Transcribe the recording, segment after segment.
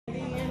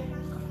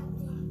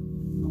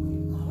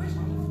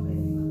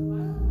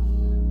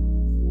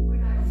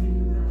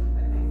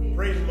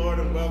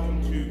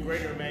to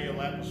Greater Emmanuel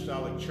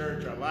Apostolic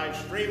Church, our live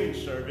streaming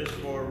service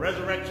for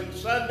Resurrection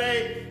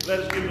Sunday.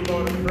 Let us give the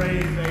Lord a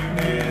praise.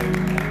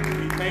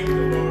 Amen. We thank the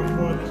Lord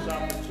for this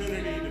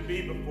opportunity to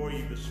be before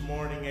you this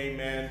morning.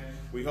 Amen.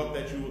 We hope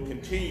that you will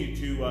continue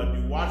to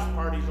do watch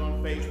parties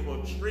on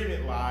Facebook, stream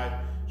it live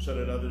so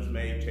that others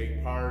may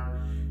take part.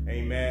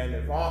 Amen.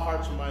 If all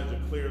hearts and minds are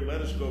clear,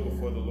 let us go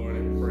before the Lord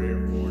in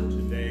prayer for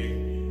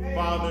today.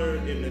 Father,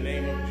 in the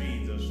name of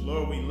Jesus,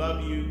 Lord, we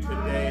love you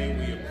today.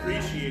 We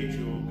appreciate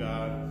you, oh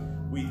God.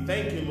 We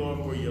thank you,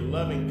 Lord, for your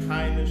loving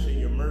kindness and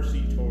your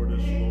mercy toward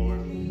us,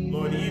 Lord.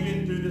 Lord,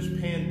 even through this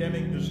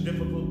pandemic, this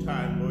difficult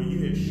time, Lord,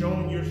 you have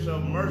shown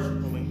yourself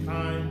merciful and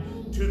kind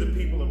to the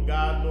people of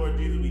God, Lord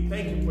Jesus. We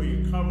thank you for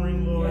your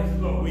covering, Lord. Yes,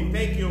 Lord. We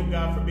thank you, oh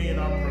God, for being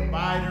our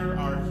provider,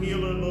 our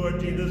healer, Lord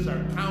Jesus,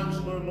 our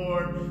counselor,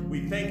 Lord.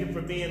 We thank you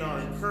for being our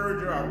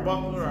encourager, our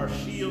buckler, our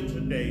shield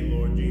today,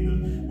 Lord Jesus.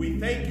 We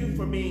thank you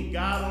for being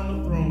God on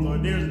the throne,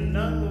 Lord. There's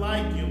none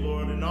like you,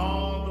 Lord, in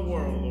all the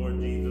world, Lord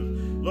Jesus.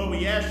 Lord,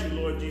 we ask you,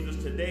 Lord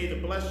Jesus, today to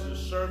bless the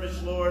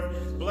service, Lord.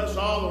 Bless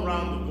all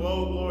around the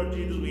globe, Lord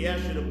Jesus. We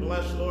ask you to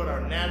bless, Lord,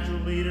 our natural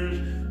leaders.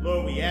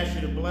 Lord, we ask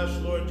you to bless,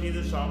 Lord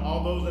Jesus,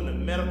 all those in the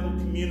medical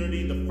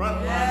community, the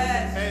front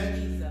line of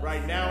defense,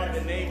 right now in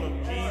the name of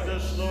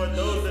Jesus, Lord.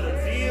 Those that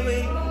are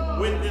dealing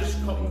with this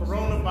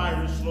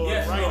coronavirus,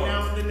 Lord, right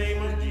now in the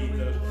name of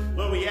Jesus.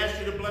 Lord, we ask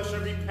you to bless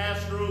every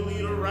pastoral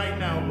leader right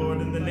now,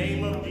 Lord, in the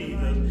name of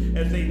Jesus,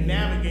 as they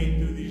navigate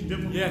through these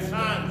difficult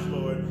times,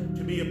 Lord,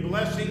 to be a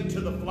blessing to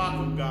the flock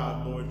of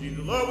God, Lord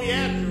Jesus. Lord, we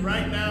ask you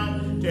right now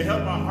to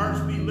help our hearts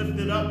be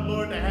lifted up,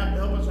 Lord, to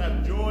help us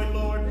have joy,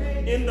 Lord,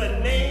 in the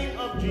name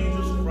of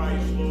Jesus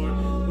Christ,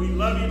 Lord. We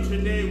love you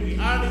today. We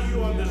honor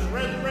you on this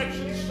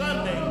Resurrection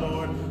Sunday,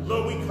 Lord.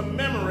 Lord, we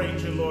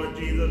commemorate you, Lord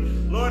Jesus.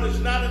 Lord, it's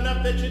not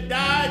enough that you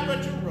died,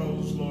 but you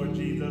rose, Lord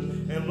Jesus.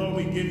 And Lord,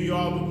 we give you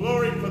all the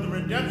glory for the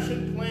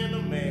redemption plan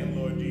of man,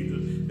 Lord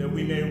Jesus, that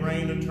we may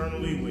reign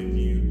eternally with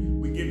you.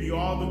 We give you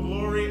all the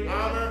glory,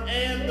 honor,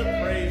 and the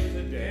praise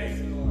today.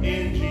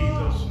 In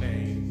Jesus'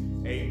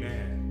 name,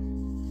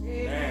 amen.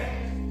 Amen.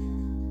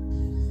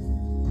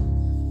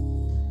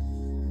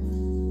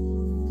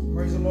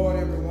 Praise the Lord,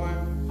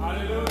 everyone.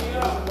 Hallelujah. Praise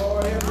the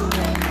Lord,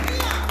 everyone.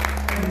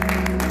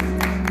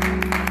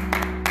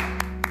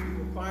 You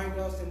will find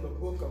us in the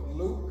book of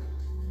Luke.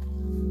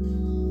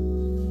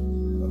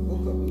 The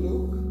book of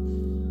Luke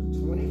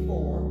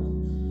 24.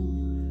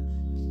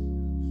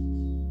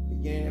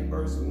 Beginning at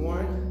verse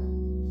 1.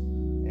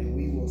 And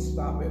we will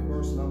stop at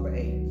verse number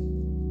 8.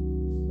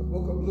 The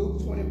book of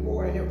Luke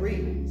 24, and it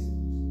reads,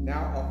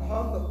 Now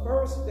upon the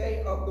first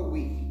day of the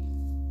week,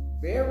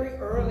 very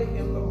early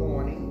in the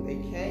morning,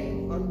 they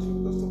came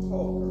unto the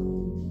sepulchre,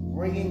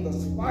 bringing the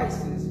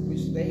spices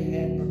which they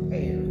had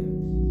prepared,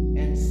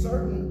 and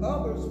certain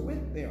others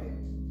with them.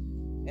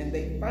 And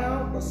they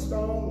found the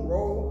stone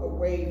rolled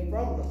away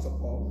from the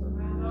sepulchre.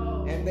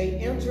 And they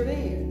entered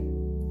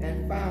in,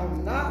 and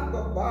found not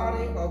the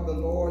body of the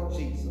Lord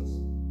Jesus.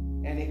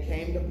 And it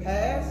came to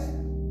pass,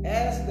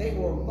 as they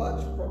were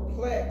much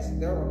perplexed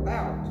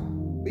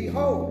thereabout,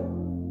 behold,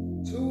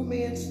 two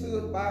men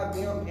stood by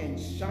them in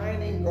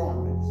shining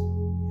garments,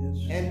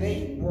 and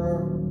they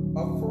were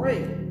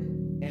afraid,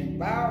 and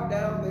bowed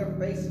down their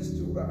faces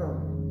to the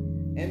earth.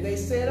 And they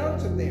said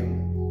unto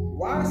them,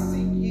 Why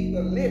seek ye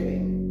the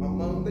living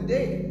among the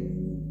dead?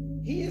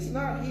 He is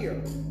not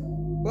here,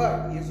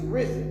 but is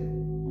risen.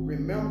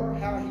 Remember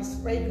how he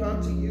spake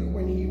unto you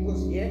when he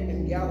was yet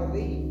in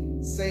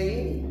Galilee,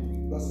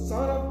 saying, The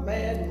Son of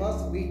Man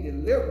must be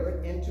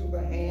delivered into the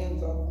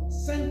hands of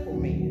sinful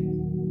men,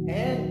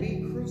 and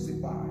be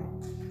crucified,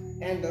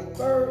 and the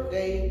third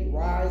day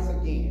rise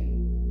again.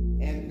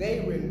 And they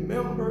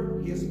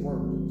remembered his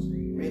words.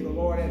 May the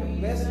Lord add a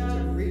blessing to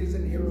the readers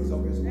and hearers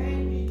of his word.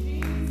 Thank you,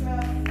 Jesus.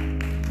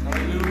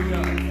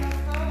 Hallelujah.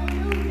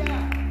 Hallelujah.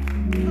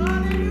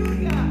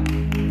 Hallelujah.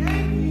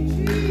 Thank you,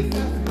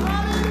 Jesus.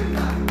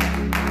 Hallelujah.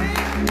 Thank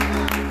you,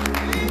 God.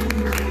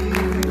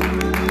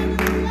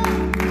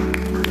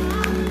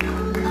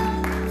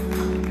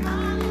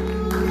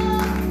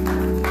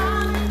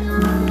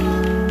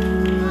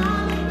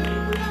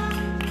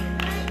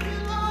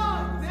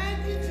 Thank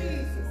you,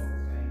 Jesus.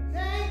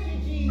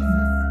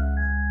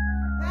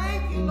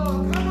 Thank you, Lord.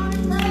 Come on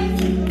and praise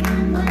him.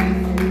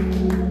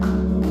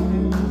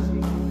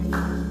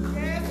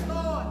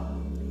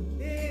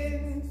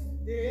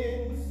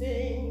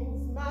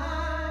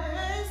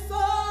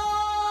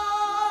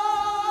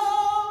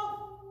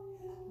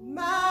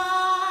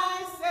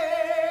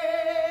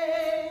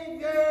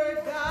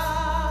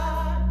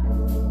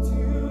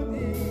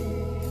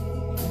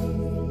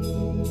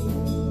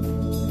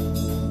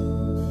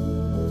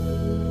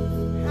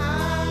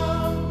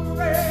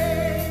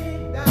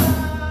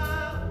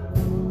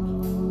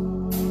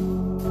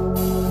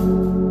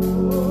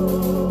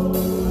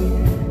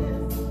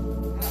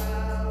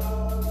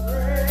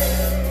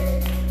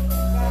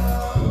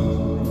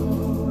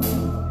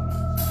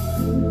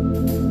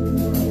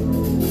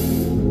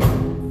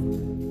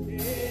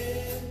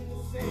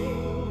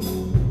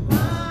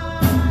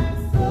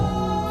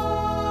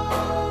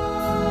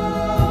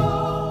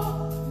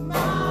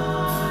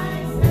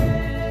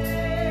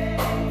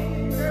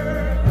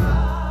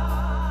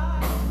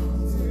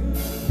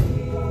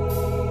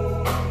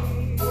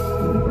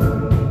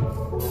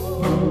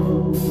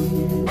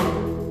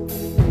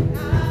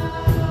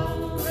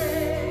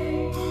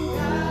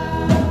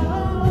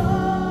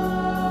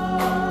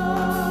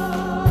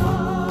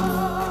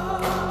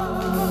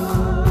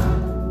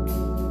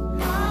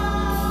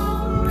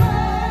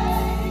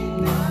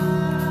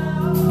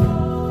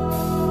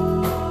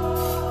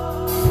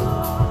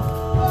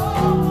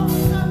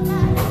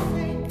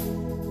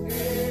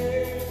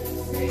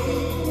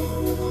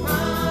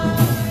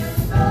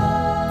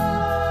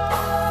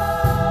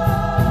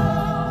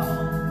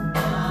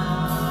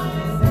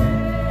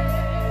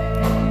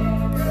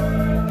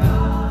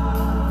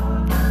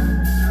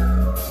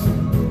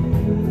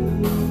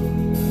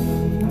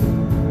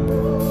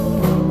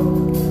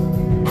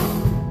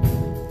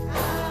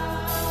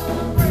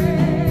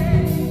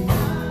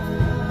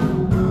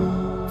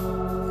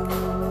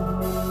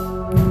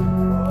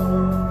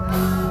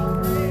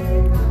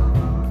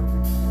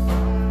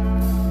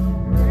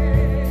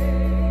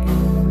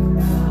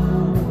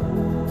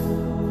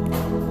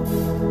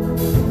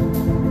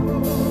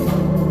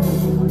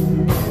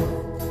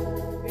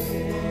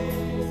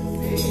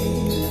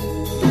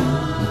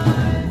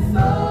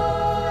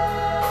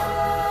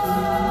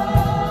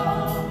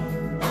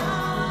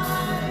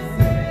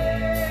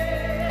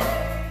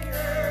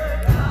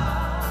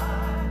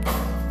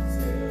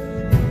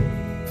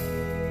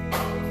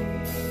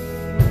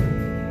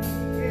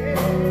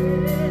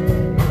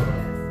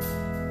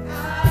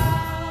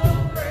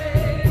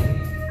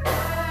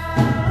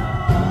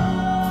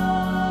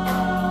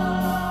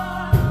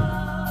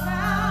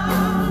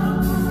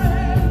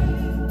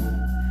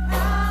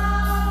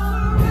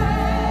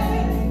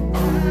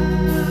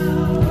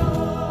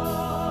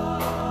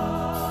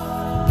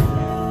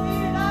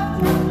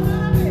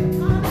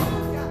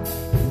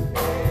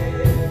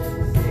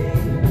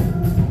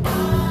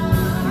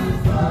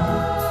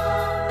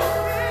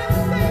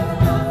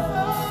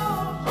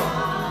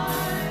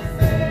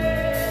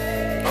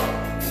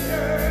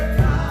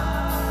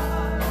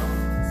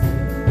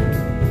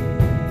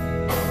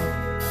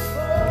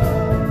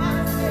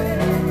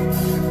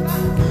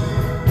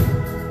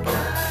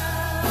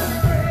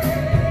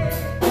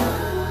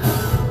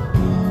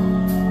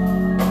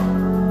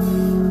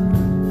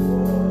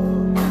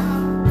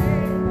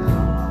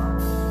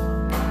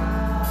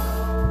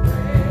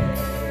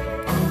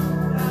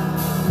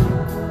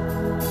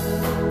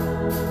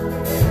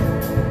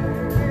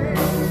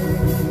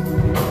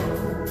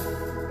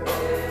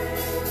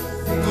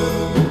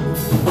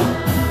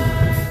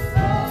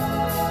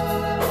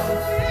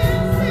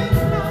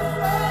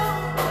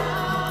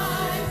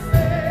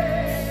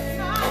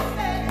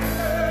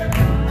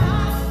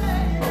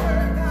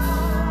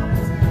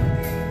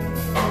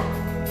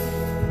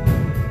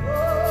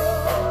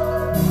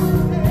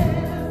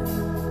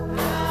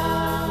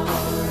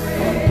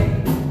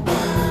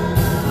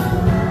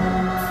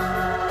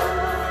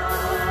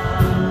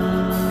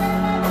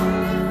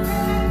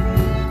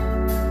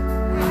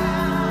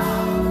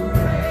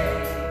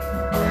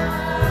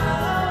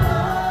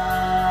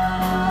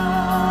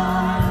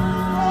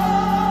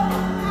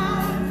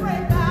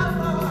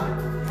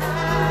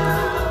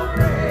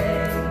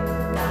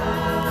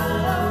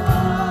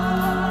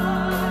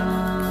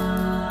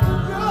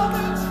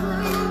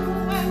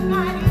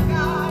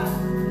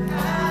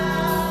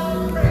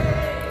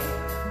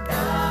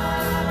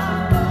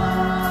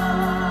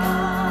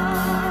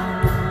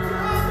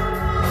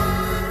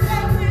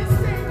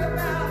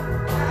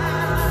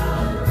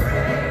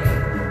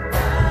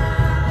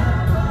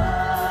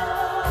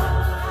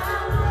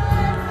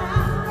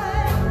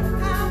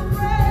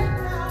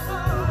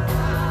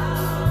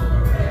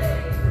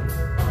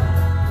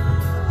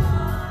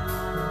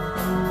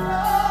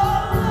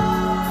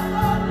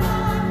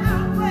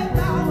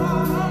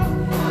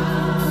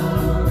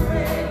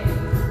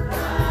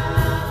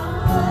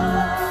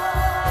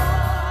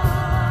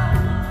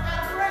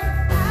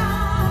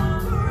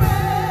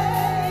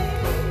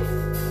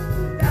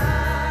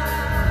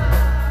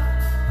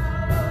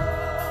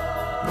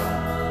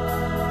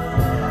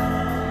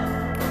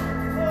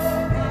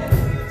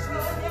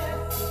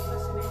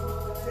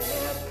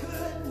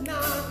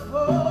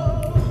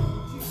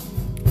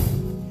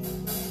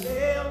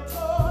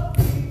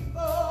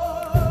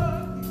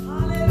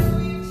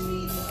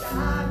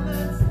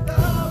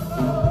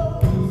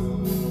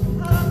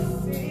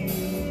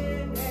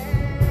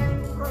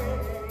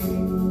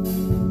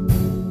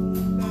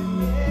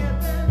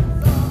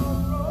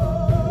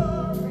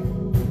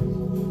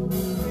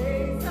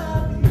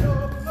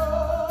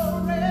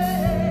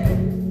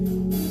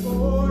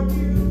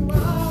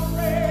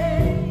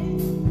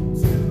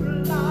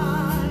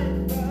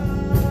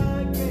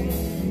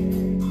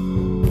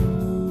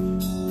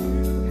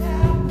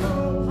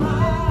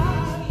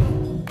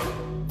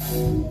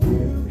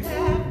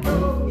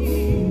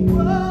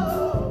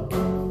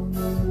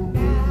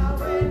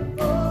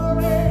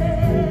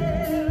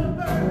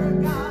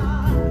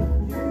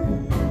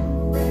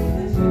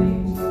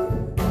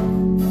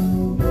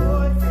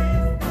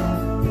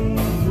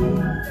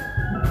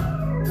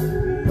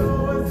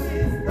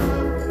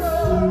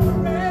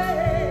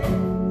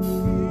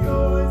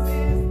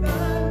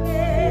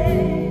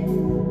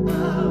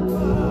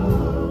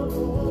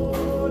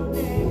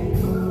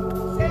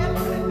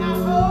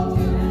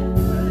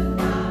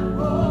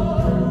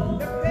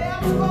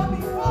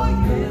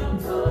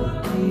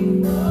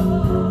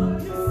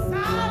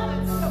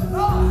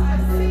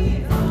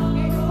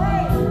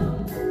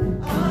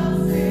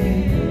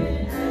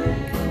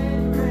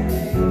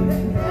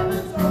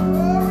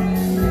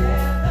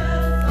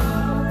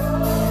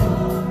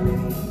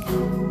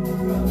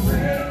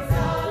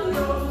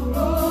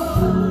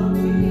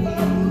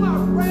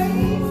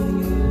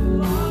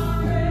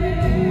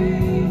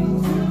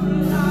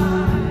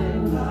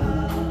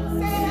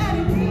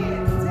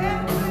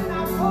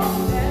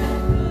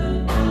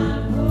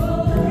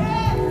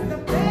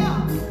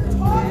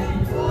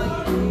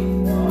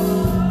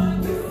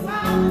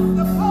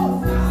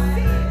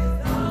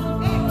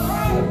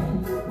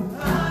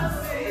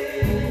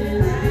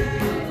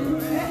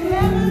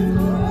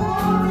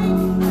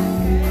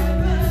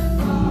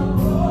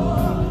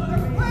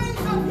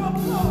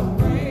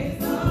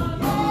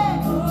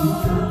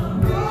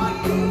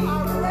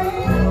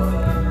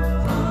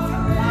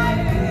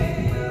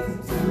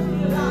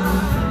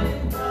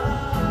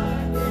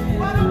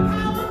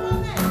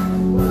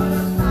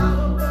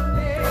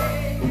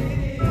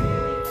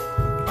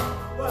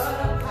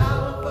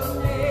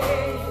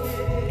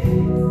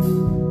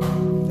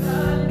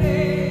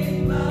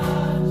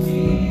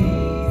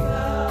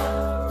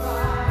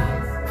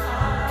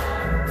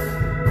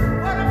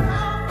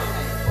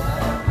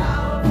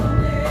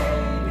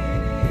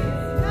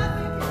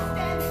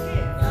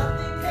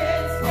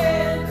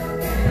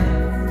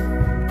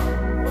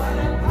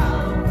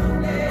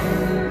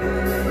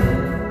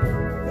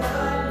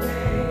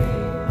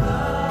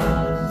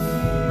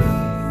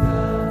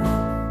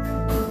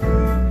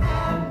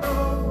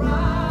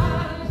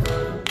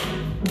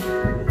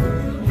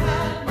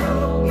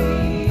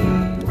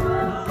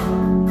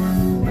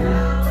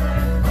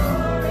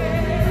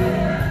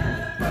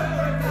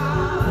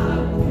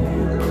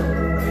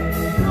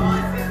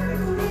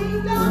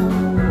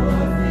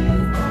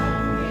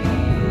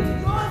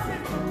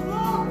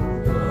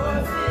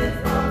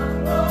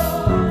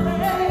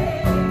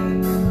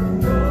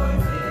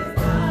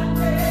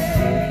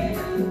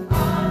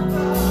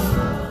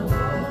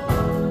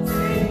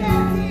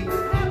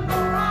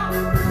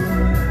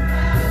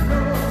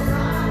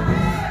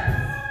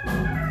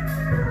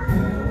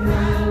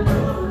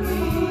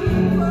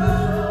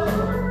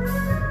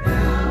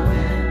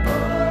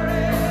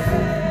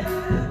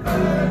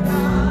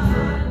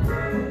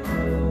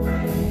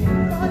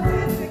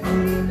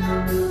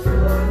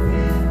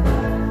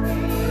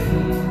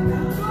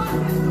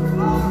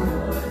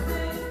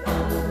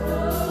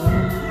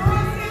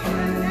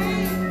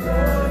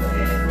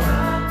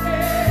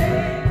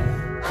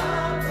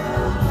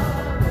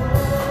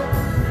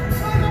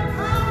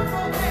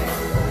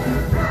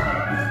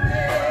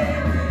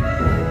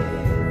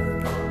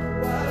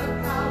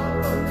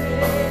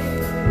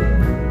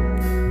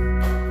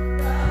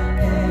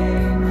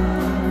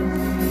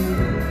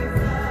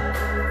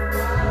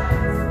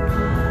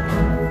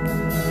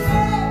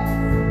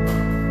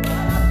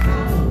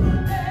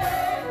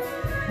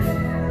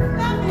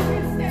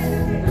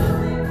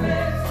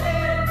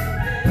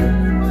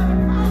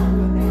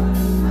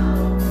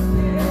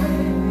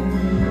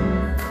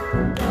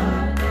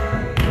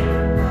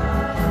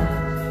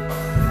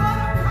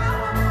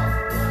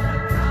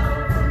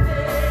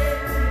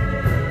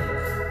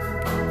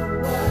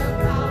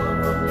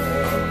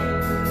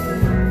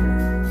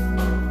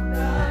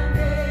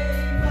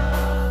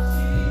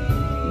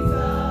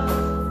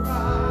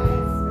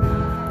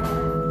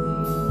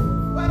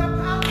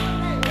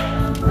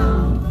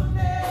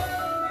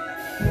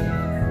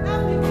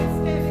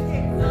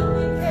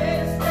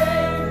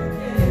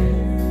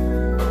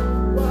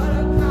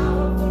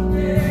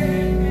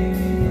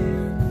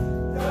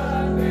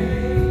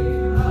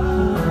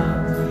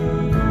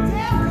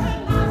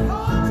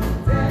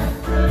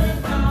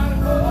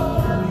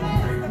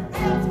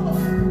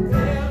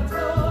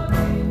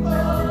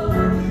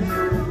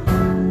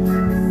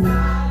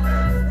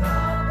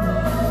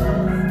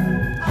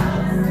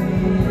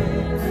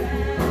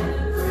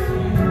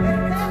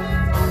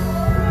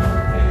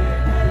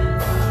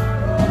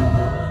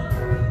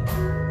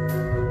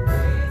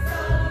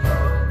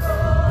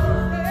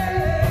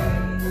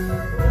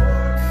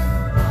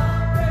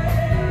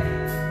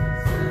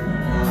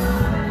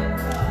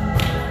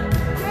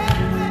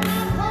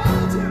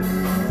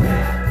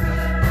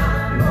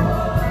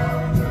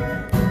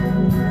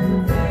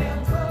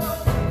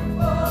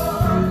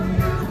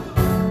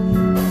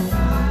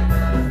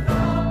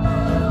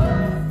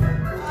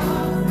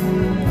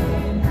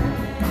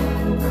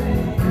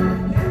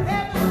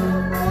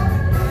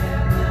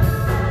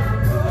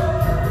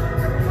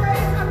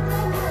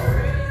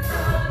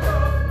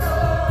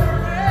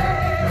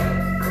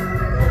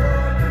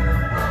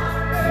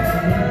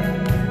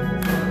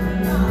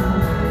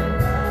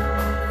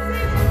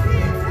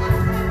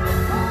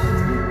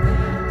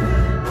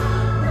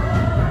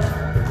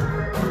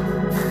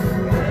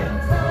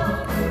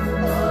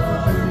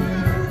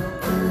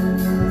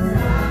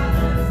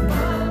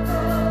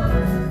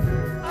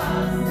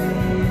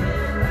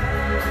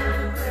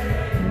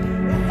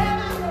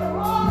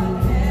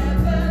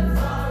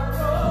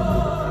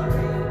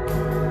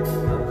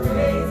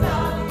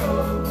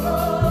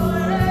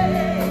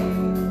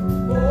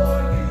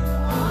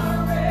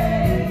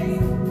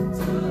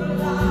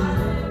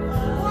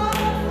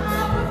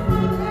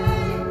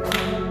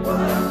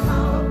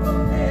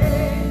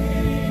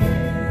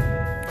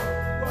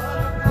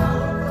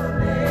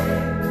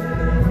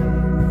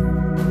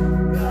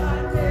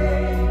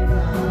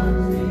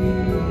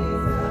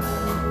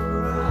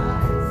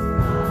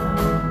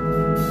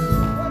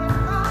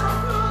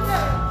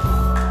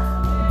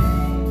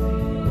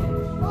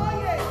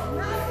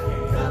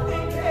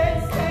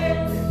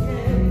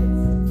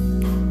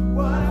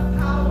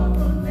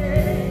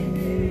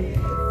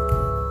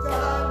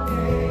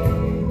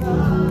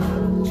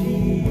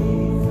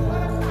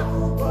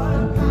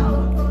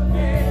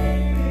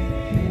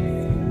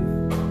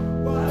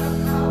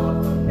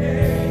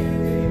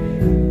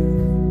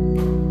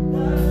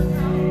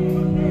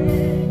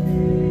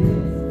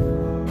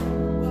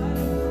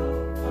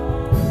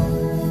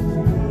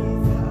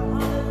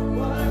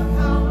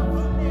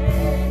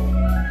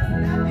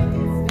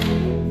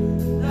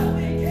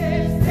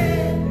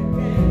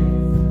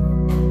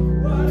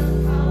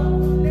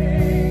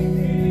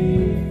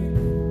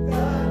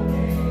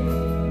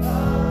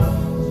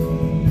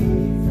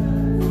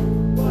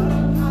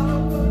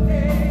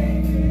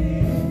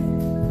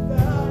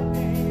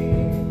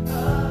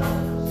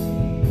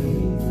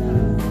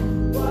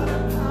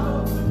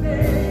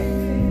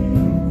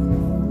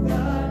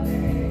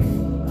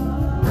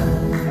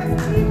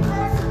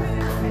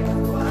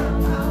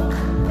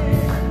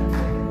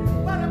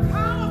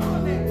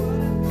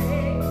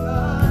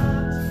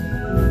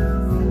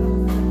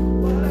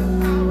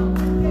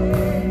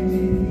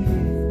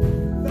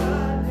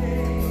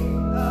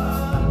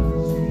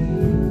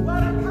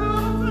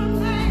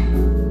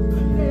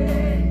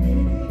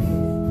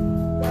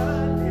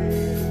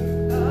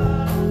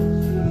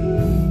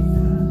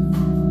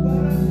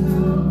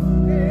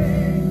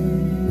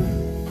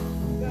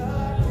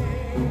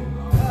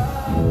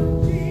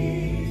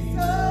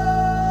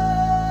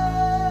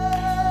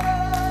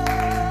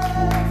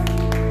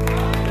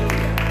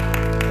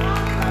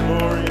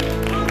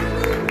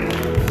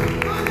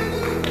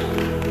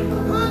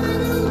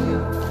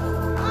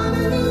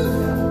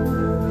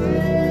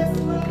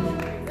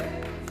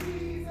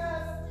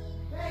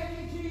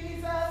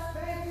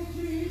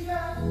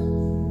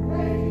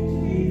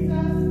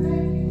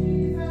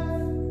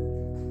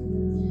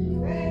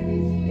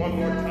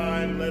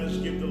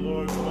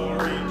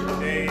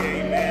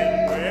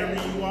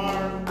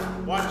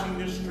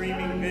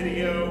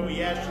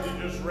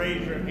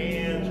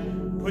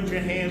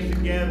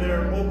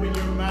 together, open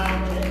your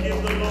mouth and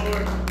give the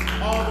Lord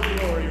all the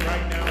glory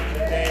right now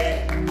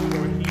today,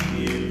 for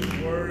he is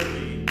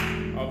worthy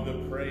of the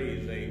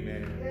praise.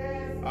 Amen.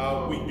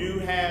 We do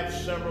have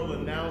several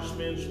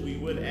announcements. We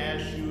would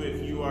ask you,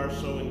 if you are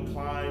so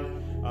inclined,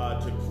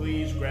 to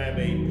please grab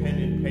a pen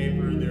and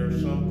paper. There are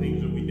some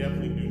things that we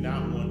definitely do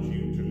not want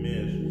you to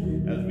miss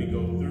as we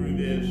go through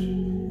this.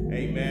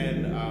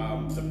 Amen.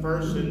 The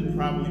first and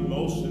probably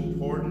most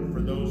important for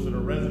those that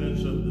are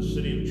residents of the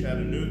city of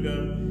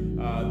Chattanooga,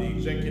 the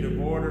executive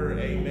order,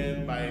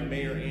 amen, by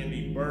Mayor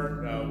Andy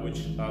Burke,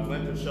 which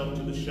lent itself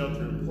to the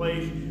shelter in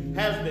place,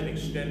 has been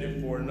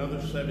extended for another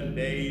 7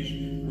 days.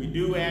 We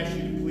do ask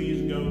you to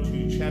please go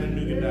to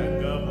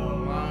chattanooga.gov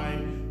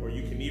online, or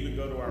you can even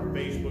go to our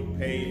Facebook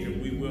page,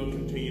 and we will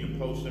continue to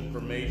post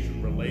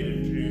information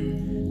related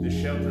to the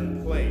shelter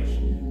in place.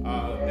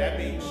 That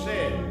being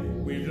said,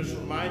 we're just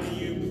reminding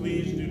you,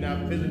 please do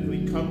not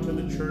physically come to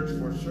the church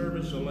for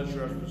service unless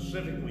you are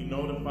specifically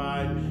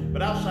notified.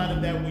 But outside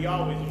of that, we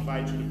always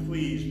invite you to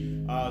please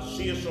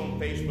see us on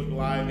Facebook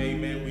Live.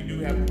 Amen. We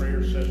do have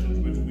prayer sessions,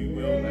 which we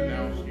will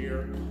announce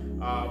here.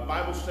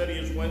 Bible study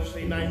is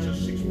Wednesday nights at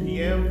 6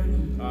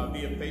 p.m.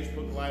 Via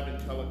Facebook Live and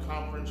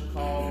teleconference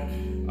call.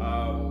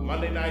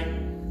 Monday night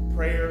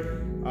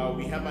prayer,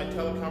 we have my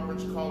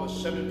teleconference call at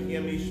 7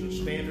 p.m. Eastern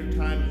Standard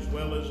Time, as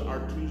well as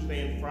our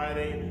Tuesday and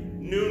Friday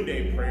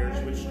noonday prayers,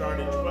 which start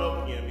at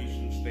 12 p.m.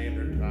 Eastern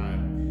Standard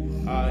Time.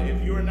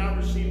 If you are not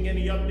receiving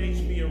any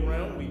updates via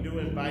realm, we do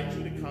invite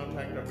you to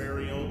contact our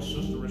very own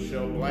Sister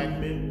Rochelle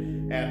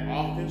Blackman at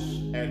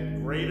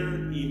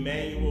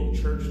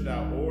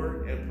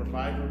office@greateremmanuelchurch.org and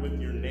provide her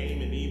with your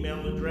name and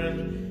email address.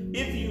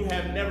 If you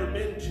have never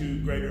been to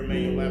Greater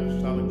Emmanuel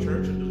Apostolic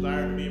Church and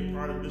desire to be a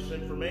part of this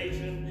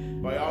information,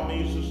 by all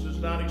means, this does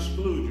not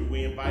exclude you.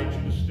 We invite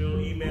you to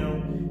still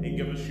email and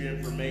give us your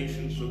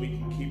information so we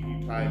can keep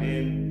you tied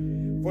in.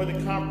 For the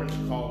conference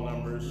call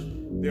numbers,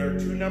 there are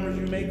 2 numbers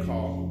you may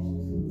call.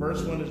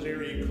 First one is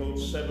area code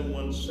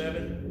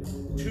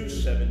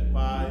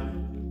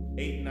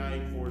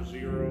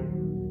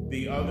 717-275-8940.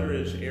 The other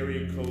is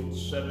area code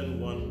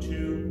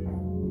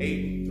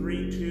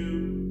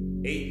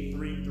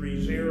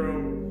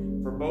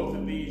 712-832-8330. For both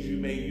of these, you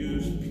may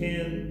use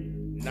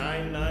PIN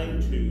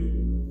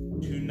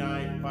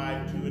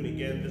 992-2952. And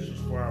again, this is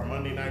for our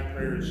Monday night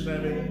prayer at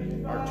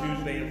 7, our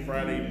Tuesday and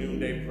Friday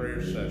noonday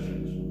prayer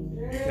sessions.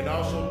 You can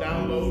also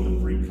download the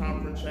free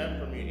conference app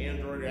from your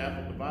Android or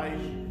Apple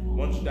device.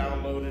 Once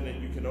downloaded,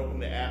 and you can open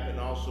the app and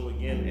also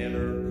again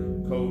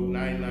enter code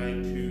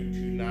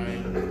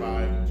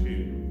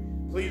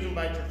 992-2952. Please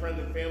invite your friends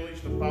and families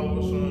to follow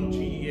us on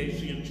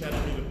GEAC and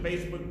Chattanooga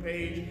Facebook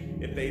page.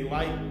 If they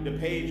like the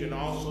page and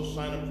also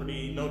sign up for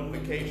the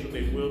notification,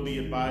 they will be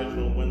advised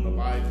on when the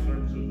live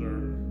services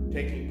are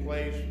taking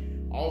place.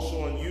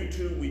 Also on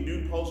YouTube, we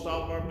do post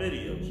all of our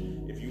videos.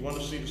 If you want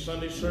to see the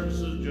Sunday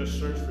services, just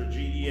search for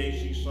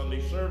GEAC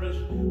Sunday Service,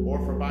 or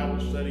for Bible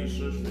study,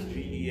 search for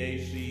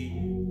GEAC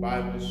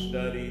Bible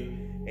Study.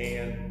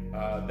 And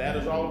that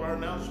is all of our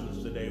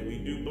announcements today. We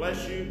do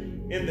bless you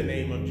in the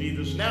name of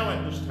Jesus. Now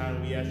at this time,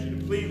 we ask you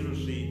to please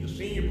receive the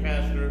senior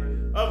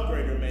pastor of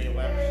Greater Emmanuel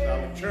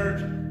Apostolic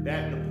Church,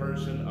 that in the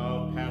person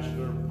of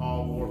Pastor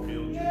Paul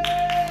Warfield.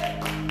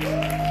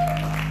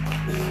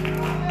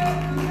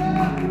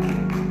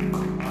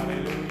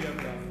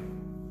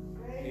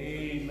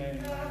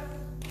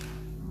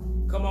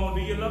 Come on,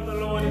 do you love the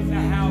Lord in the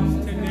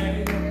house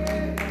today?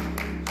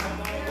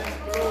 Come on, let's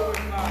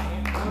glorify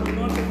him. What a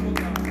wonderful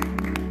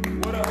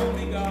God. What a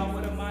holy God.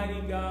 What a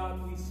mighty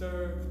God we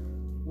serve.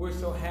 We're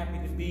so happy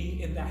to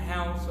be in the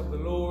house of the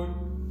Lord.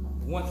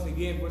 Once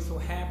again, we're so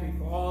happy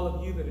for all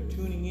of you that are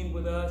tuning in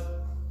with us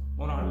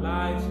on our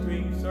live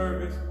stream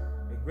service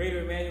at Greater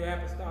Emmanuel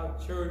Apostolic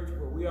Church,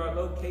 where we are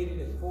located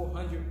at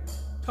 400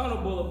 Tunnel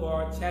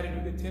Boulevard,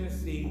 Chattanooga,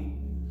 Tennessee,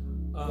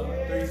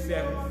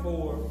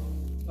 37411.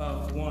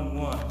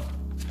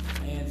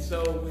 And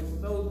so we're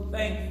so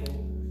thankful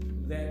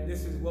that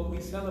this is what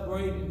we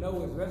celebrate and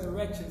know is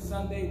Resurrection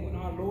Sunday, when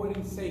our Lord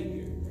and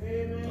Savior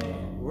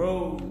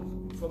rose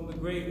from the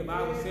grave. The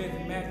Bible says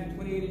in Matthew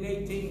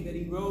 28:18 that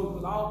he rose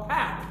with all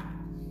power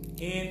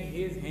in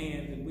his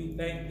hands, and we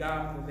thank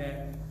God for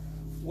that.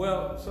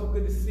 Well, so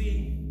good to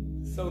see,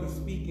 so to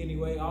speak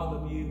anyway, all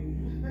of you.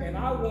 And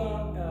I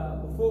want,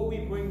 before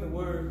we bring the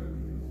word,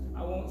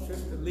 I want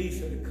Sister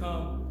Lisa to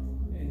come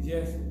and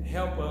just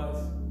help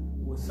us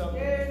with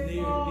something that's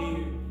near and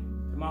dear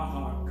to my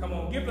heart. Come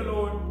on, give the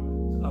Lord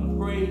some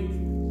praise,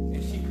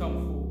 and she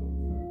come forward.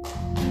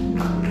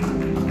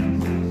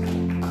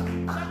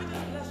 Let me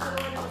just bless the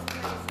Lord in this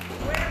place.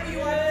 Wherever you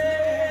are,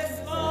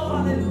 yes, oh,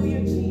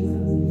 hallelujah,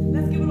 Jesus.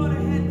 Let's give the Lord a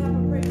hand clap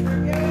of praise.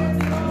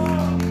 Yes,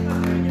 Lord,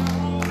 because you're in your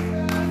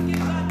home. Let's give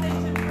God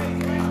thanks and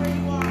praise right where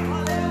you are.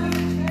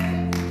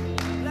 Hallelujah.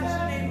 Bless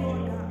your name,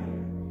 Lord God.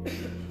 Thank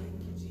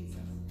you,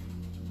 Jesus.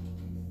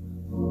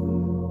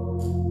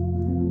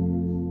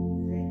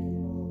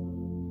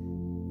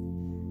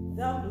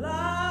 The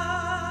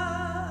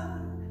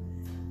blood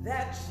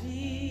that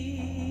Jesus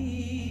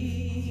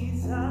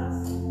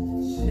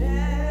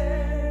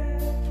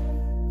shed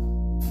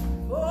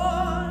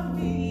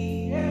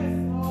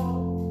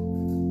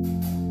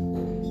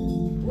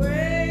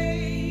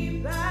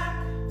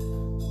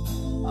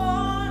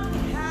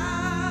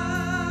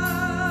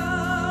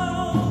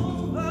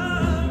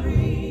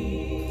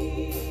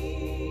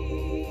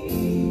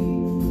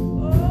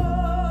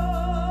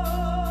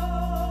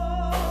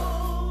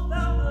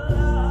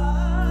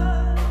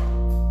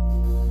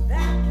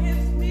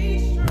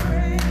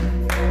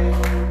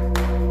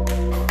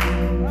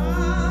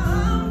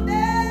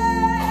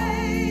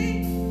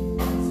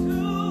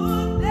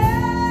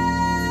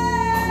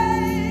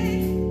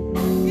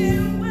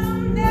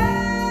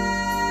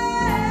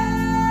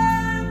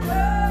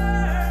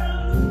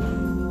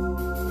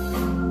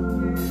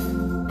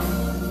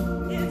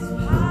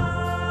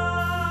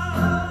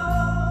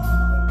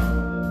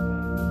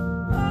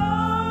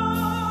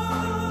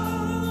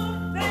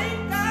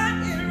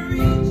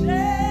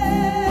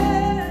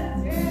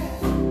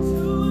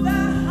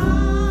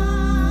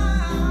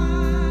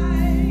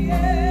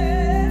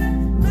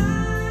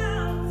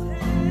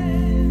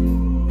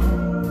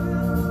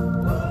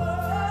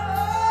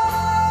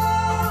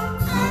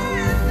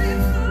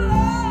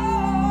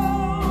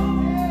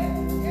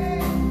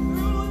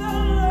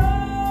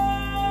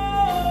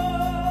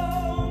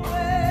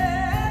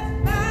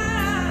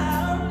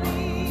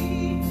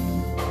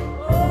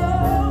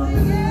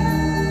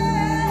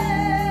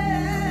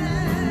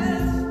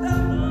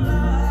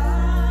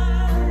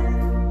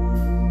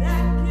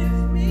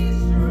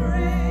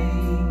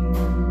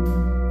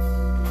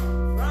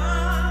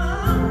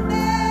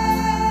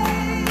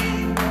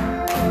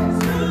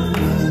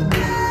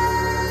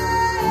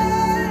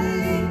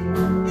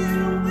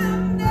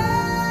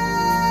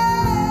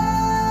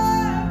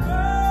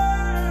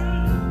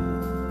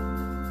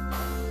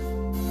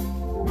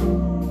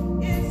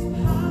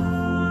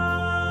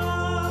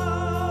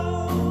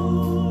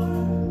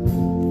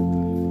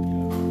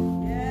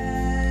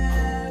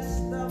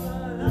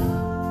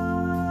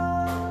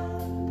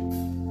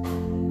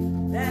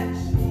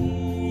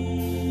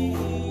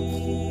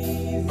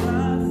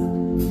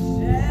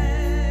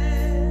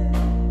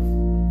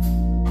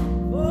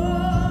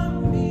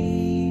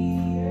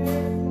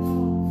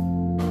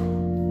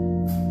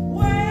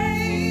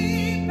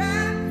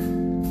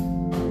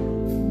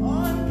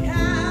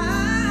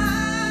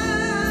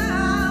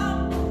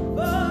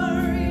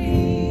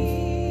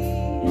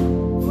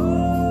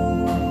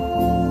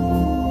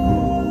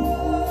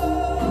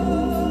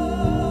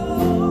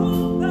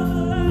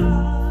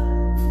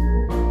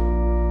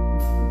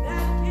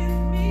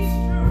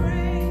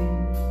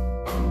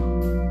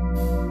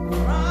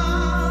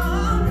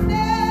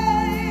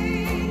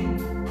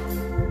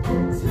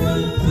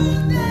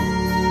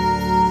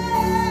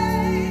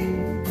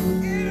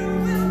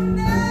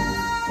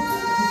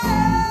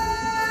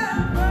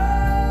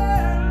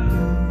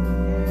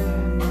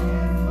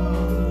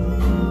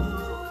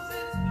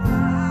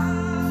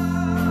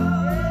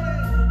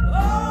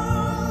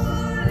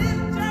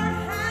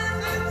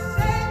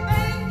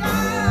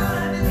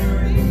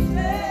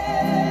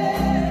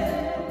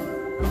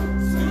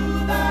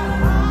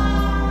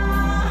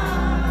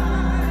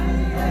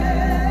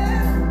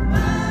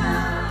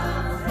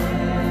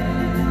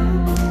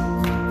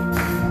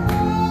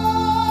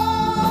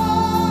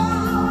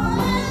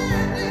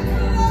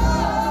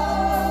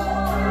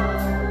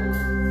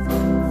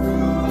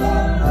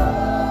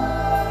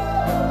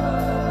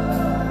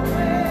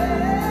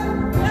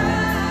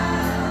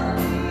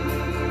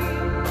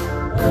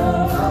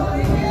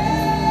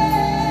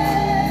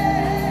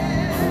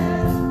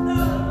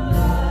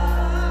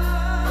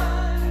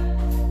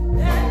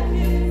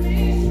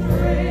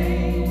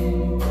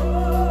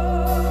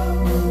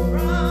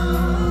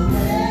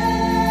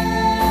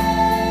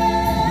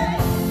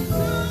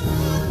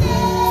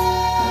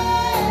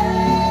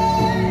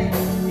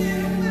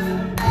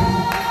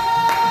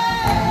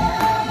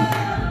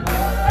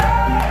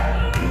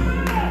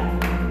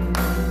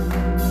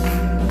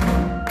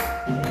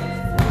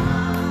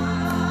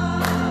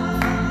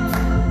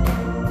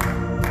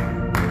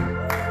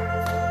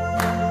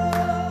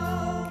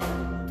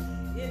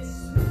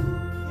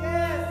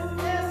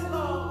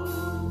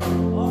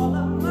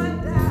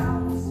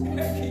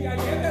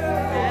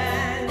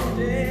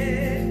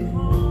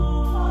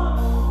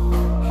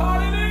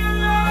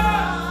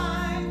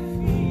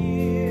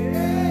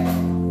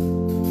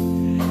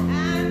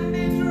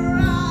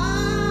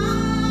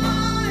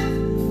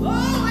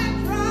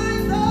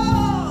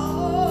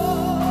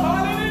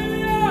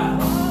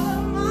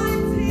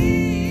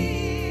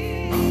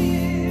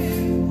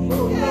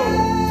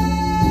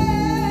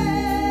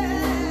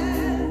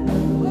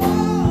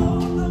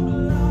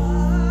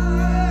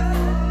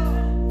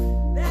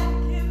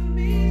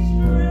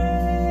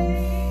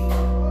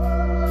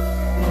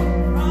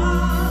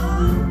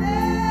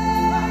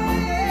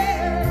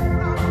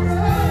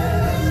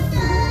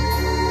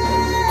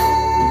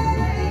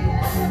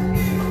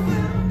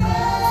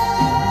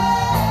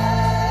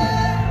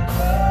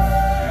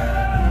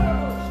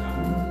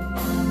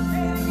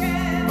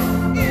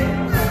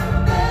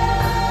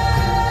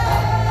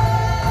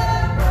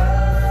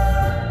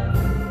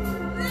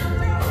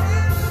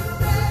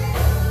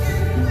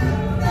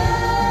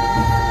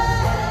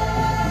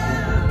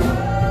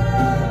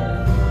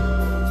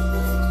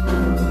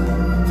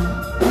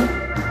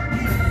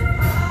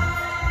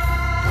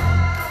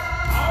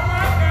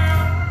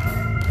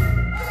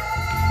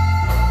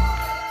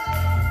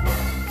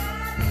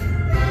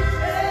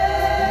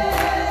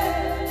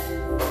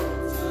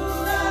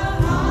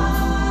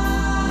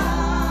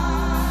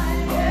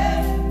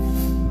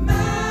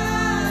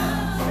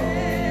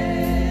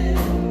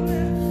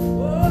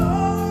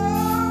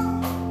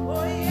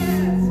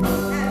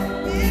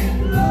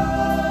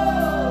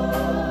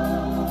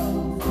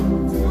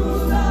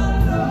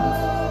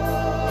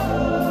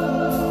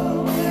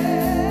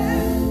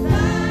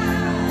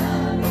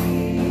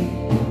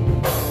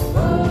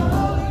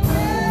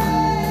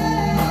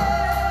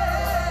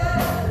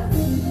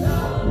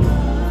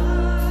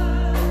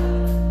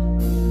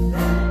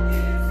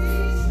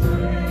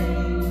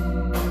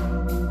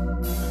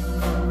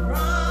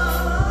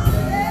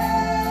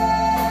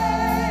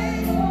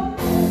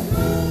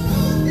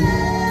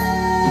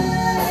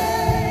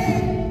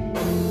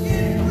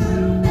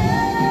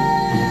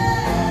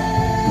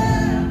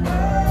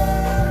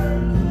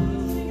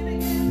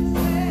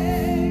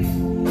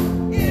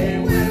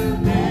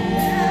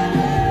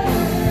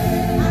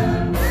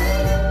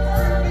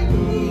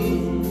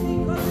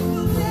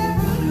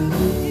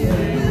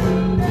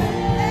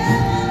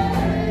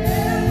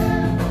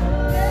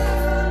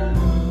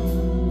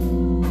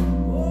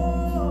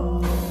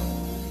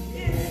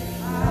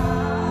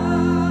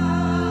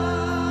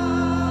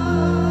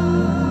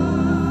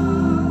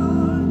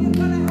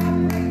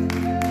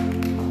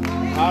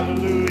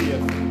Hallelujah.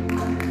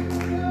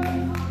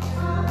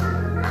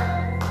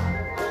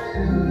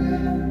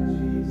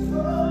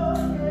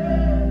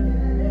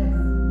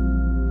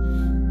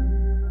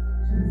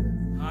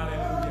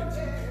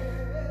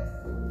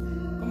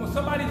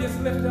 Somebody just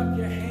lift up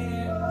your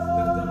hands,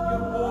 lift up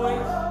your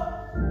voice,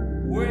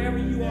 wherever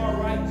you are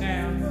right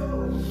now,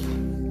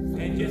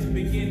 and just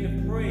begin to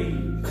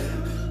praise.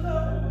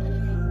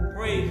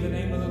 Praise the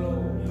name of the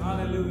Lord.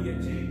 Hallelujah,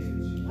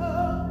 Jesus.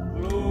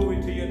 Glory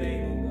to your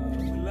name, oh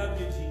God. We love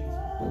you, Jesus.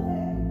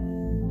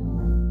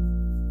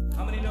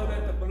 How many know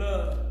that the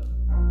blood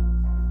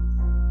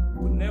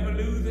will never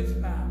lose its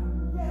power?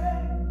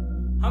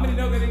 How many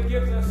know that it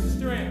gives us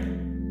strength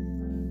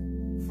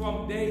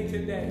from day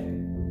to day?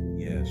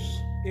 Yes.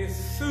 It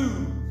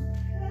soothes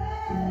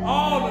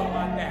all of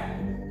my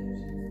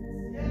doubts.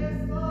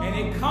 And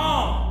it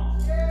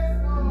calms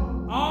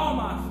all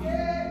my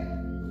fears.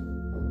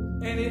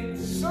 And it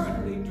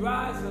certainly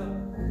dries up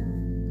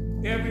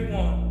every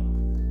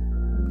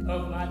one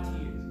of my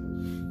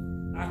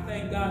tears. I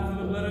thank God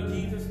for the blood of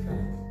Jesus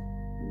Christ.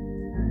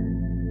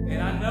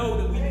 And I know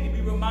that we need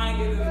to be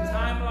reminded at a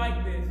time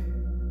like this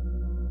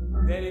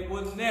that it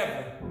will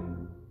never,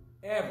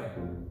 ever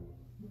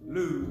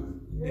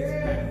lose its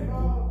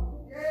power.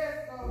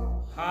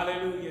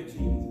 Hallelujah,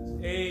 Jesus.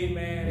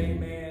 Amen,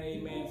 amen,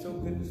 amen. So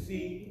good to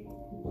see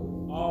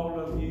all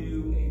of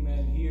you,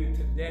 amen, here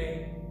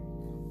today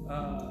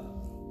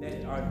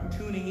that are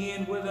tuning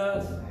in with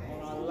us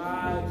on our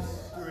live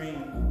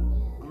stream.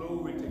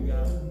 Glory to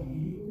God.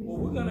 Well,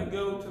 we're going to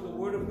go to the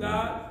Word of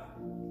God.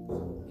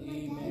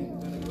 Amen. We're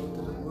going to go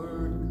to the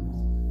Word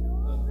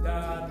of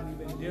God. We've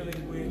been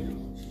dealing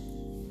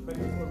with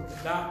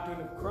the doctrine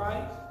of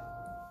Christ.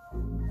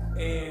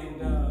 And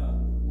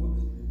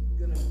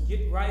we're going to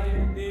get right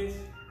into this.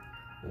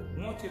 I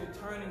want you to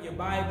turn in your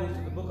Bible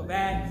to the book of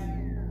Acts,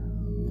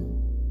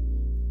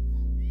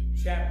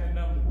 chapter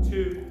number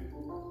 2.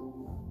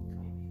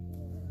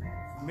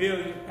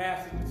 Familiar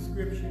passage of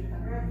Scripture.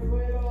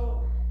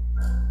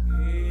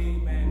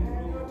 Amen.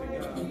 Glory to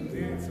God.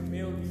 Very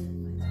familiar.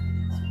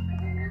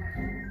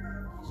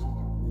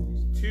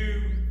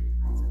 2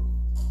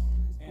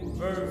 and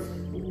verse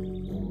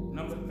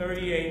number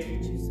 38.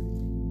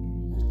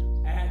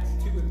 Acts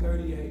 2 and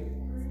 38.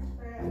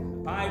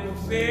 The Bible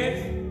says,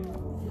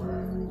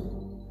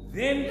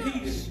 Then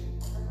Peter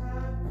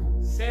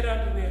said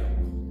unto them,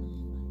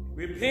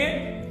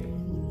 Repent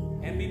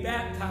and be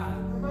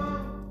baptized,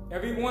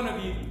 every one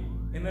of you,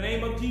 in the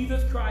name of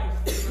Jesus Christ,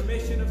 for the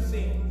remission of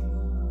sins,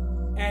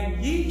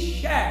 and ye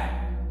shall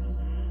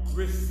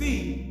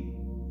receive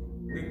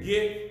the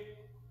gift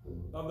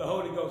of the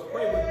Holy Ghost.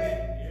 Pray with me.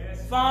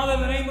 Yes. Father,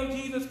 in the name of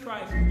Jesus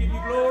Christ, we give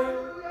you glory.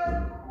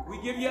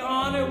 We give you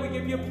honor. We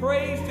give you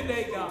praise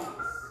today, God.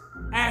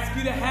 Ask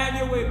you to have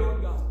your way,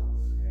 Lord God,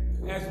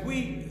 as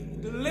we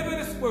deliver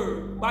this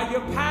word by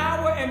your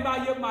power and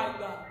by your might,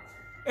 God.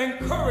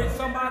 Encourage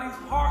somebody's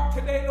heart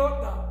today,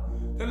 Lord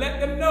God, to let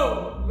them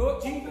know,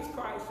 Lord Jesus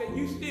Christ, that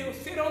you still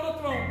sit on the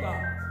throne,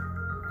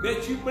 God,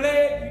 that you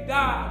bled, you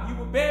died, you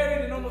were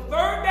buried, and on the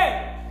third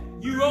day,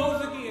 you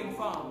rose again,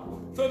 Father,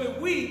 so that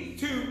we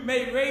too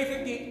may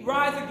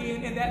rise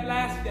again in that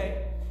last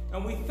day.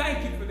 And we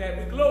thank you for that.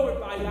 We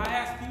glorify you. I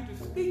ask you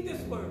to speak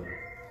this word.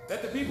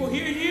 Let the people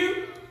hear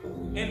you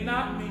and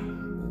not me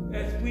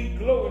as we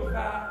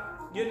glorify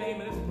your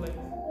name in this place.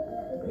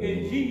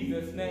 In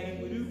Jesus'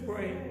 name we do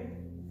pray.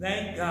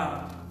 Thank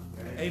God.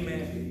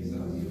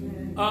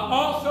 Amen.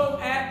 Also,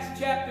 Acts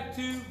chapter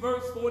 2,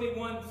 verse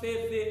 41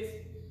 says this.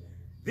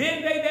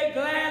 Then they that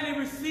gladly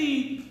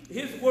received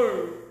his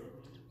word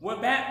were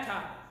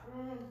baptized.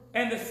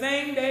 And the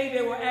same day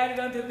there were added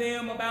unto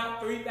them about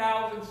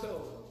 3,000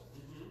 souls.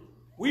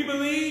 We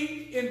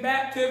believe in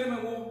baptism,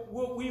 and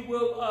we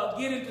will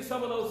get into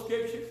some of those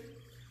scriptures.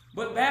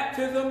 But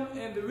baptism,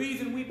 and the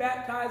reason we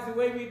baptize the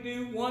way we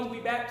do, one, we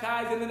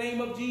baptize in the name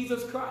of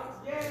Jesus Christ.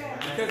 Yeah.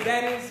 Because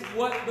that is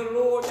what the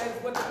Lord, that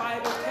is what the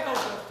Bible tells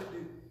us to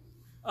do.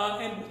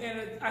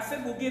 And I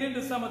said we'll get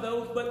into some of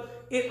those,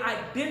 but it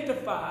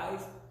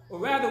identifies, or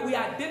rather we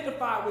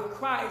identify with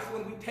Christ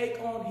when we take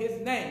on his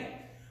name.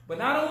 But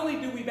not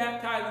only do we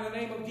baptize in the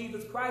name of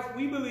Jesus Christ,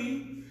 we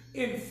believe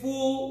in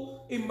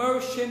full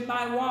immersion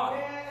by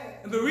water.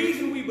 And the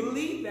reason we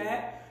believe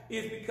that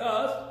is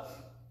because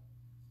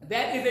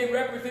that is a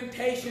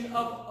representation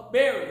of a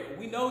burial.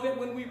 We know that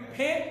when we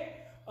repent,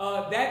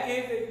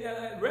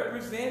 that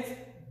represents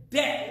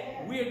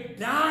death. We're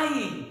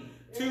dying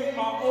to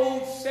our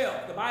old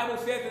self. The Bible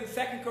says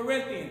in 2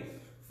 Corinthians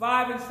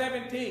 5 and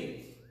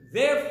 17,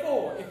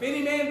 Therefore, if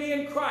any man be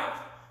in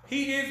Christ,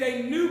 he is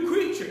a new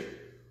creature.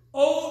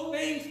 Old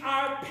things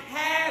are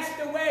passed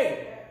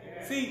away.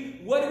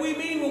 See, what do we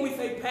mean when we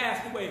say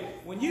passed away?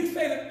 When you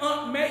say that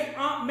Aunt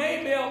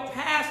Maybell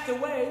passed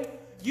away,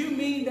 you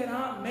mean that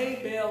Aunt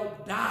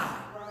Maybell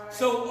died.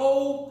 So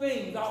old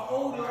things, our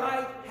old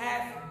life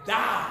has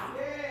died.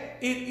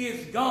 It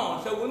is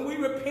gone. So when we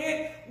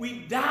repent, we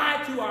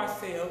die to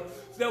ourselves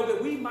so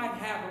that we might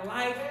have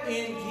life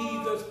in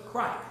Jesus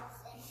Christ.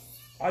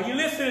 Are you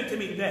listening to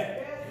me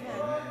today?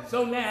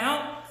 So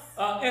now,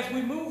 as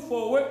we move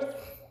forward,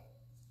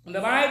 the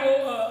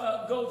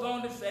Bible goes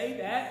on to say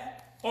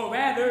that, or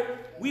rather,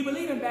 we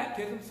believe in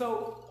baptism,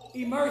 so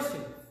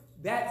immersion,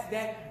 that's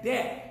that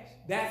death,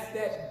 that's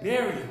that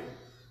burial.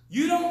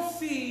 You don't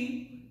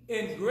see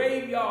in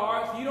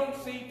graveyards, you don't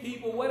see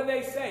people, what do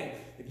they say?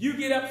 If you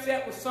get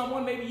upset with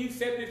someone, maybe you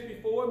said this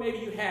before, maybe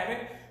you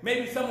haven't,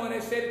 maybe someone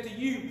has said it to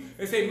you,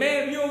 they say,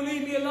 man, if you don't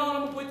leave me alone,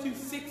 I'm going to put you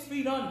 6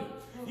 feet under.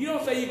 You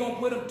don't say you're going to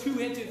put them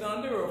 2 inches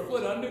under or a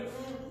foot under.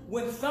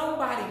 When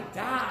somebody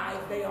dies,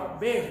 they are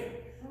buried.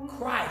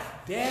 Christ,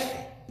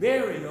 death,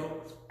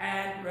 burial,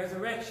 and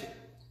resurrection.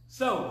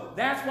 So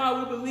that's why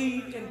we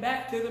believe in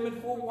baptism and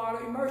full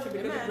water immersion,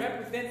 because it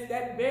represents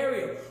that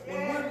burial.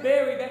 When we're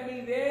buried, that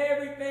means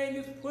everything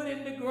is put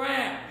in the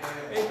ground.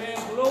 Amen.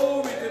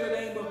 Glory to the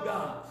name of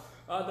God.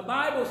 The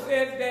Bible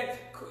says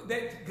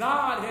that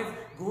God has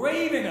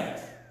graven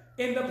us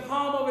in the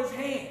palm of his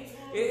hand.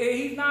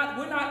 We're not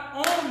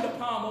on the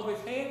palm of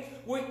his hand.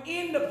 We're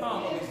in the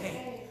palm of his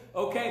hand.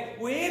 Okay,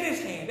 we're in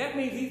his hand. That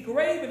means he's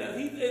graven us.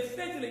 He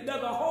essentially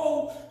does a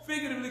hole,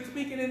 figuratively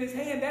speaking, in his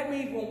hand. That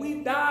means when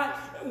we die,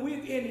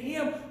 we're in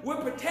him, we're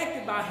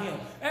protected by him.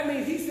 That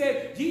means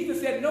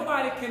Jesus said,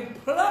 nobody can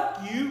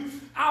pluck you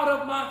out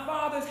of my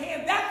Father's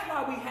hand. That's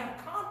why we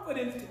have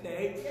confidence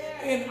today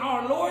in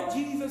our Lord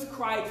Jesus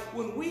Christ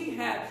when we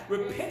have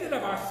repented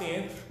of our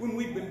sins, when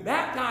we've been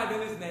baptized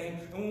in his name,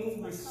 and when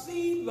we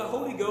receive the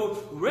Holy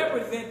Ghost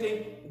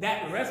representing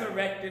that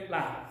resurrected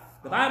life.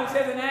 The Bible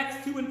says in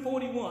Acts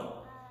 2:41,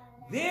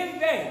 then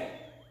they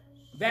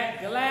that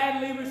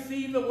gladly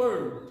received the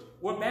word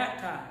were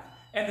baptized,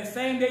 and the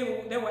same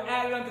day there were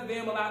added unto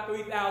them about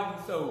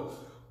 3,000 souls.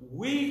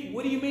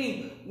 What do you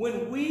mean?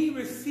 When we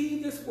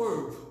receive this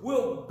word,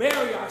 we'll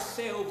bury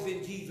ourselves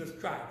in Jesus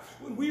Christ.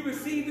 When we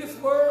receive this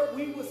word,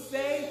 we will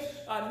say,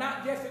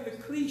 not just in the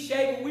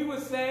cliche, but we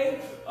will say,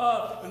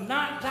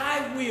 not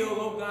thy will,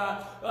 O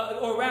God,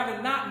 or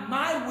rather not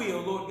my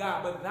will, Lord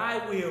God, but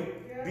thy will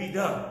be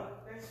done.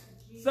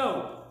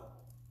 So,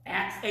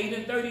 Acts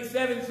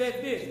 8:37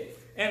 said this,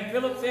 and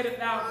Philip said, if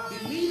thou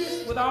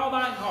believest with all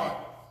thine heart,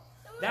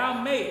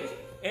 thou mayest.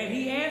 And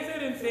he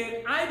answered and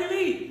said, I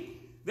believe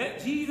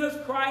that Jesus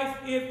Christ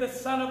is the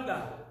Son of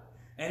God.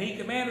 And he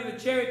commanded the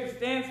chariot to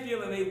stand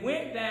still, and they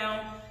went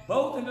down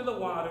both into the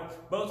water,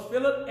 both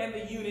Philip and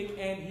the eunuch,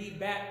 and he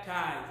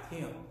baptized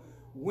him.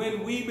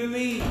 When we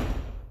believe,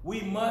 we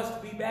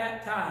must be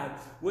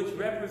baptized, which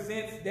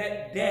represents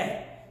that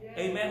death,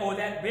 amen, or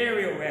that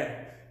burial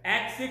rather.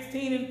 Acts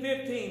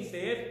 16:15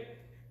 says,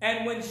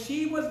 and when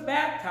she was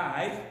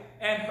baptized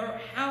and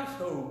her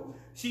household,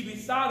 she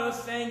besought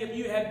us, saying, if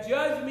you have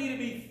judged me to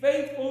be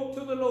faithful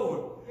to the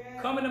Lord,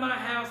 come into my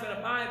house and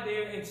abide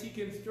there. And she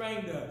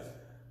constrained us.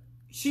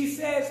 She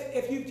says,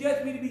 if you've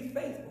judged me to be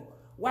faithful,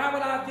 why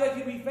would I judge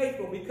you to be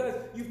faithful? Because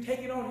you've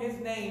taken on his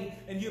name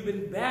and you've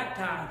been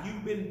baptized.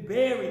 You've been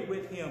buried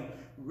with him,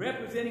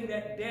 representing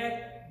that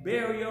death,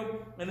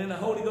 burial, and then the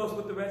Holy Ghost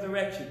with the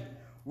resurrection.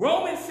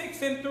 Romans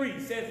 6:3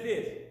 says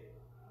this,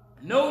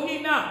 know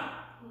ye not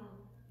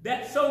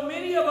that so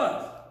many of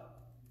us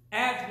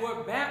as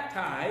were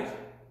baptized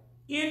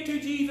into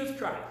Jesus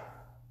Christ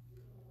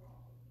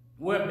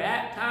were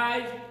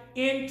baptized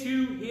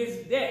into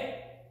his death.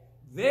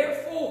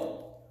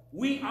 Therefore,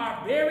 we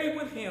are buried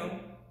with him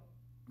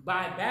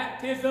by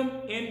baptism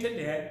into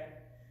death,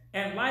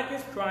 and like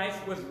as Christ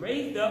was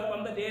raised up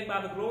from the dead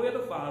by the glory of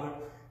the Father,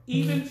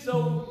 even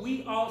so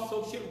we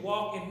also should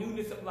walk in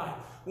newness of life.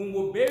 When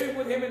we're buried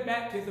with him in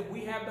baptism,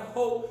 we have the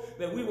hope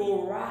that we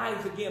will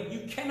rise again.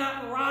 You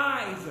cannot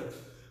rise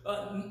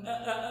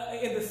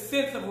in the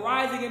sense of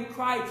rising in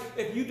Christ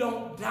if you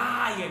don't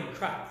die in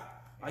Christ.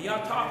 Are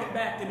y'all talking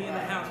back to me in the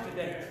house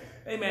today?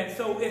 Amen.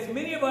 So as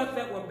many of us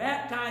that were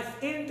baptized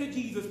into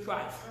Jesus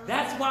Christ,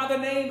 that's why the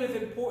name is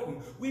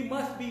important. We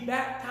must be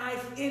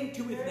baptized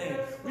into his name.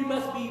 We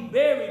must be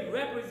buried,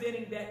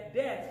 representing that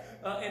death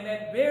and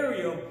that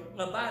burial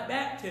by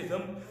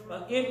baptism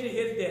into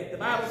his death. The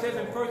Bible says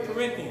in 1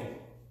 Corinthians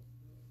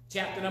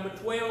chapter number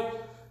 12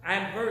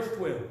 and verse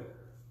 12,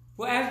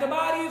 for as the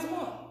body is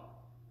one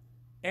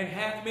and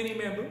hath many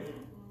members,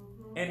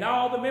 and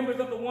all the members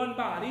of the one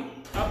body,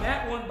 of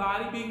that one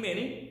body being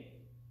many,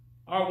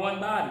 are one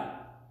body,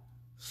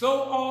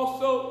 so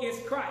also is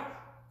Christ.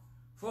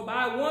 For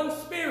by one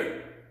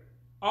Spirit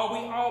are we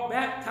all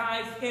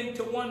baptized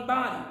into one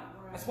body.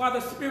 That's why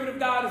the Spirit of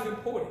God is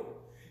important.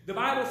 The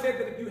Bible says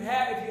that if you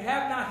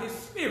have not his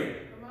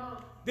Spirit,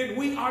 then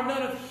we are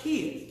none of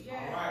his.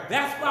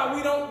 That's why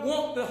we don't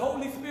want the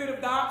Holy Spirit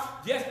of God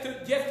just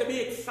to be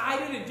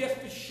excited and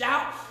just to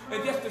shout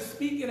and just to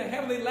speak in a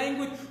heavenly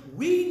language.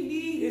 We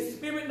need his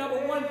Spirit,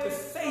 number one, to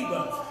save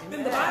us.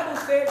 Then the Bible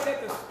says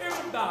that the Spirit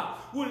of God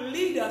will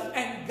lead us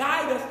and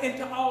guide us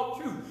into all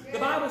truth. The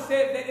Bible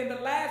says that in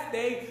the last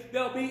days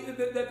there'll be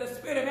that the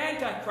spirit of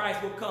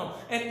Antichrist will come.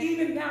 And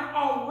even now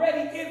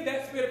already is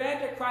that spirit of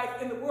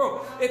Antichrist in the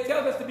world. It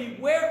tells us to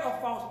beware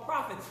of false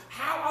prophets.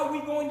 How are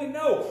we going to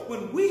know?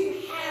 When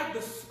we have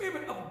the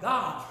Spirit of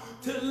God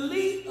to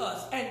lead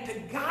us and to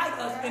guide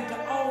us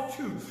into all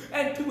truth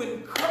and to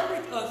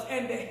encourage us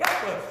and to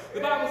helper.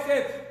 The Bible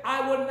says,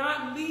 I will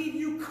not leave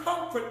you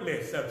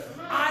comfortless.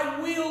 I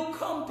will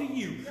come to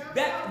you.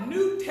 That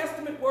New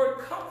Testament word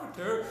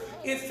comforter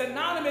is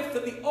synonymous to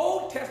the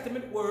Old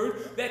Testament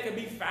word that can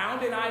be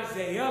found in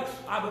Isaiah.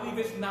 I believe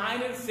it's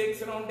 9 and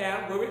 6 and on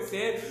down, where it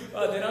says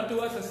that unto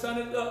us a son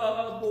is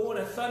born,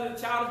 a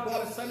child is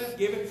born, a son is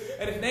given,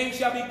 and his name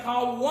shall be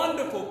called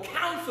Wonderful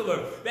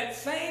Counselor.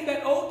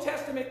 That Old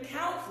Testament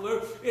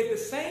counselor is the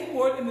same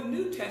word in the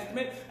New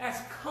Testament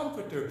as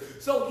comforter.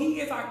 So he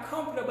is our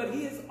comforter, but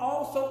he is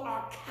also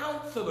our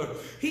counselor.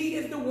 He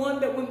is the one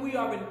that when we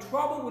are in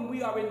trouble, when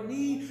we are in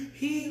need,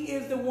 he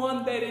is the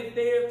one that is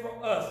there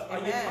for us.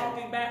 Amen. Are you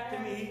talking back to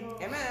me?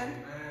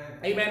 Amen.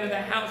 Amen in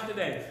the house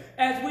today.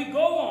 As we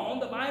go on,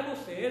 the Bible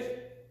says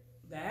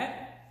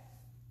that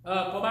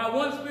for by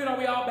one Spirit are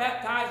we all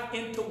baptized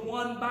into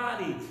one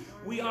body.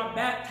 We are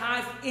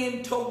baptized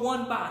into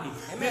one body.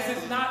 Amen.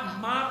 This is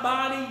not my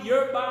body,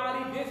 your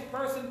body, this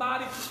person's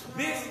body.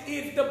 This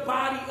is the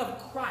body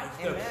of Christ.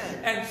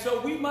 Amen. And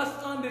so we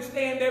must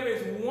understand there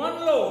is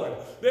one Lord,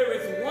 there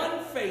is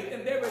one faith,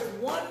 and there is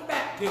one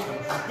baptism.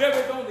 There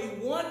is only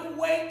one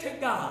way to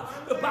God.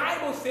 The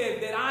Bible says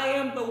that I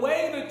am the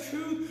way, the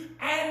truth,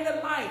 and the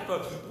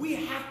life. We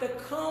have to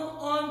come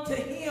unto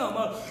him.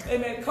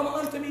 Amen. Come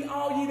unto me,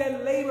 all ye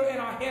that labor and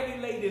are heavy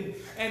laden,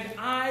 and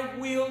I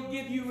will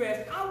give you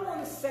rest. I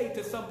want to say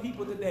to some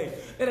people today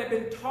that have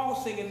been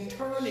tossing and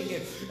turning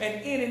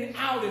and in and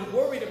out and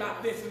worried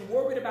about this and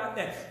worried about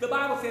that. The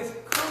Bible says,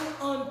 come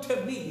unto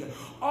me,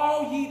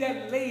 all ye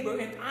that labor,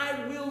 and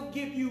I will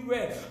give you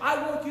rest.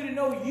 I want you to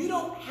know you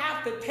don't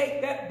have to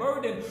take that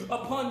burden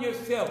upon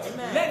yourself.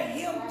 Amen. Let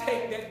him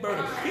take that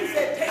burden. He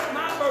said, take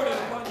my burden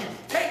upon you.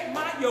 Take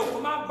my yoke,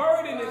 for my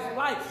burden is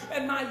light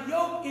and my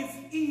yoke is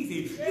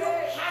easy. You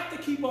don't have to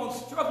keep on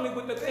struggling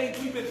with the things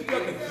we've been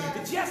struggling.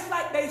 Just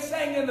like they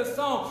sang in the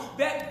song,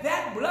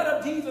 that blood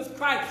of Jesus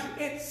Christ,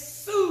 it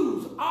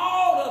soothes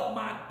all of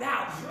my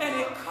doubts and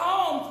it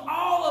calms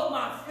all of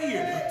my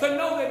fear to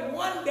know that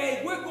one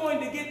day we're going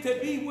to get to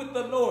be with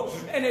the Lord.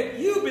 And if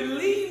you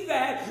believe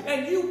that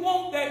and you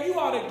want that, you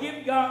ought to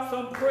give God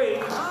some praise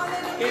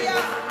in this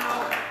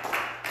house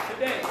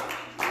today.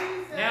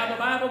 Now the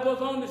Bible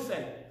goes on to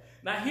say,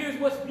 now here's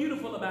what's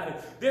beautiful about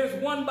it.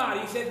 There's one body.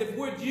 He says if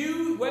we're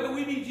Jews, whether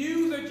we be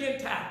Jews or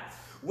Gentiles,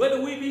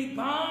 whether we be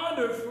bond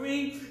or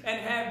free,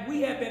 and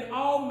we have been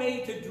all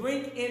made to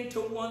drink into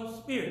one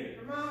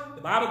spirit.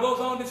 The Bible goes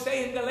on to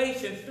say in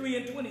Galatians 3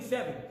 and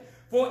 27,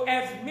 for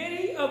as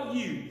many of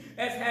you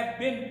as have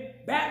been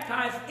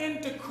baptized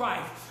into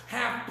Christ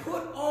have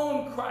put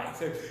on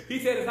Christ. He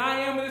said, as I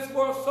am in this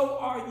world, so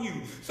are you.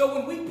 So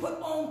when we put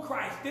on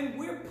Christ, then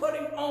we're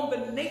putting on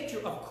the nature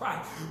of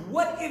Christ.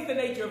 What is the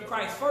nature of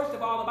Christ? First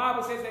of all, the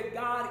Bible says that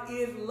God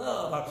is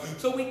love.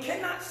 So we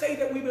cannot say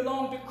that we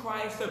belong to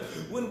Christ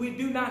when we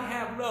do not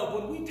have love.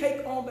 When we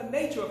take on the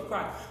nature of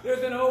Christ,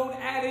 there's an old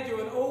adage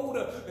or an old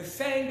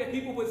saying that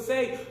people would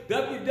say,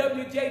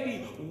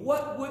 WWJD,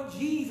 what would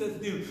Jesus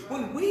do?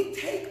 When we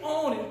take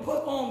on and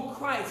put on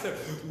Christ,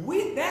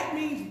 that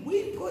means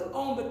we put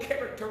on the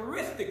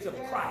characteristics of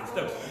Christ,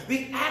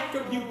 the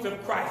attributes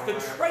of Christ, the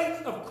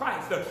traits of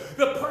Christ,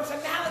 the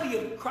personality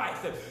of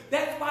Christ.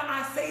 That's why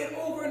I say it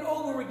over and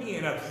over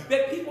again,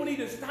 that people need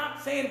to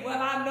stop saying,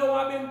 well, I know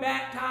I've been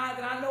baptized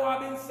and I know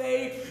I've been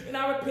saved and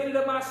I repented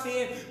of my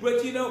sin,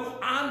 but you know,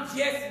 I'm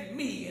just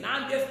me and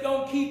I'm just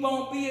going to keep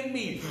on being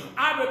me.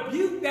 I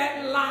rebuke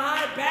that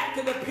lie back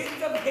to the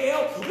pits of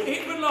hell where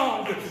it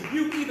belongs.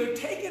 You either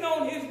take it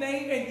on his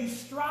name and you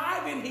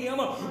strive in him,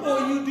 or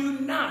you do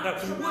not.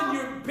 When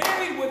you're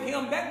buried with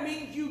him, that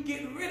means you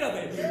get rid of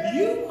it.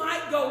 You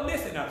might go,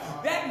 listen,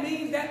 that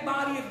means that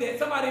body is dead.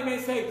 Somebody may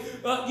say,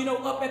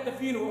 up at the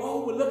funeral,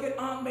 oh, well, look at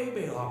Aunt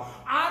Maybell.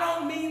 I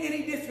don't mean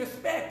any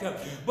disrespect,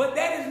 but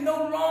that is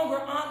no longer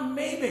Aunt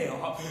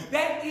Maybell.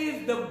 That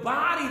is the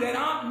body that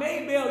Aunt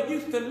Maybell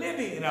used to live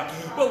in.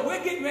 But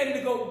we're getting ready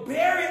to go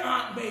bury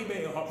Aunt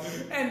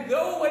Maybell. And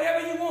though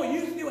whatever you want,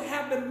 you still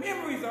have the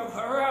memories of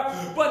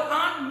her, but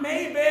Aunt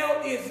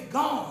Maybell is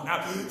gone.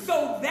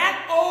 So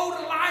that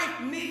old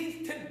life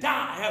needs to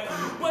die.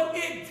 But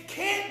it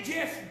can't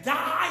just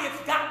die.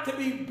 It's got to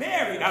be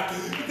buried.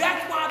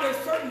 That's why there's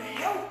certain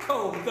health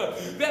codes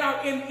that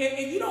are in,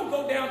 and you don't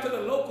go down to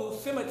the local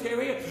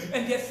cemetery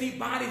and just see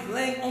bodies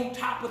laying on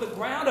top of the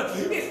ground.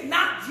 It's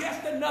not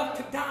just enough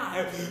to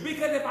die,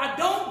 because if I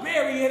don't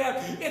bury it,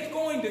 it's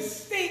going to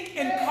stink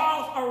and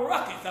cause a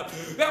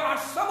ruckus. There are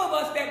some of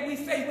us that we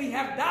say we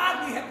have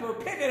died, we have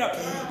repented,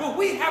 but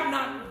we have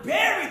not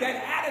buried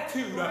that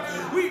attitude.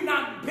 We've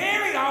not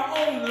buried our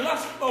own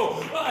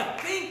lustful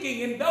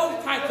thinking and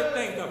those types of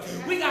things.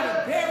 We got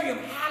to bury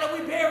them. How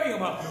do we bury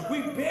them?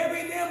 We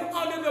bury them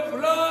under the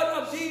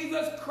blood of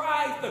Jesus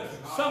Christ.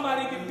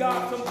 Somebody give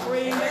God some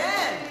praise.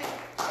 Amen.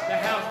 The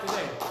house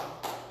today.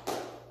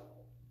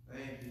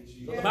 Thank you,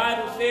 Jesus. So the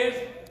Bible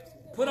says,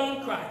 put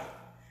on Christ.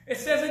 It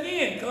says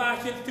again,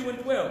 Colossians 2 and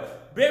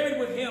 12, buried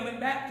with him in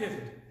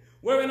baptism,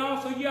 wherein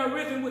also ye are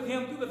risen with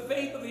him through the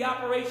faith of the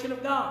operation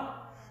of God,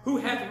 who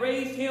hath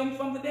raised him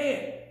from the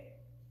dead.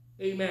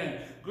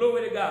 Amen.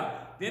 Glory to God.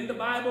 Then the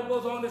Bible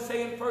goes on to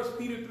say in 1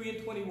 Peter 3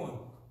 and 21,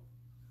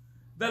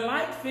 the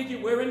like figure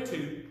whereunto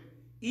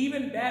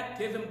even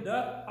baptism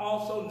doth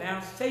also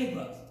now save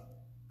us,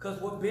 because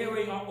we're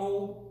burying our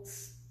old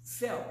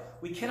self.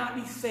 We cannot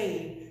be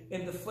saved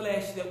in the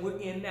flesh that we're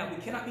in now.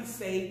 We cannot be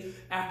saved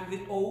after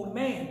the old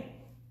man.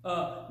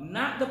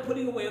 Not the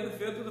putting away of the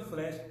filth of the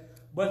flesh,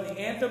 but the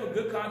answer of a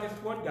good conscience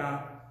toward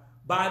God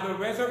by the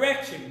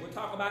resurrection. We'll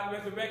talk about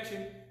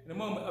resurrection in a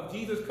moment of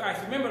Jesus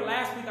Christ. Remember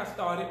last week I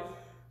started,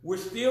 we're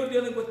still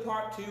dealing with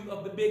part 2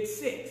 of the big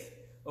 6.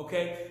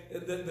 Okay,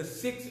 the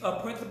 6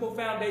 principal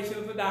foundations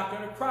of the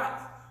doctrine of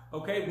Christ.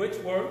 Okay, which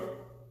were,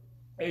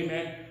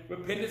 amen,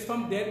 repentance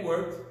from dead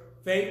works,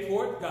 faith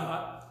toward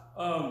God,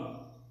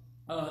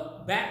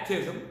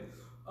 baptism,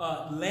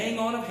 laying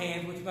on of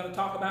hands, which we're going to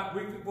talk about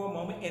briefly for a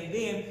moment, and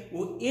then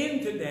we'll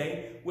end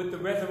today with the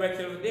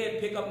resurrection of the dead,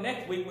 pick up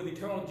next week with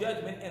eternal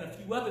judgment and a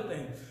few other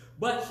things.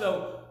 But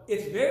so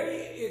it's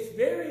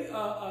very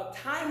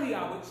timely,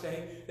 I would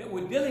say, that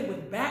we're dealing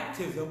with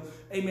baptism,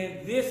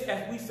 amen, this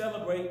as we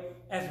celebrate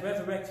as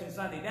Resurrection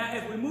Sunday. Now,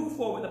 as we move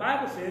forward, the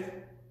Bible says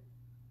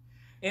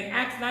in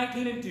Acts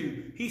 19 and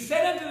 2, he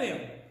said unto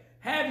them,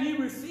 have ye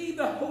received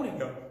the Holy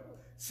Ghost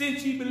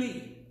since ye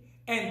believe?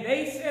 And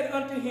they said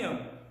unto him,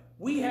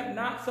 we have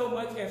not so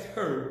much as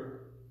heard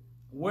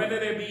whether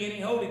there be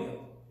any Holy Ghost.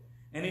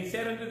 And he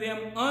said unto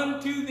them,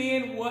 unto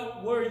then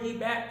what were ye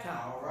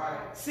baptized? All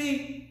right.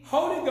 See,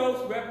 Holy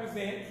Ghost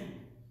represents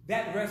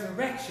that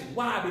resurrection.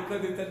 Why?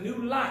 Because it's a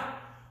new life.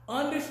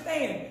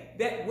 Understand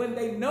that when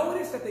they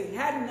noticed that they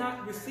had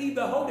not received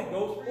the Holy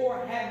Ghost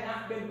or had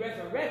not been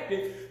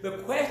resurrected, the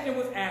question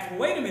was asked,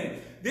 wait a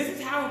minute, this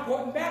is how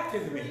important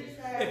baptism is.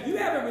 If you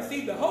haven't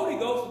received the Holy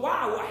Ghost,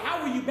 why? Well,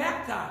 how were you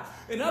baptized?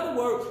 In other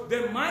words,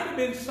 there might have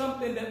been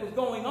something that was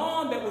going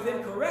on that was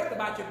incorrect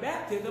about your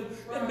baptism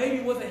that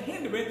maybe was a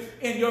hindrance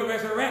in your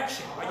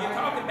resurrection. Are you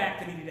talking back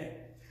to me today?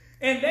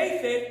 And they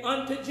said,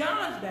 unto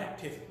John's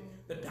baptism,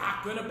 the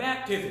doctrine of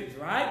baptisms,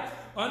 right?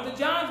 Unto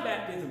John's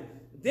baptism.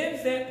 Then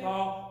said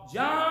Paul,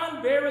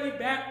 John verily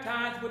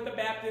baptized with the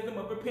baptism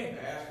of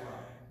repentance. That's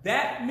right.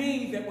 That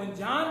means that when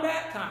John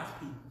baptized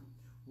people,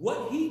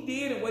 what he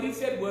did and what he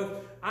said was,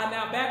 I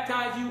now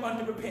baptize you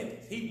unto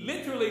repentance. He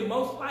literally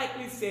most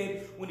likely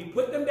said, when he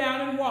put them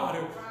down in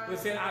water, he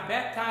said, I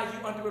baptize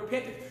you unto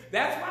repentance.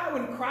 That's why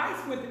when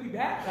Christ went to be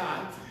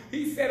baptized,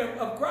 he said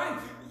of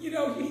Christ, you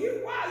know, why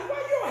you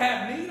don't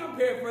have need? I'm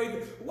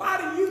paraphrasing.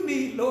 Why do you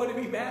need, Lord, to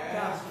be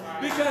baptized?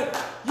 Right. Because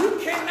you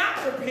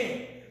cannot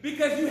repent.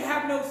 Because you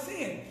have no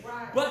sin.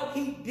 Right. But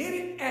he did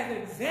it as an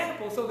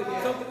example so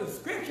that the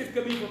scriptures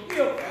could be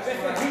fulfilled.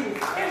 That's he was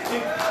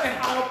tempted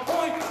and on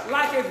point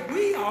like as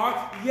we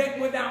are, yet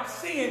without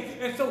sin.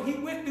 And so he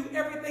went through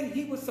everything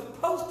he was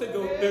supposed to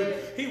go through.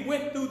 He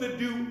went through the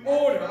due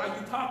order. Are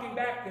you talking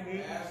back to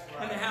me?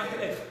 In the house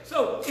today?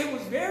 So it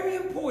was very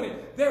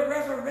important. Their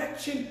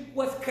resurrection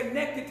was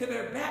connected to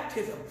their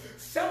baptism.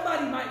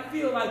 Somebody might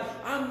feel like,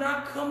 I'm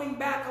not coming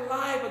back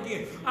alive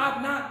again.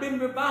 I've not been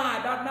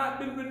revived. I've not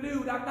been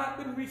renewed. I've not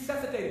been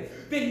resuscitated.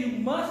 Then you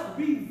must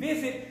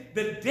revisit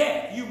the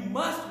death. You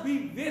must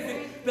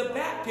revisit the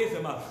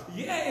baptism.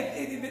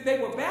 They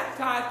were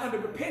baptized under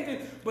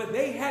repentance, but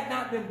they had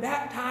not been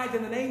baptized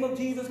in the name of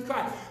Jesus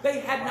Christ. They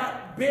had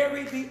not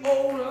buried the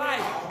old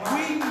life.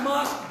 We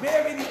must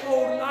bury the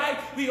old life,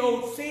 the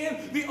old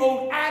sin, the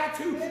old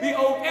attitude, the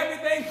old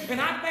everything.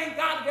 And I thank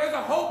God there's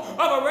a hope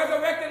of a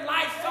resurrected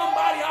life.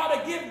 Somebody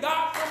ought to give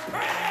God some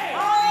praise.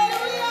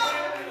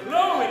 Hallelujah.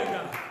 Glory to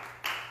God.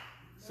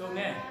 So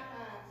now,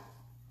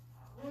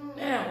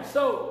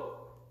 so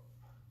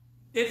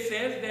it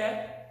says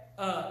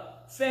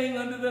that saying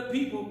unto the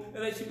people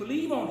that they should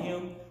believe on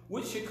him,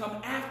 which should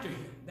come after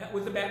him. That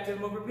was the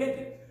baptism of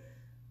repentance.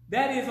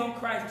 That is on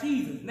Christ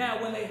Jesus.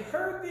 Now, when they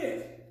heard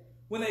this,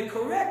 when they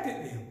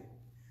corrected them,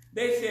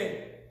 they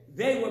said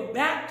they were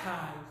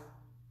baptized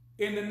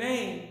in the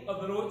name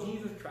of the Lord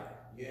Jesus Christ.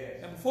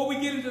 Yes. And before we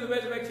get into the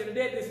resurrection of the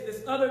dead,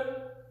 this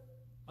other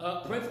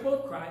principle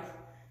of Christ,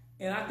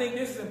 and I think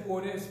this is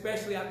important,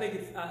 especially I think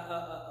it's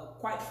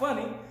quite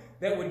funny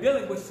that we're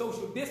dealing with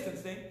social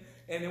distancing,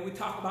 and then we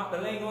talk about the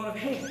laying on of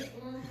hands.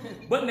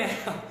 But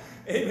now,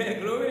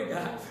 amen, glory to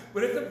God,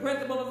 but it's a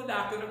principle of the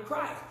doctrine of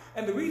Christ.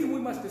 And the reason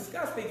we must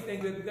discuss these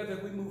things is because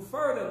as we move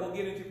further, we'll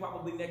get into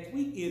probably next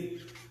week,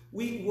 is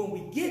when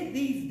we get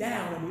these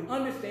down and we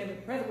understand the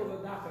principles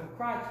of the doctrine of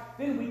Christ,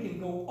 then we can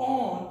go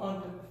on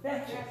unto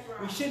perfection.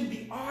 Right. We shouldn't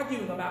be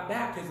arguing about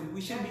baptism.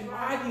 We shouldn't be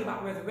arguing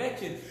about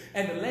resurrection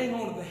and the laying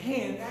on of the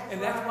hand.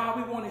 That's why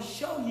we want to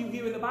show you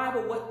here in the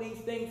Bible what these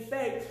things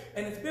say.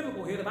 And it's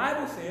biblical here. The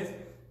Bible says,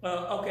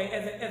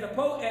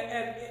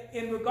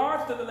 in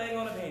regards to the laying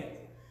on of hands,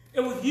 it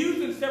was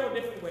used in several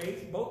different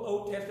ways, both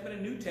Old Testament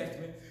and New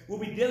Testament. We'll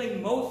be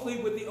dealing mostly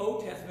with the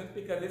Old Testament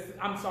with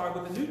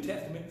the New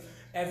Testament,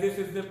 as this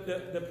is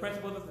the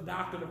principles of the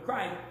doctrine of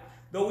Christ,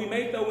 though we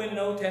may throw in an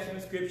Old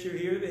Testament scripture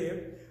here or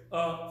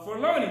there for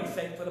learning's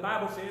sake. For the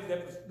Bible says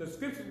that the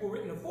scriptures were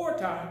written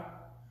aforetime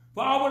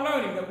for our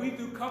learning, that we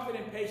through comfort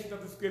and patience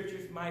of the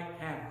scriptures might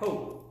have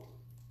hope.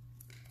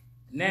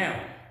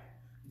 Now,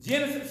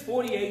 Genesis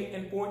 48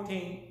 and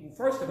 14,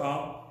 first of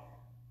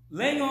all,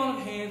 laying on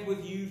of hands was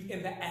used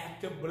in the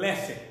act of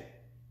blessing.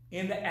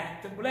 In the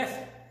act of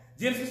blessing.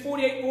 Genesis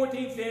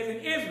 48:14 says,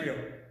 in Israel,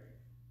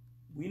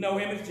 we know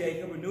him as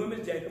Jacob, or knew him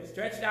as Jacob,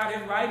 stretched out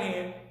his right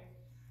hand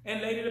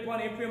and laid it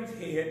upon Ephraim's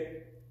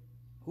head,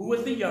 who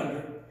was the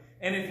younger,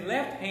 and his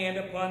left hand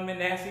upon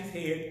Manasseh's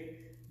head,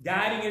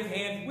 guiding his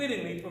hands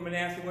wittingly, for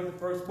Manasseh was the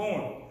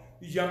firstborn.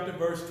 You jump to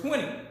verse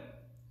 20.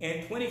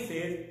 And 20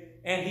 says,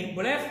 and he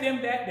blessed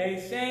them that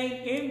day,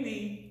 saying, in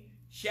thee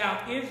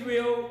shall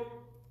Israel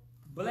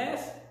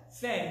bless,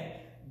 saying,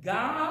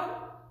 God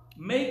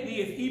make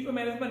thee as Ephraim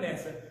and as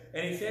Manasseh.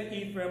 And he set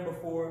Ephraim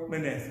before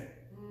Manasseh.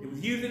 It was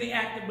used in the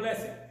act of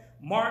blessing.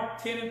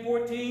 Mark 10 and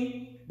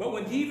 14. But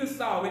when Jesus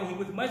saw it, he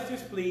was much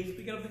displeased,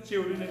 speaking of the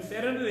children, and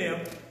said unto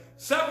them,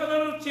 suffer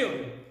little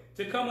children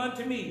to come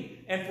unto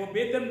me, and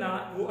forbid them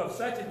not, for of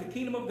such is the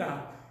kingdom of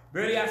God.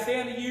 Verily I say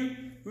unto you,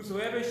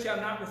 whosoever shall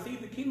not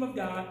receive the kingdom of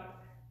God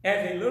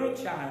as a little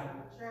child,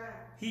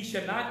 he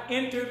shall not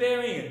enter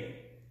therein.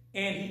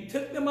 And he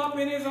took them up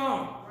in his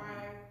arms,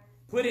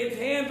 put his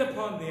hands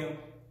upon them,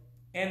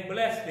 and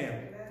blessed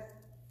them.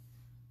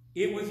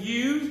 It was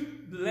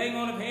used, the laying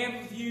on of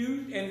hands was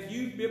used, and it's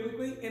used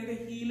biblically in the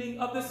healing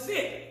of the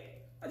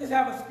sick. I just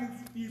have a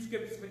few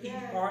scriptures for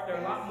each part. There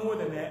are a lot more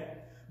than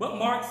that. But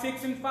Mark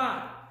 6 and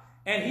 5.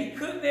 And he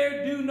could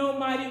there do no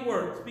mighty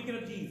work, speaking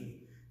of Jesus,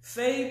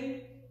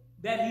 save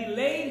that he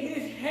laid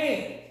his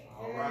hands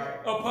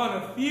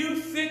upon a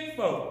few sick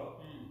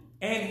folk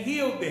and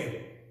healed them.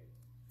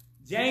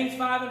 James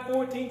 5 and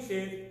 14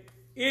 says,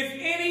 is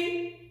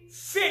any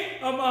sick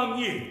among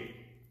you?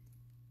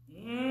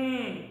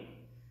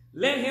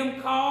 Let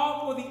him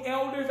call for the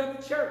elders of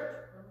the church,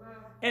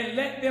 and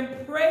let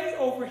them pray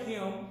over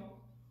him,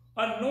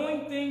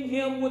 anointing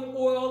him with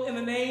oil in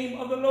the name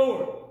of the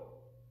Lord.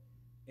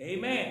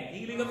 Amen.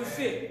 Healing of the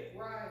sick.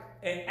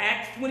 And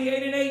Acts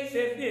 28 and 8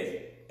 says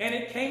this, and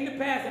it came to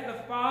pass that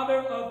the father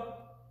of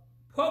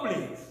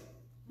Publius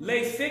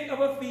lay sick of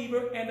a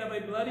fever and of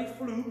a bloody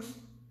flux,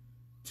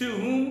 to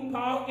whom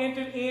Paul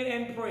entered in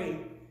and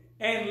prayed,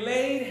 and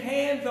laid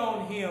hands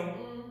on him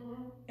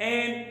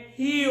and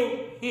healed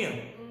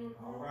him.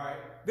 All right.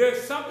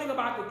 There's something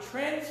about the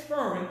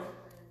transference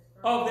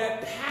of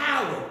that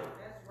power.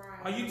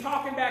 Are you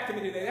talking back to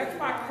me today? That's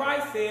why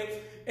Christ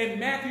said in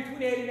Matthew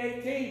 28 and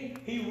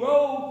 18, he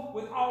rose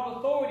with all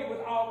authority,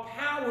 with all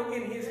power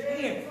in his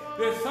hand.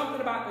 There's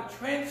something about the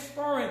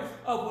transference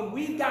of when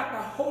we've got the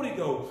Holy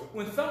Ghost,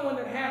 when someone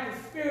that has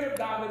the Spirit of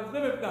God, that is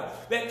living with God,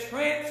 that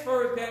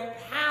transfers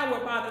that power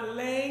by the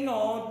laying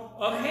on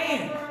of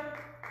hands.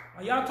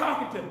 Are y'all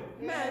talking to me?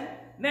 Amen.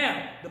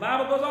 Now, the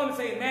Bible goes on to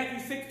say in Matthew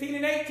 16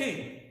 and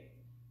 18,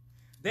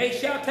 they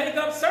shall take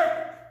up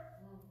serpents,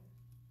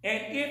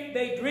 and if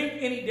they drink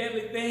any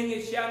deadly thing,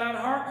 it shall not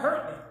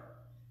hurt them.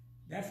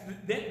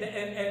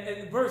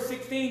 And verse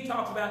 16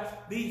 talks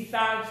about these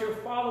signs shall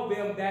follow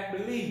them that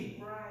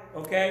believe.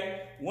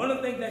 Okay? One of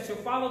the things that shall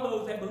follow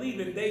those that believe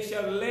is they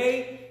shall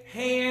lay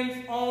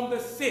hands on the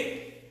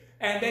sick,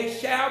 and they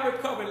shall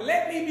recover.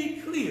 Let me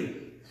be clear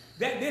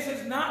that this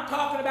is not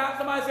talking about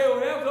somebody say, oh,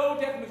 that was Old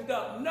Testament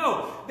stuff.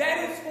 No,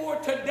 that is for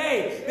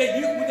today,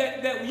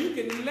 that you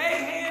can lay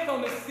hands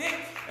on the sick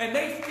and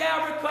they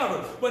shall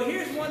recover. But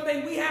here's one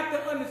thing we have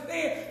to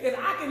understand, is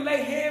I can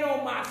lay hand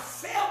on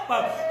myself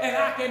and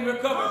I can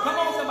recover. Come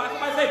on, somebody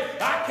say,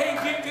 I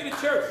can't get to the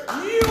church.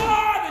 You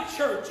are the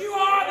church. You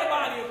are the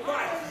body of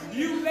Christ.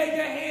 You lay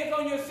your hands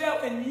on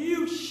yourself and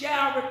you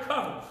shall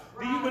recover.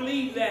 Do you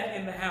believe that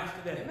in the house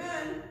today?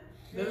 Amen.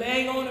 The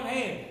laying on of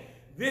hands.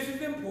 This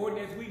is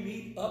important as we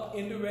lead up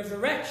into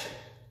resurrection.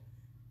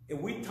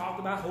 And we talked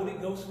about Holy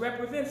Ghost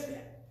represents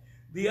that.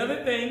 The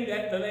other thing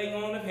that the laying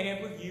on of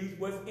hands was used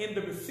was in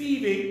the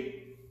receiving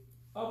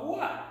of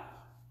what?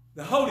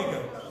 The Holy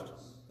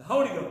Ghost. The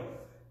Holy Ghost.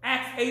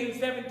 Acts 8 and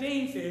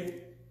 17 says,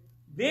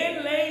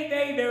 then laid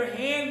they their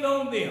hands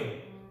on them,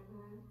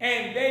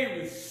 and they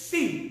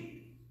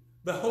received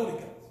the Holy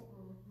Ghost.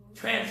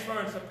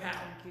 Transference of power.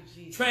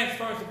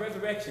 Transference of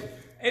resurrection.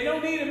 It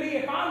don't need to be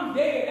if I'm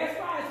dead. That's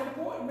why it's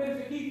important,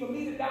 Minister Keith, for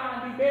me to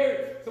die and be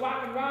buried so I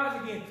can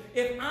rise again.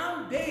 If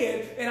I'm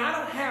dead and I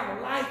don't have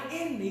life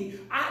in me,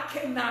 I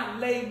cannot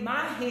lay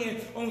my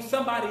hands on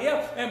somebody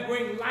else and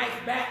bring life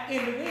back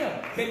into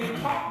them. Can you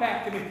talk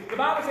back to me? The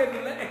Bible says,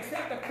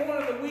 except the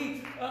corner of the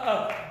wheat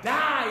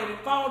die and it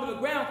fall to the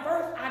ground.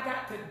 First, I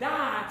got to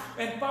die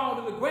and fall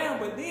to the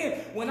ground. But then,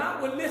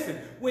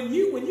 when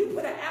you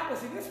put an apple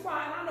seed, that's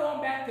why, and I know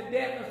I'm back to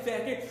death in a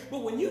second,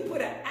 but when you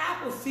put an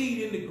apple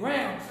seed in the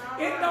ground,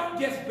 it don't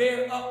just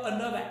bear up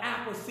another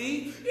apple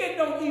seed. It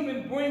don't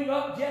even bring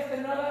up just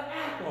another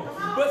apple.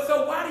 But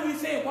so why do you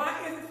say,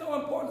 why is it so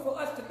important for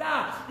us to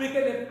die?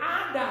 Because if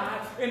I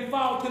die and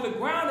fall to the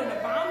ground, and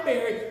if I'm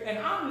buried and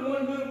I'm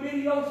one little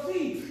bitty old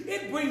seed,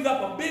 it brings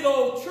up a big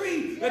old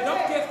tree that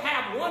don't just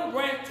have one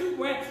branch, two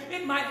branches.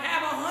 It might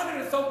have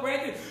 100 or so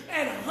branches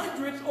and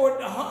hundreds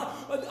of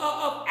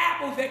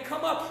apples that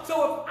come up.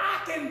 So if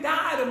I can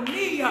die to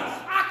me,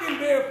 I can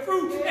bear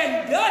fruit,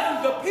 and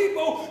dozens of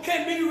people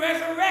can be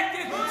resurrected,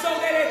 so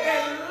that at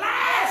that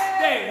last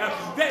day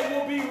that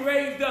will be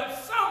raised up.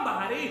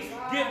 Somebody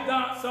give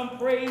God some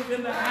praise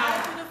in the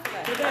house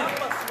today.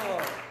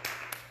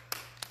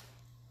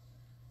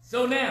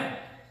 So now,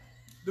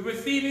 the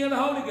receiving of the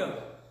Holy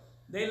Ghost.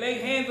 They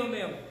laid hands on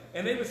them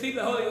and they received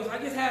the Holy Ghost. I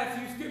just had a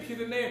few scriptures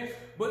in there,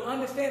 but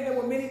understand there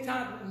were many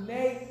times when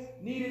they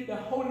needed the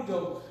Holy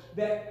Ghost,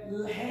 that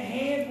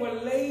hands were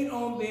laid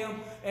on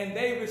them and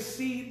they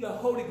received the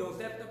Holy Ghost.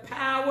 That's the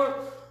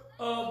power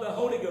of the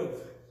Holy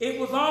Ghost. It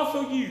was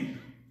also used,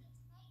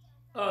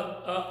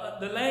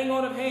 the laying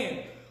on of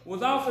hands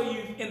was also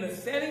used in the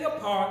setting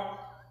apart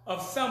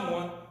of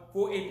someone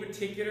for a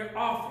particular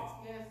office.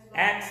 Yes,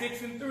 Acts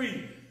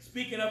 6:3,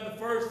 speaking of the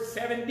first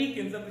 7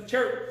 deacons of the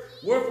church.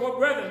 Wherefore,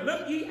 brethren,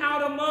 look ye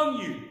out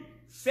among you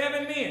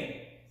 7 men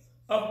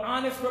of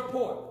honest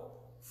report,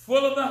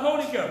 full of the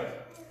Holy Ghost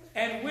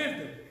and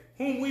wisdom,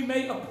 whom we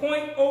may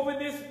appoint over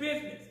this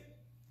business.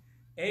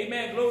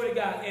 Amen. Glory to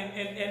God.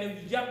 And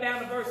if you jump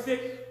down to verse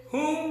 6,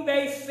 whom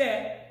they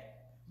set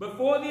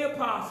before the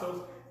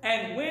apostles,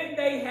 and when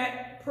they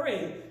had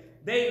prayed,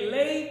 they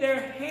laid their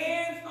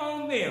hands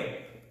on them,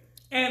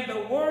 and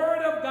the word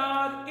of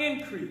God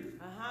increased.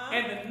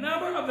 And the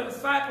number of the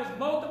disciples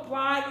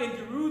multiplied in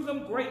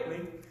Jerusalem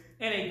greatly,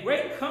 and a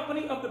great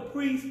company of the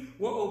priests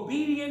were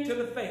obedient to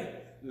the faith.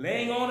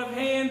 Laying on of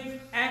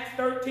hands, Acts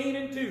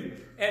 13:2.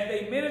 As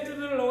they ministered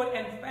to the Lord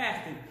and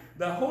fasted,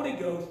 the Holy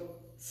Ghost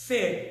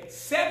said,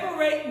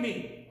 separate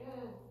me,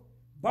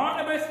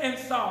 Barnabas and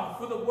Saul,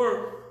 for the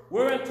work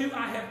whereunto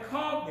I have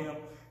called them.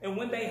 And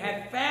when they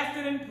had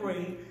fasted and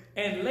prayed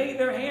and laid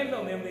their hands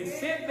on them, they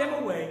sent them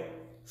away.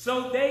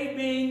 So they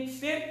being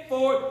sent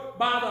forth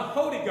by the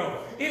Holy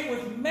Ghost. It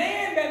was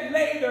man that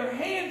laid their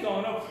hands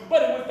on them,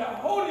 but it was the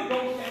Holy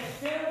Ghost that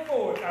sent them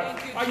forth.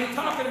 Are you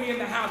talking to me in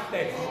the house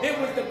today? It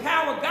was the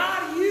power.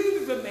 God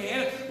uses a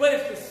man, but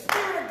it's the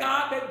Spirit of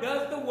God that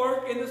does the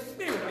work in the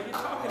Spirit. Are you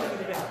talking to me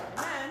today?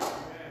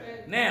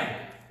 Now,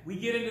 we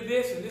get into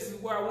this, and this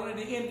is where I wanted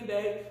to end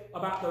today,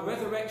 about the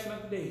resurrection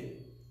of the dead.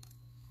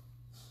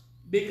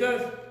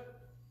 Because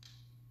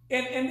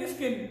and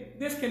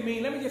this can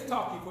mean, let me just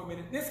talk to you for a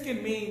minute. This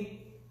can mean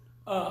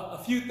a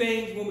few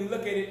things when we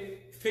look at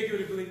it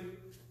figuratively.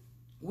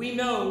 We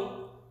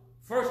know,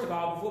 first of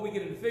all, before we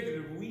get into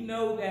figurative, we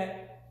know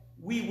that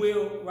we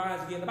will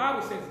rise again. The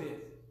Bible says this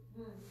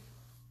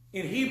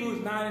in Hebrews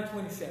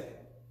 9:27,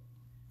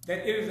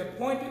 that it is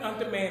appointed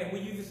unto man, and we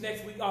use this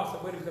next week also,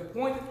 but it is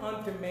appointed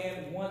unto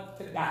man once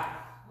to die.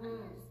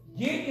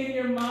 Get in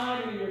your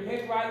mind and in your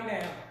head right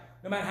now,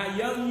 no matter how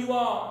young you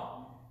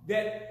are,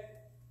 that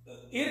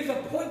it is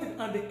appointed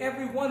unto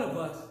every one of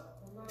us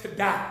to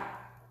die.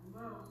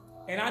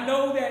 And I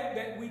know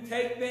that we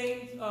take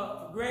things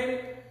for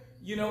granted,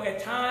 at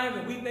times,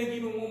 and we think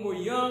even when we're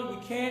young,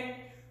 we can't.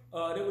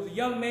 There was a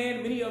young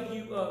man, many of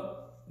you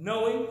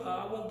know him.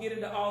 I won't get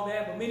into all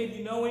that, but many of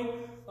you know him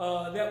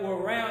that were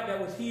around, that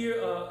was here.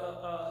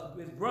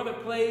 His brother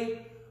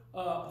played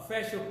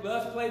professional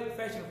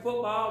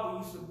football. We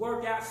used to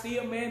work out, see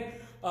him, man.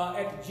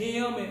 At the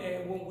gym,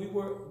 and when we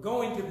were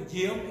going to the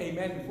gym,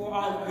 amen, before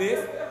all of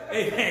this,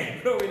 amen,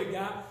 glory to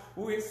God,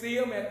 we would see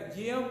him at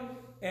the gym,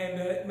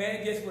 and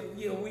man, just would,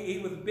 he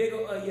was a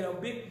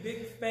big,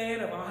 big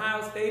fan of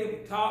Ohio State, and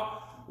we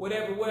talked,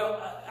 whatever.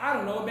 Well, I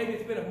don't know, maybe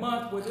it's been a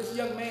month where this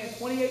young man,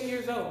 28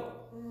 years old,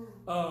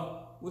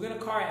 was in a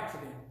car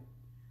accident.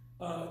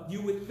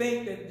 You would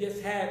think that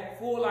just had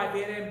full life,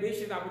 he had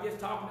ambitions. I was just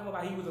talking to him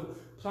about he was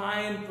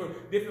applying for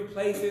different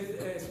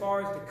places as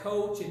far as the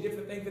coach and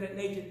different things of that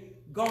nature.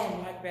 Gone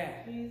like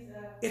that.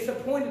 It's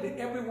appointed to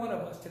every one of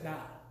us to die.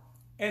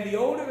 And the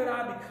older that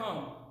I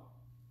become,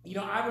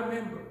 I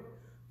remember,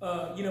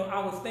 I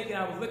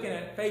was looking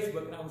at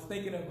Facebook, and I was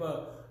thinking of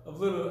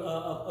little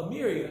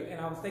Amelia, and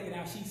I was thinking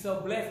how she's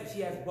so blessed that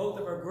she has both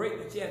of her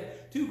she has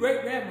 2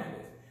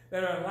 great-grandmothers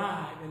that are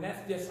alive, and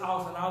that's just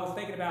awesome. I was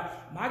thinking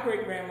about my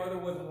great-grandmother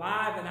was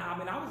alive, and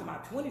I was in my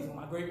 20s when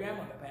my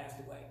great-grandmother passed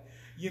away.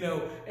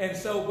 And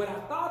so, but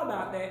I thought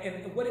about that,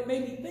 and what it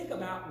made me think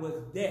about was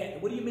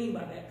death. What do you mean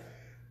by that?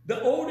 The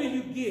older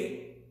you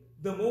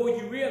get, the more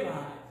you realize,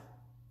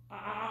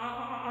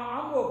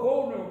 I'm more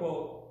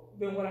vulnerable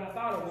than what I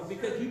thought I was,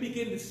 because you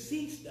begin to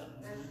see stuff.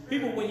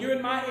 People, when you're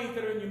in my age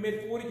that are in your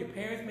mid-40s, your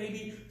parents may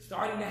be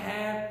starting to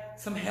have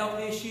some health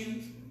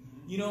issues.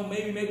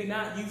 Maybe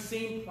not. You've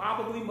seen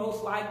probably,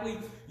 most likely,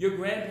 your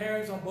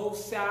grandparents on both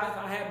sides.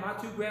 I had my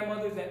 2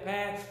 grandmothers that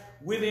passed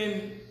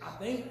within, I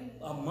think,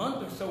 a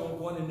month or so of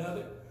one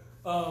another.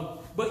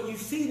 But you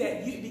see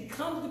that it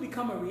becomes to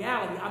become a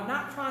reality. I'm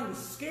not trying to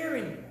scare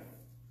anyone.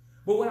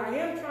 But what I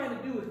am trying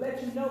to do is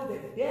let you know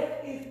that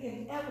death is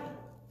inevitable.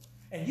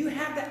 And you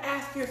have to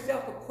ask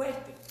yourself a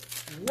question.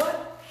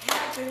 What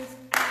happens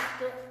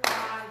after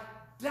I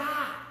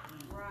die?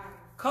 Right.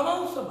 Come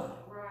on, somebody.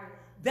 Right.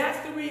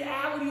 That's the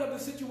reality of the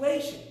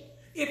situation.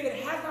 If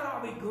it has not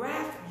already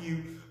grasped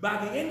you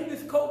by the end of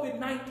this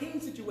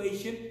COVID-19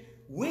 situation,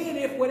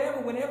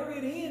 whenever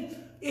it ends,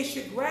 it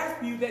should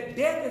grasp you that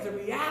death is a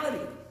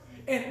reality.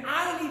 And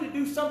I need to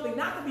do something,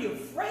 not to be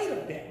afraid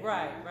of death,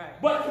 right,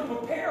 but to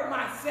prepare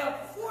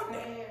myself for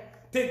death.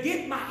 to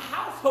get my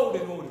household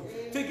in order,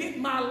 to get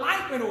my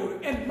life in order,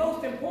 and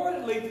most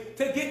importantly,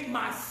 to get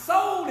my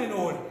soul in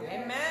order.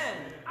 Amen.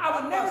 I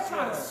would never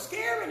try to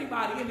scare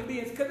anybody into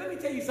being, because let me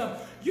tell you something,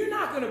 you're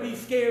not going to be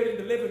scared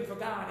into living for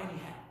God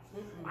anyhow.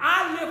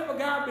 I live for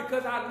God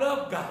because I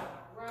love God.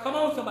 Come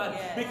on, somebody.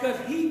 Yes.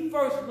 Because he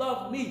first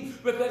loved me.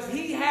 Because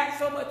he had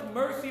so much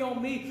mercy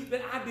on me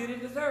that I didn't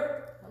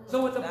deserve.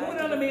 So it's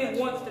appointed unto man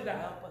wants to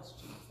die.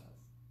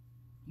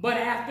 But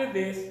after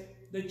this,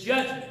 the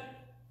judgment.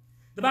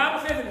 The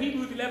Bible says in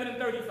Hebrews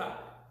 11:35,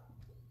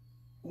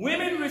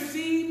 women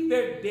receive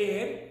their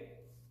dead.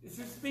 This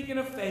is speaking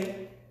of faith.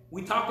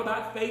 We talked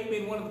about faith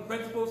being one of the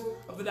principles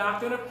of the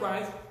doctrine of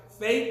Christ.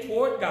 Faith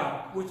toward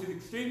God, which is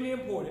extremely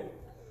important.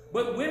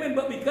 But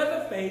because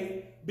of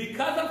faith,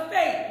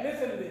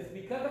 listen to this,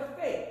 because of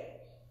faith,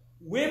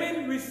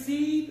 women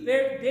received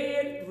their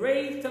dead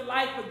raised to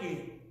life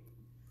again.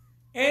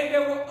 And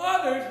there were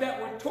others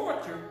that were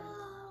tortured.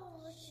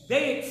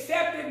 They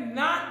accepted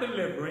not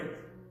deliverance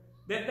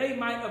that they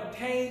might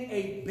obtain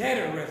a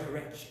better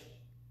resurrection.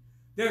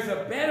 There's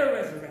a better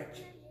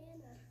resurrection.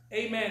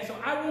 Amen. So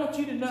I want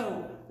you to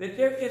know that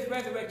there is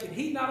resurrection.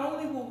 He not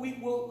only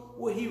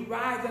will he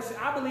rise us,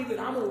 I believe that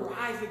I'm going to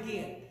rise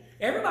again.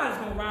 Everybody's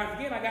going to rise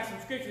again. I got some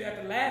scriptures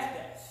at the last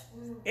days.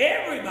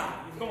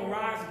 Everybody is going to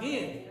rise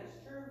again.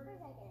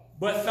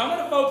 But some of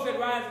the folks that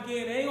rise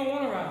again, they ain't going to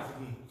want to rise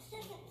again.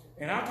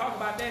 And I'll talk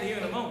about that here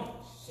in a moment.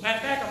 Matter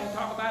of fact, I'm going to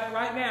talk about it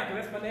right now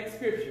because that's my next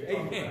scripture.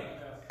 Amen.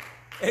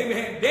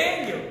 Amen.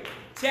 Daniel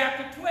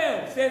chapter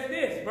 12 says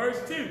this,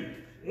 verse 2,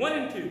 1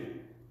 and 2.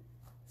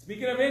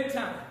 Speaking of end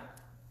time.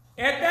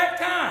 At that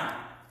time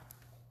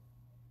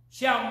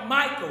shall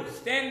Michael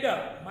stand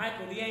up,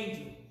 Michael the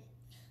angel,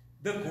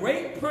 the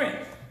great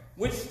prince,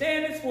 which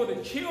standeth for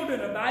the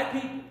children of thy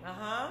people.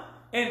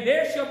 And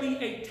there shall be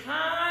a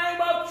time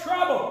of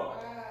trouble.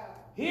 Wow.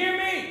 Hear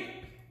me.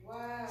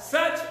 Wow.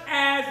 Such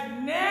as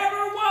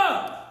never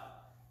was,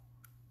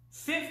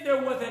 since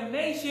there was a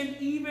nation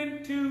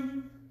even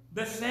to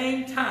the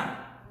same time.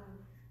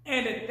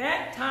 And at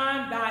that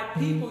time thy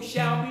people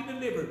shall be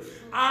delivered.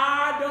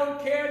 I don't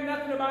care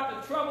nothing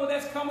about the trouble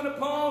that's coming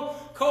upon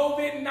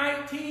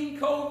COVID-19,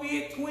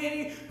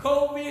 COVID-20,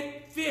 COVID-50.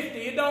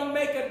 It don't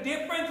make a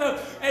difference.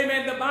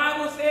 Amen. The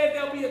Bible says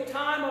there'll be a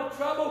time of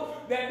trouble,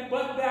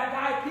 but that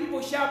thy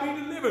people shall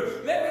be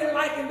delivered. Let me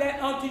liken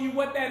that unto you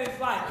what that is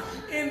like.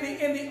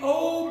 In the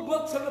old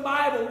books of the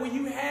Bible where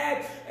you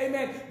had,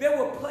 amen, there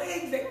were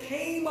plagues that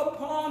came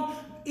upon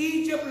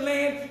Egypt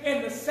land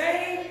in the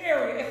same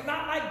area. It's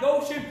not like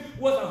Goshen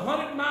was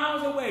 100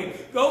 miles away.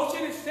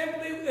 Goshen is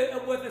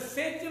was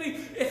essentially,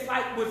 it's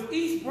like was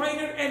East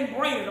Brainerd and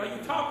Brainerd. Are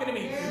you talking to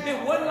me?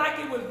 Yeah. It wasn't like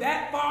it was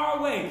that far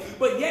away.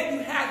 But yet you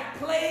had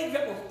plagues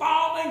that were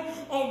falling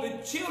on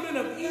the children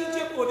of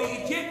Egypt or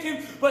the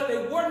Egyptians, but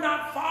they were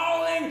not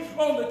falling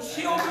on the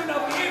children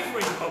of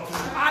Israel.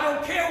 I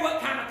don't care what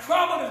kind of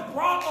trouble is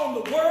brought on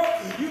the world.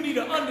 You need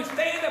to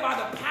understand that by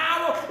the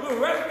power, the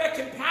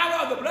resurrection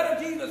power of the blood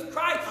of Jesus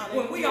Christ,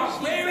 when we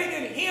are buried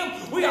in him,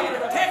 we are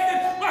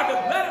protected by the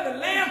blood of the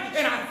Lamb,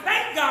 and I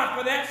thank God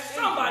for that.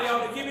 Somebody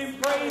ought to give him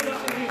praise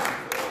unto him.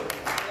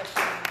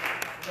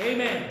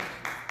 Amen.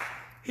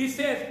 He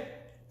says,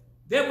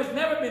 there was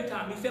never been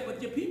time. He said,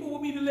 but your people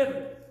will be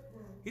delivered.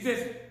 He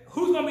says,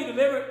 who's going to be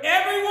delivered?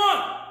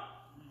 Everyone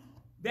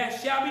that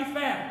shall be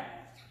found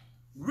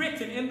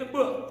written in the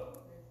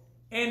book,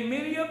 and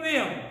many of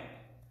them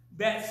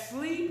that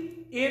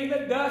sleep in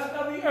the dust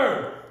of the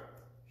earth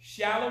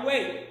shall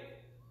awake.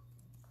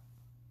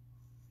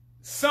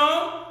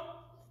 Some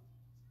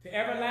to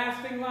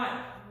everlasting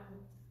life,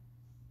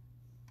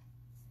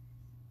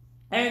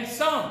 and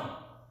some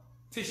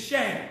to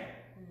shame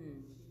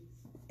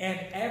and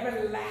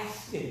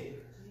everlasting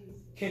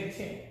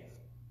contempt.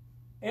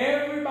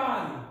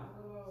 Everybody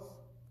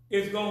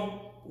is going to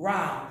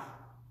rise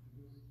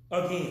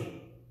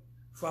again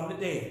from the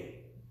dead.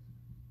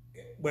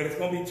 But it's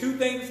going to be two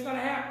things that's going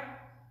to happen.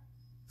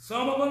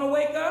 Some are going to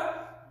wake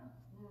up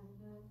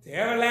to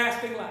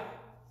everlasting life.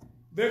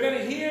 They're going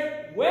to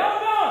hear, well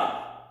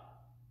done,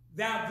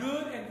 thou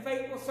good and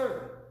faithful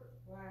servant.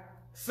 Wow.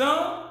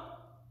 Some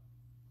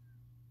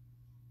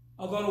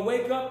are going to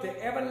wake up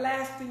to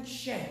everlasting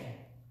shame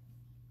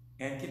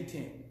and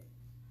contempt.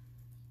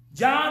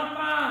 John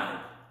 5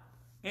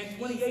 and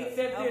 28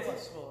 said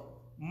this,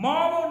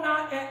 marvel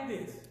not at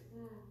this,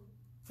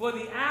 for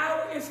the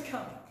hour is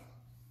coming,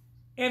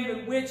 in the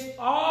which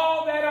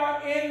all that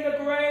are in the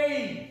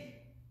grave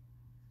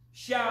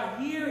shall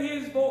hear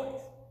his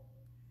voice,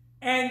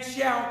 and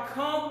shall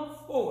come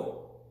forth.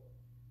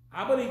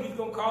 I believe he's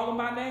going to call them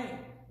by name.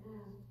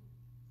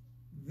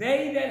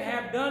 They that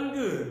have done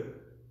good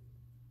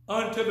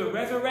unto the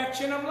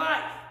resurrection of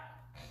life,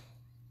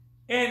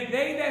 and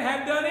they that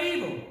have done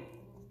evil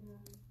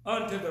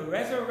unto the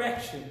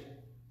resurrection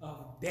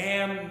of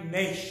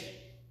damnation.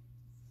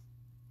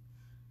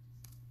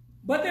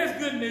 But there's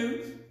good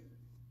news.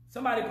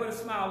 Somebody put a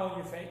smile on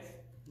your face.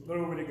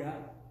 Glory to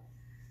God.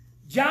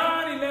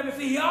 John 11,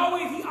 see, he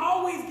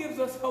always gives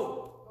us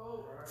hope.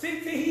 See,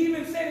 he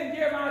even said in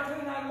Jeremiah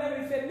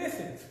 29:11, he said,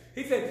 listen,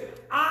 He said,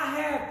 I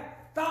have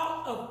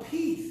thought of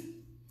peace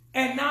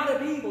and not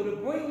of evil to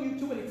bring you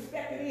to an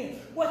expected end.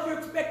 What's your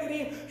expected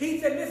end? He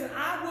said, listen,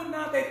 I would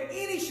not that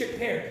any should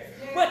perish,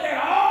 but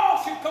that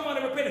all should come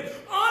unto repentance.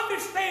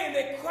 Understand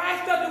that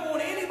Christ doesn't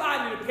want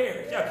anybody to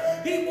perish.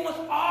 He wants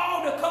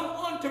all to come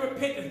unto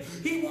repentance.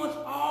 He wants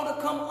all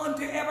to come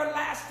unto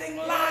everlasting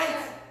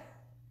life.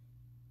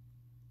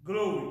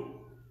 Glory.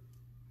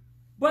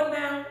 But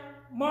now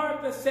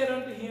Martha said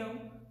unto him,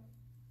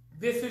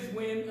 this is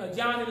when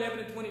John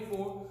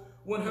 11:24,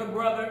 when her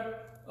brother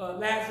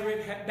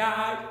Lazarus had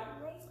died,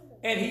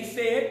 and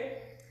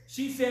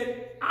she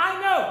said,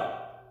 I know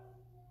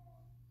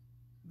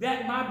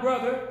that my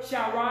brother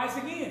shall rise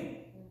again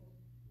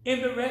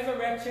in the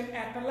resurrection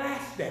at the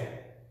last day.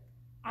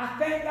 I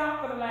thank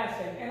God for the last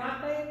day, and I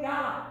thank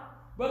God,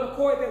 Brother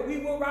Corey, that we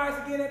will rise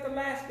again at the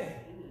last day.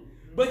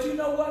 But you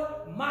know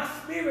what? My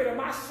spirit or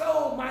my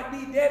soul might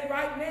be dead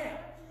right now.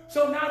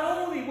 So not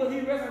only will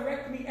he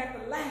resurrect me at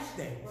the last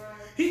day,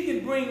 he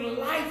can bring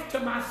life to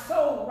my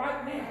soul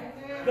right now.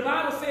 The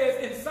Bible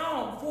says in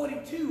Psalm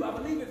 42, I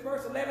believe it's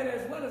verse 11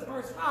 as well as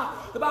verse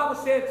 5, the Bible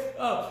says,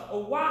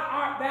 why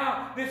art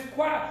thou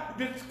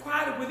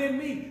disquieted within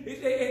me?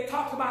 It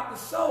talks about the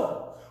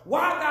soul.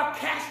 Why art thou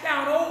cast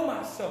down, O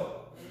my soul?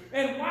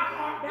 And why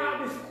art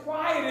thou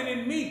disquieted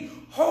in me?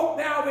 Hope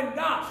thou in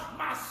God.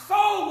 My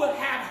soul will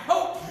have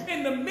hope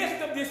in the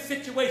midst of this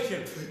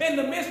situation. In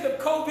the midst of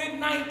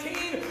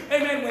COVID-19,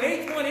 amen, when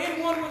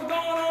H1N1 was going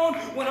on,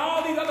 when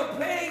all these other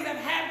plagues that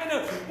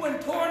happened, when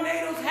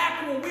tornadoes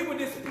happened, when we were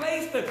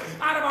displaced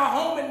out of our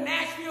home in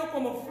Nashville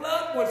from a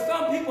flood where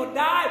some people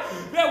died,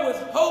 there was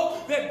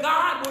hope that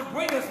God would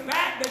bring us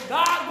back, that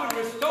God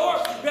would restore,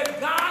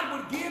 that God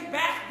would give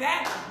back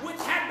that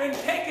which had been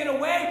taken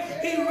away.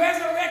 He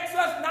resurrects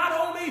us not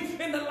only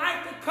in the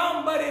life to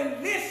come, but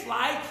in this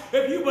life.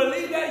 If you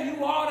believe that,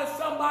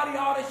 somebody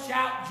ought to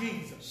shout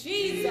Jesus.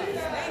 Jesus.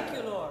 Thank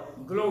you, Lord.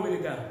 Glory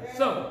to God.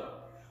 So,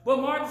 but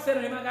Martha said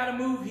to him, I got to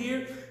move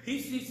here.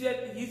 He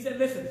said,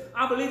 listen,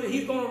 I believe that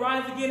he's going to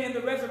rise again in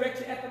the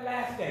resurrection at the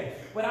last day.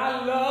 But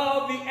I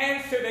love the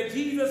answer that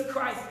Jesus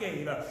Christ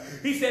gave.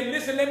 He said,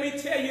 listen, let me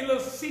tell you a little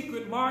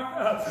secret, Mark.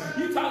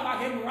 You talk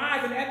about him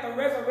rising at the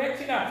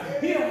resurrection.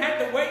 He don't have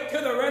to wait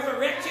till the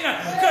resurrection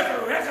because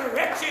the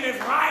resurrection is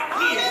right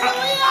here.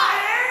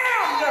 I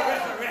am the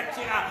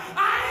resurrection.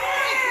 I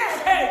am,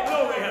 hey,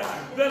 glory,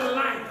 the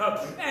life.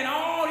 And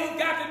all he's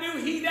got to do,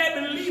 he that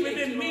believeth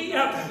in me,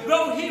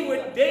 though he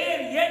were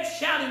dead, yet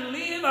shall he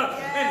live.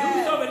 And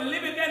whosoever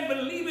liveth and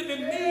believeth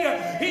in me,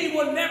 he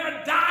will never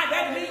die.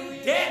 That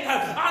means death.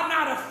 I'm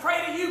not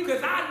afraid of you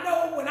because I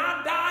know when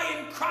I die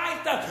in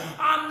Christ,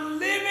 I'm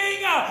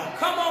living.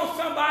 Come on,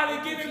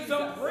 somebody, give him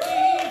some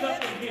praise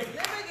up in here.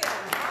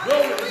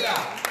 Glory to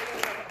God.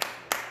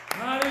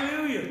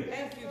 Hallelujah.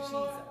 Thank you,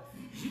 Jesus.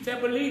 She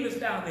said, believest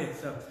thou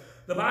this?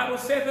 The Bible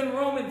says in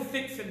Romans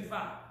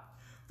 6:5,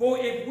 for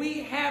if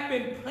we have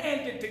been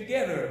planted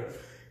together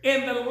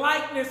in the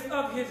likeness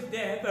of his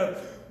death,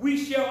 we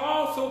shall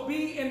also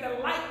be in the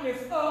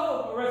likeness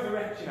of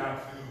resurrection.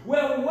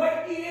 Well,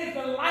 what is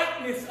the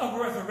likeness of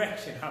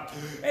resurrection?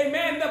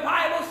 Amen. The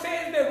Bible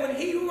says that when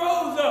he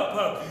rose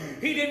up,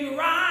 he didn't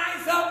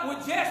rise up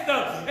with just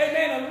a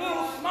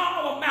little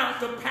small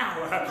amount of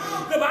power.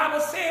 The Bible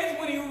says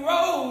when he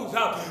rose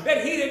up,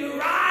 that he didn't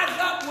rise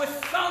up with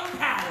some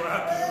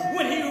power.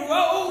 When he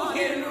rose, he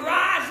didn't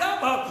rise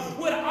up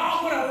with a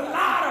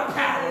lot of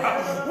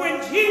power. When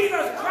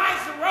Jesus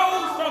Christ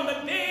rose from the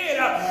dead,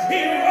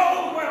 he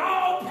rose with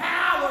all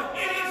power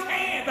in his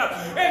hand.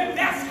 And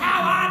that's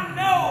how I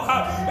know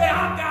that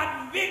I've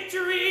got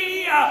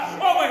victory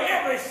over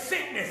every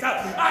sickness.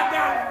 I've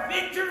got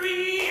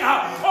victory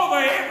over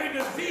every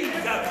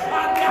disease.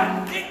 I've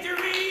got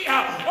victory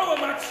over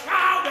my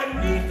child that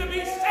needs to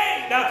be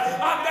saved.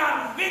 I've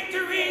got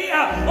victory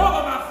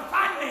over my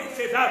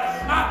finances.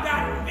 I've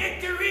got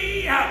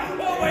victory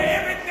over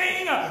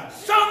everything.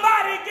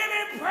 Somebody give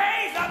him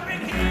praise up in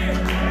here.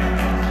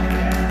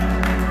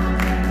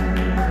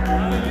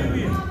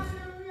 Hallelujah.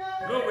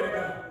 Glory to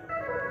God.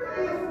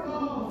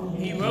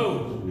 He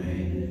rose.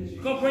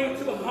 We're going to bring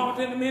him to a halt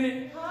in a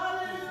minute.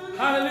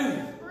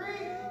 Hallelujah.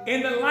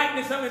 In the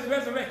likeness of his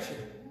resurrection.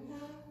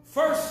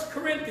 1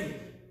 Corinthians.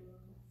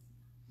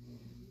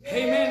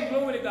 Amen.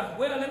 Glory to God.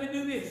 Well, let me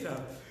do this.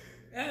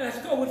 Let's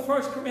go with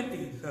 1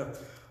 Corinthians.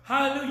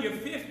 Hallelujah.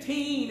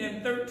 15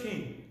 and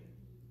 13.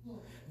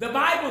 The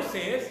Bible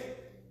says,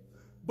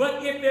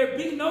 but if there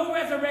be no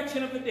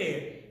resurrection of the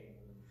dead,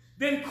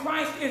 then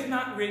Christ is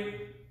not risen,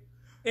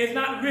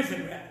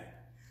 rather.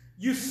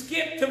 You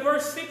skip to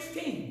verse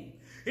 16.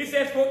 It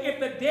says, for if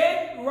the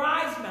dead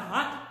rise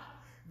not,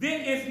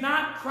 then is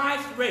not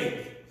Christ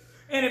raised.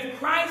 And if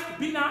Christ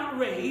be not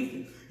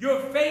raised, your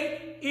faith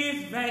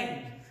is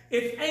vain.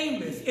 It's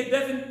aimless. It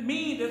doesn't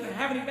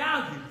have any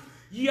value.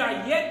 ye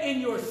are yet in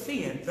your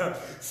sins.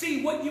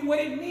 See, what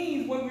it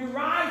means when we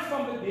rise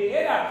from the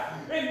dead,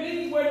 it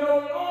means we're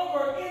no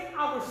longer in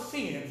our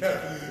sins.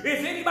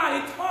 Is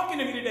anybody talking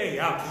to me today?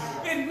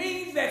 It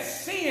means that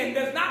sin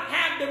does not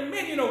have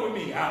dominion over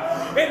me.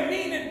 It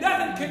means it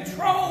doesn't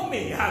control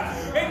me.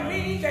 It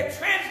means that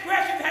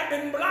transgressions have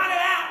been blotted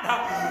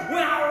out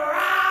when I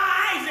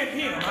rise in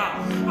him.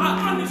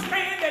 I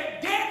understand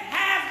that death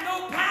has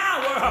no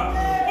power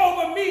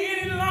over me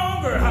any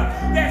longer.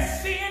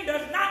 That sin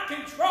does not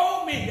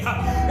control me.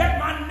 That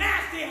my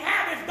nasty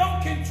habits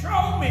don't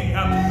control me.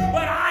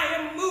 But I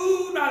am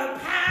moved by the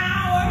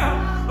power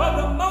of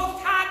the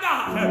Most High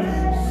God.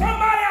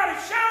 Somebody ought to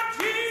shout,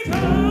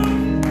 Jesus.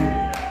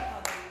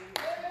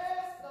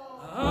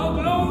 Oh,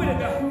 glory to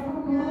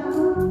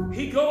God.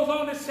 He goes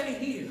on to say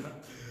here,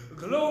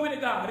 glory to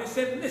God. It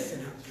says,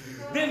 listen,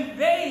 then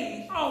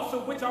they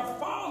also which are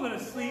fallen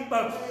asleep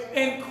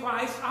in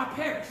Christ are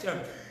perished.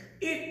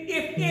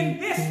 If in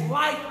this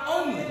life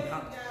only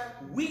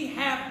we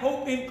have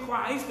hope in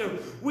Christ,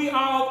 we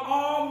are of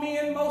all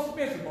men most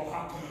miserable.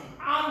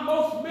 I'm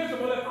most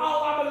miserable if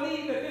all I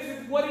believe that this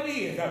is what it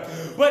is.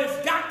 But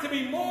it's got to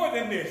be more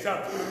than this.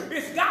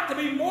 It's got to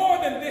be more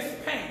than this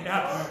pain.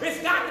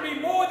 It's got to be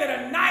more than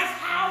a nice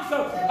house,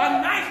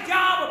 a nice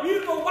job, a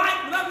beautiful wife,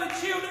 lovely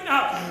children,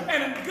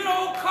 and a good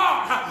old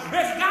car.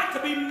 There's got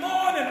to be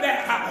more than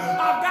that.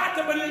 I've got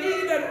to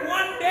believe that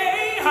one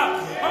day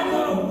I'm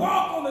going to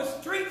walk on the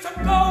streets of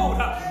gold.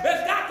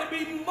 There's got to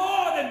be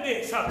more than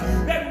this.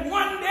 That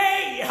one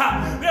day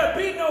there'll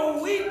be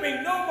no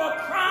weeping, no more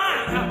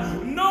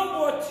crying, no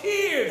more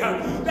tears.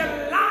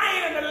 The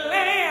lion and the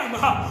lamb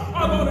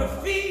are going to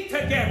feed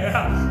together.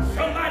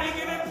 Somebody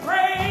give him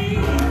praise.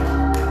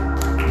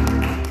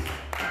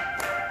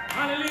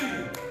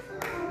 Hallelujah.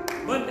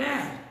 But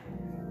now,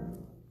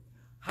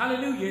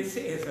 hallelujah, it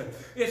says,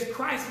 is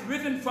Christ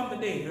risen from the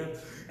dead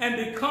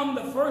and become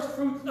the first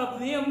fruits of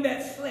them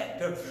that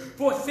slept?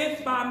 For since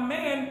by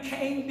man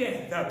came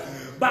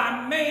death,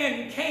 by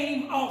man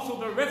came also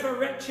the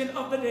resurrection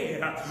of the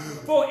dead.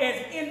 For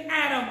as in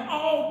Adam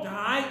all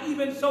die,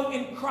 even so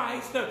in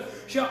Christ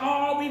shall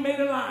all be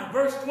made alive.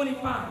 Verse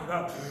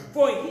 25,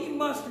 for he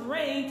must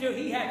reign till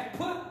he has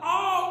put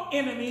all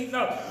enemies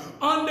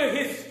under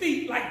his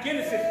feet, like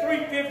Genesis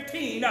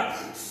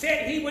 3:15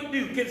 said he would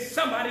do. Can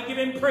somebody give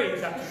him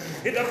praise?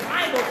 The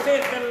Bible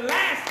says the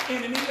last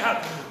enemy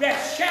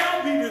that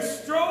shall be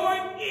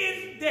destroyed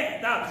is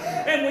death.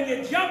 And when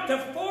you jump to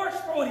verse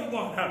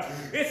 41,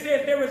 it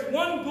says there is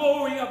one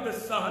glory of the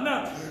sun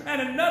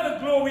and another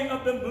glory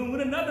of the moon,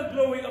 another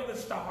glory of the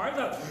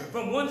stars.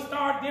 From one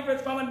star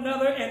differs from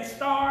another, and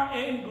star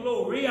and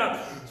glory.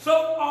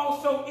 So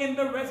also in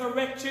the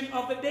resurrection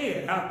of the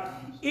dead.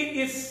 It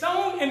is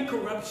sown in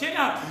corruption.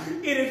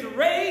 It is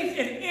raised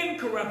in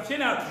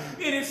incorruption.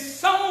 It is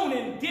sown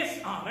in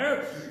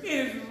dishonor.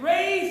 It is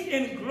raised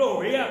in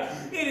glory.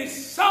 It is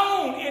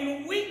sown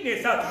in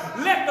weakness.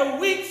 Let the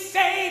weak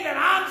say that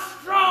I'm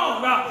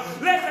strong.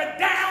 Let the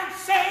down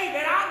say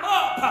that I'm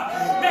up.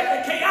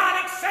 Let the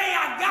chaotic say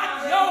I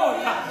got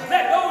joy.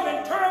 Let those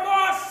in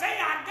turmoil say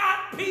I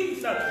got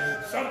peace.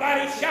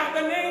 Somebody shout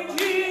the name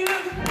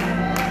Jesus.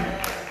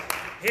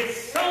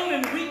 It's sown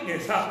in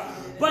weakness,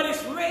 but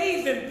it's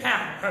raised in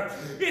power.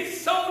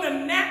 It's sown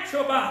a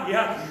natural body.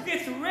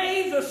 It's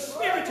raised a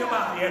spiritual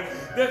body.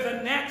 There's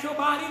a natural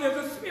body,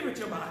 there's a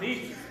spiritual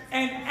body.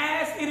 And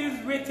as it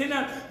is written,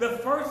 the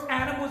first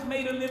Adam was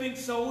made a living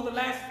soul, the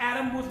last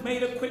Adam was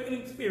made a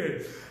quickening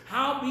spirit.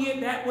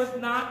 Howbeit that was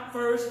not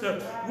first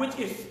which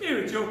is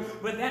spiritual,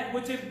 but that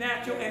which is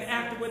natural, and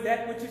afterward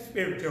that which is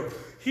spiritual.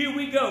 Here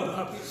we go.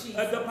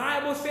 The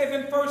Bible says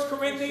in 1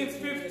 Corinthians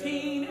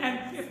 15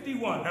 and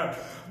 51,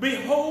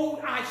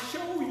 behold, I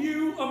show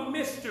you a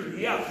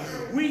mystery.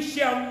 We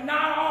shall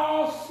not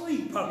all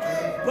sleep,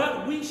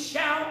 but we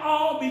shall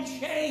all be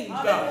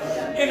changed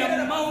in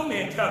a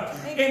moment,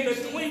 in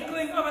the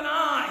twinkling of an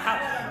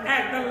eye,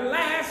 at the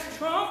last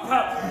trump,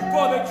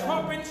 for the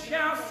trumpet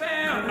shall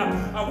sound.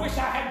 I wish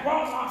I had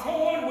brought my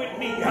horn with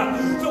me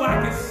so I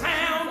could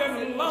sound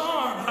an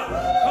alarm.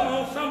 Come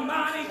on,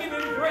 somebody give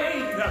him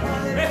praise.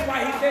 That's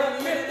why he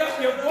said, lift up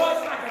your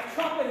voice like a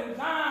trumpet in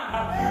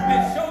Zion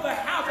and show the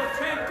house of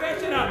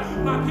transgression.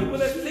 My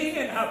people are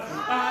singing the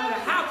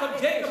house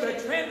of Jacob, the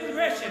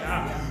transgression.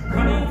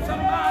 Come on,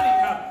 somebody.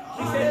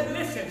 He said,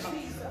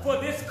 listen. For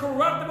this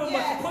corruptible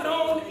must put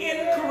on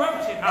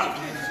incorruption,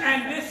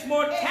 and this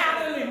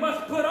mortality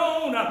must put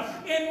on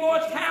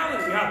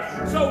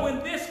immortality. So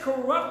when this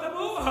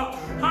corruptible,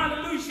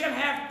 hallelujah, shall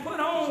have put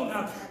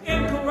on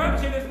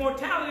incorruption, this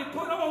mortality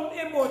put on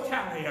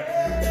immortality,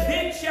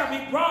 then shall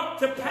be brought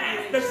to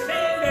pass the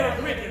saying that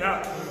is written.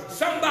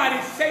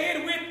 Somebody say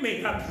it with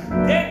me.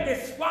 Death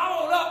is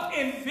swallowed up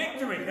in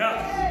victory.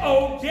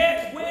 O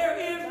death, where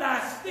is thy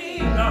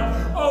sting?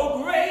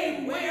 O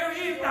grave, where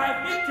is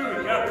thy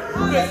victory?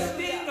 The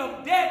sting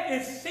of death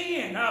is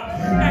sin,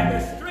 and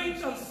the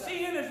strength of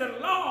sin is the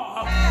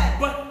law.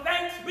 But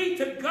thanks be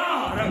to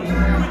God,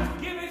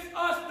 which giveth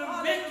us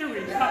the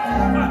victory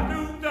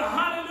through the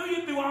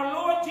hallelujah, through our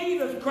Lord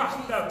Jesus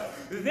Christ.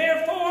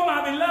 Therefore,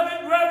 my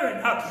beloved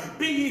brethren,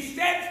 be ye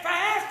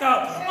steadfast,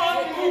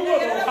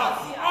 unmovable,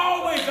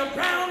 always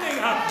abounding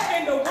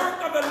in the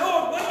work of the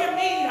Lord. What do you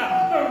mean?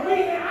 The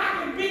reason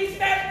I can be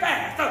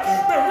steadfast,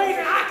 the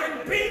reason I can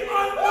be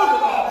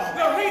unmovable,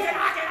 the reason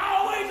I can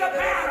always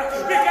abound,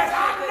 because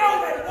I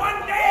know that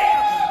one day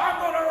I'm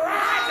going to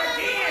rise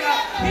again.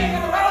 He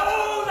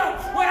rose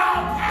with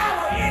all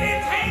power in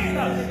his hand,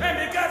 and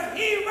because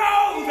he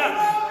rose,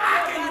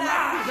 I can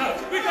rise,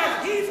 because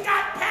he's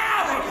got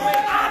power.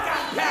 I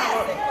got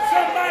power.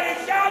 Somebody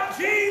shout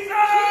Jesus!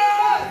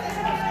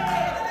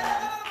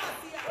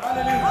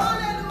 Hallelujah.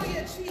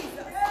 Hallelujah,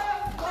 Jesus.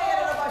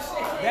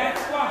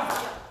 That's why.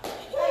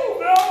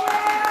 Glory!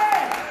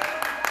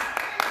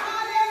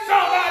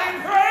 Somebody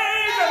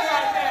praise him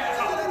right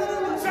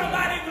now.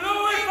 Somebody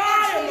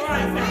glorify him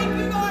right now. Thank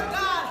you, Lord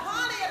God.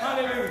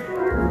 Hallelujah.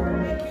 Hallelujah.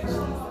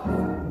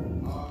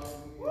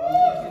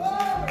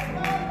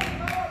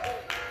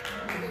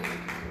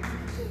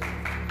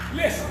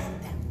 Listen.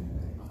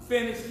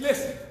 Finish.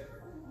 Listen.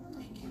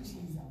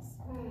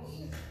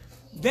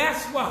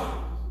 That's why.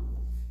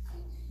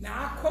 Now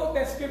I quote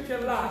that scripture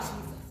a lot.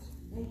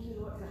 Thank you,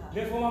 Lord God.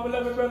 Therefore, my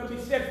beloved brother,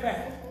 be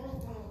steadfast,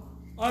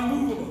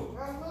 unmovable,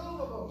 Thank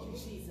you,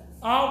 Jesus.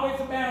 always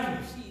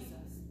abounding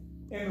Jesus.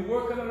 in the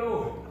work of the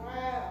Lord.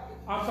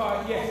 I'm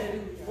sorry, yes.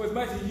 Hallelujah. For as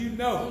much as you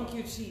know Thank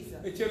you,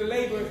 Jesus. that your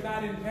labor is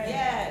not in vain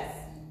Yes.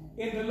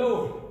 in the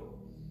Lord.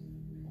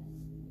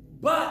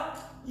 But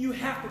you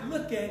have to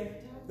look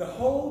at the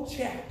whole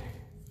chapter.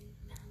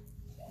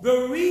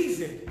 The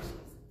reason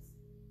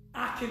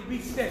I can be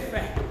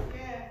steadfast.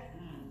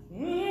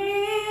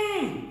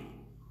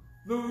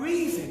 The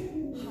reason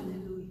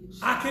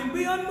I can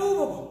be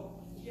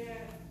unmovable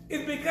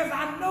is because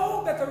I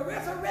know that the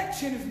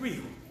resurrection is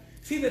real.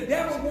 See, the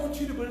devil wants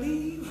you to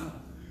believe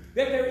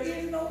that there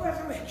is no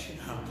resurrection.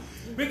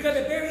 Because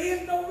if there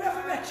is no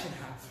resurrection,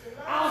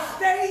 I'll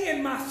stay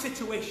in my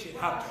situation.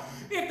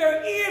 If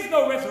there is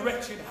no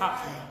resurrection,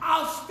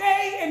 I'll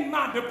stay in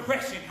my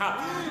depression.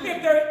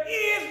 If there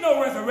is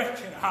no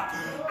resurrection,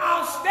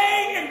 I'll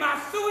stay in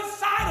my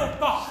suicidal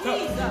thoughts.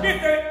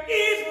 If there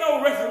is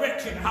no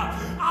resurrection,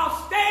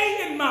 I'll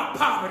stay in my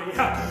poverty.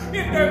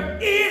 If there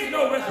is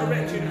no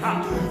resurrection,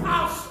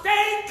 I'll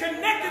stay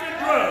connected to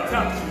drugs.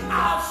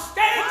 I'll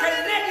stay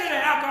connected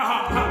to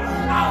alcohol.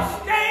 I'll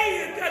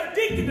stay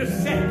addicted to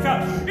sex.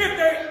 If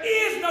there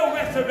is no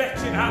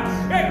resurrection,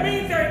 it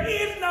means there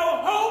is no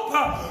hope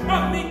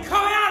of me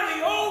coming out of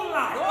the old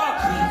life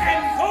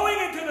and going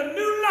into the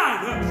new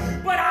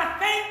life. But I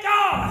thank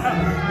God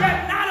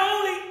that not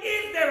only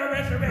is there a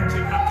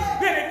resurrection,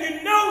 that if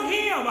you know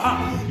him,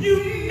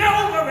 you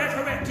know the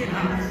resurrection.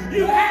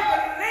 You have a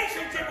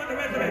relationship with the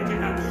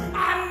resurrection.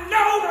 I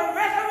know the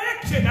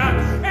resurrection,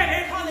 and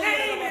his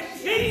name is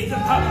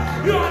Jesus.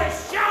 You ought to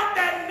shout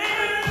that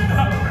name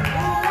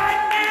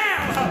right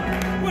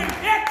now. When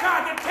death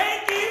tries to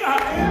take you,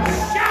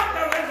 shout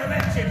the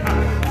resurrection.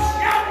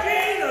 Shout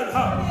Jesus.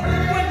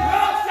 When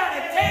drugs try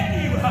to take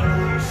you,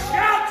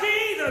 shout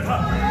Jesus.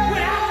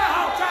 When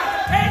alcohol tries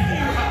to take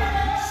you,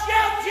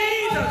 shout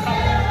Jesus.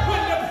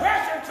 When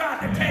depression tries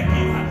to take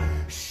you,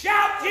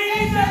 shout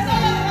Jesus.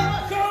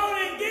 Go on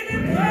and give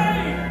him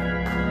praise.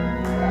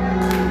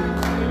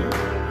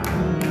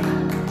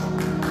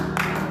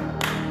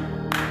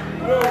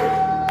 Glory.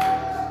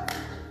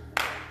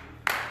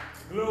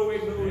 Glory,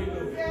 glory,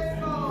 glory.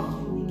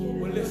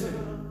 Well, listen.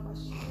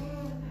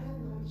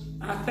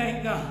 I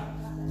thank God.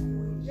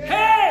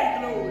 Hey,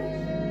 glory.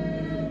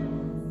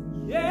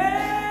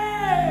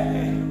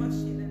 Yeah.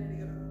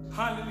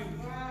 Hallelujah.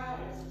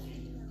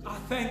 I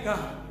thank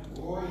God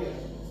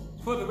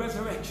for the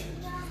resurrection.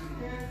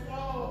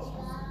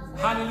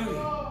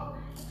 Hallelujah.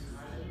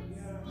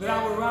 That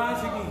I will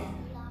rise again.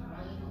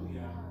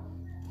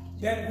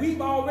 That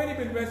we've already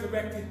been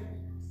resurrected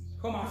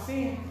from our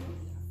sin,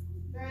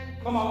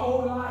 from our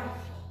old life,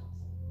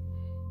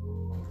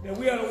 that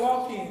we are to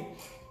walk in.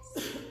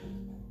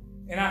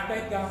 And I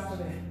thank God for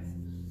that.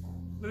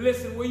 But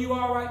listen, where you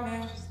are right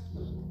now,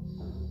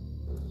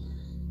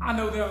 I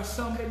know there are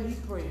some that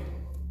need prayer,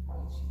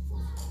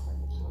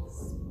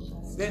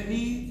 that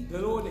need the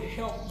Lord to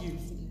help you,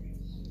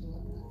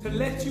 to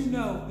let you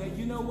know that,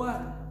 you know what?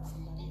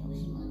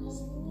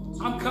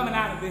 I'm coming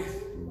out of this.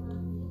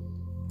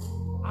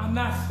 I'm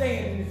not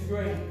staying in this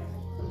grave.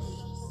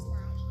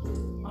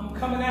 I'm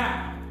coming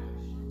out.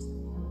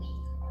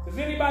 Does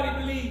anybody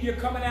believe you're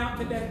coming out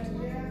today?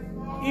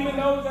 Even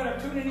those that are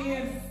tuning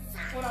in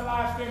on our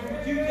live stream,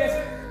 would you just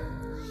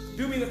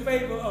do me the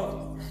favor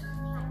of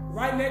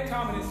writing that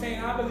comment and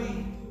saying, I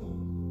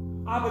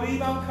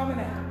believe I'm coming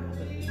out.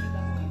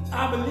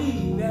 I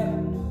believe that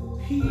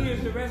he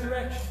is the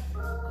resurrection.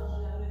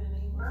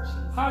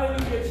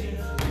 Hallelujah,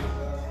 Jesus.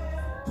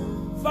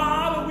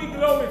 Father, we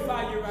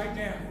glorify you right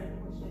now.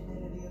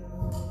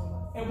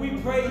 And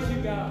we praise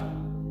you, God.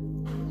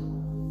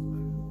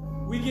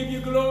 We give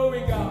you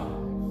glory, God.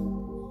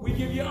 We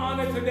give you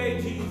honor today,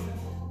 Jesus.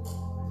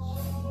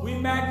 We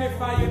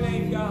magnify your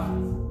name, God.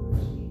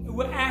 And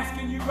we're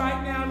asking you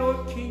right now,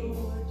 Lord King,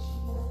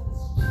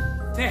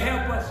 to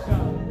help us,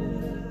 God.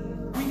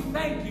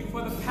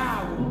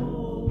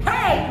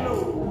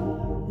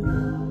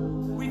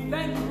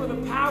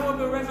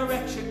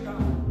 resurrection,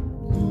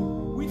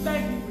 God. We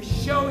thank you for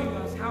showing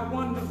us how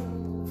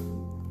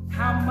wonderful,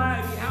 how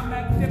mighty, how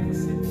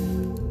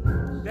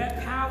magnificent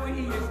that power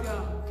is,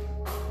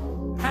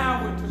 God.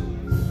 Power to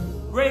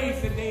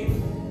raise the dead,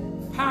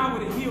 power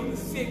to heal the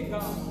sick,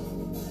 God.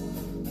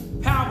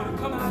 Power to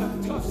come out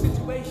of a tough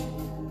situation.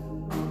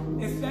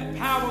 It's that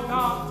power,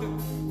 God, to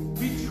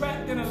be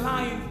trapped in a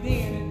lion's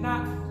den and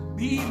not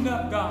be eaten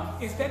up,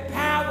 God. It's that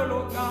power,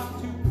 Lord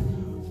God, to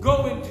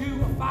go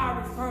into a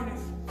fiery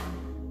furnace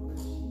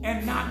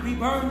and not be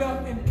burned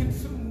up and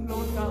consumed,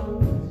 Lord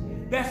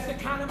God. That's the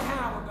kind of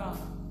power, God.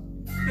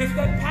 It's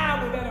that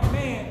power that a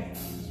man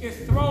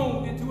is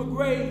thrown into a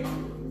grave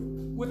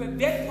with a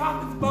dead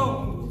prophet's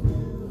bones,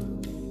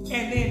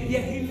 and then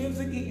yet he lives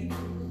again.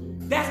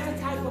 That's the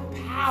type of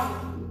power,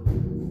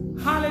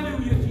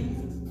 hallelujah,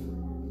 Jesus,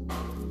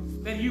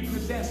 that you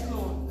possess,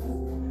 Lord.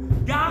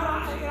 God,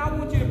 I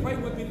want you to pray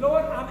with me.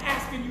 Lord, I'm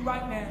asking you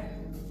right now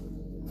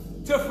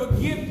to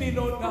forgive me,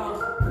 Lord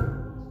God.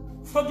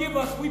 Forgive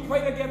us, we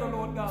pray together,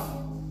 Lord God,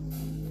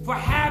 for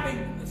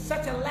having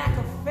such a lack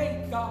of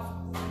faith, God,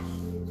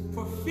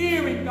 for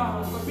fearing,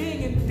 God, for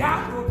being in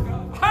doubt, Lord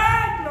God.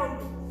 Hey,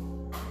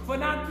 Lord, for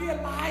not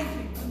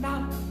realizing, for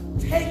not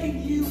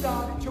taking you,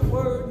 God, at your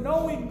word,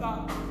 knowing,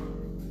 God,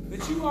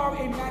 that you are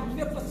a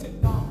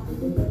magnificent God.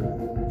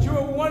 You're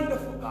a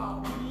wonderful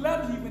God. We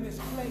love you in this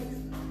place.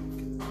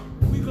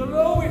 We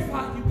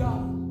glorify you,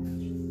 God.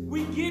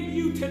 We give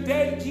you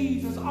today,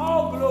 Jesus,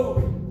 all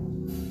glory.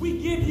 We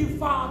give you,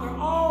 Father,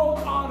 all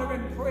honor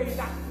and praise.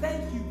 I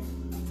thank you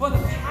for the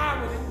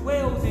power that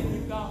dwells in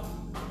you, God.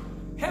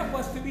 Help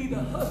us to be the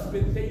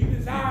husbands that you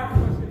desire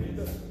for us to be,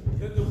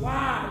 the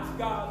wives,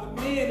 God,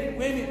 the men and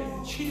women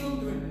and the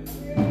children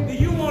that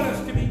you want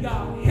us to be,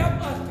 God.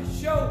 Help us to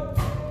show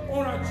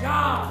on our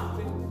jobs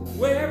and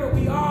wherever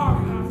we are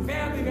and our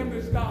family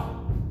members, God.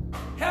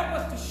 Help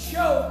us to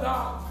show,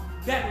 God,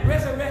 that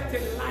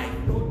resurrected life,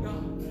 Lord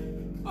God.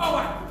 Oh,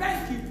 I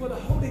thank you for the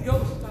Holy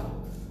Ghost, God.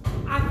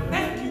 I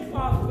thank you,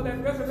 Father, for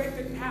that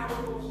resurrected power,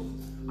 Lord.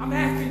 I'm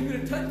asking you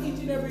to touch each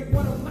and every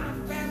one of my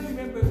family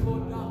members,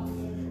 Lord God.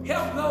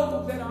 Help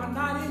those that are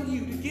not in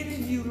you to get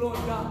in you, Lord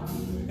God.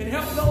 And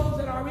help those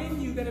that are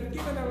in you that have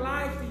given their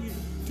lives to you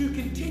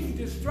to continue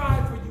to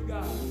strive for you,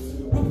 God.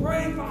 We're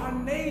praying for our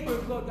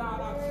neighbors, Lord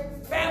God, our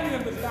family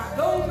members, God,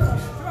 those that are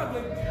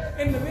struggling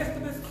in the midst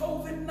of this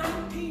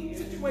COVID-19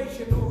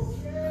 situation, Lord.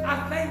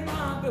 I thank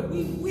God that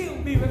we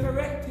will be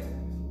resurrected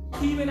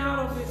even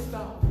out of this,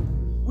 God.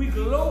 We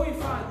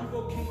glorify you,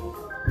 O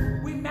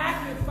King. We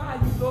magnify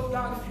you, Lord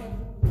God in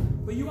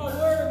heaven. For you are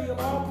worthy of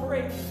all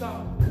praise,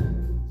 God.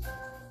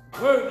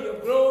 Worthy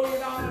of glory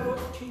and honor, Lord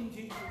King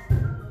Jesus.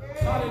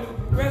 Hallelujah.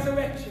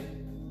 Resurrection.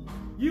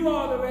 You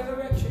are the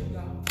resurrection,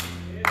 God.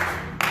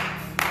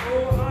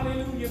 Oh,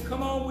 hallelujah.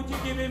 Come on, would you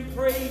give him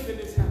praise in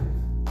this house?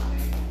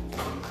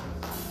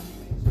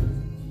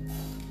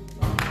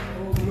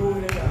 Oh,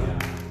 glory to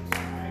God.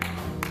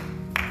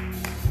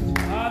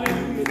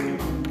 Hallelujah,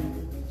 Jesus.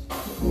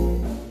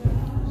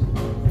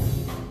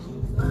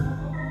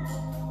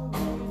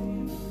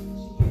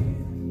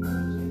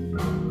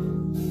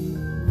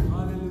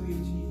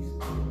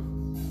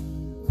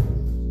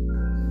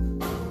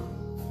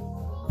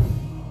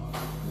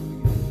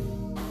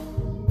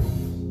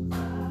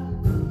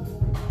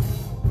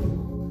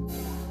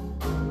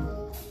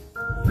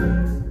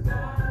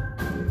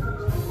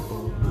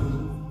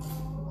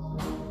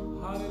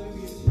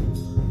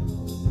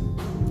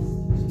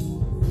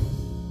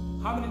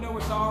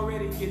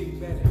 Getting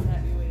better.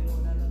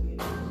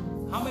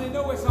 How many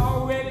know it's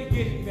already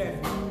getting better?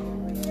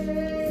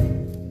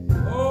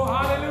 Oh,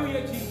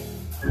 hallelujah, Jesus.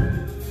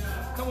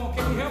 Come on,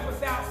 can you help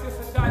us out,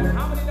 Sister Diana?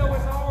 How many know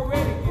it's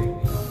already getting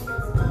better?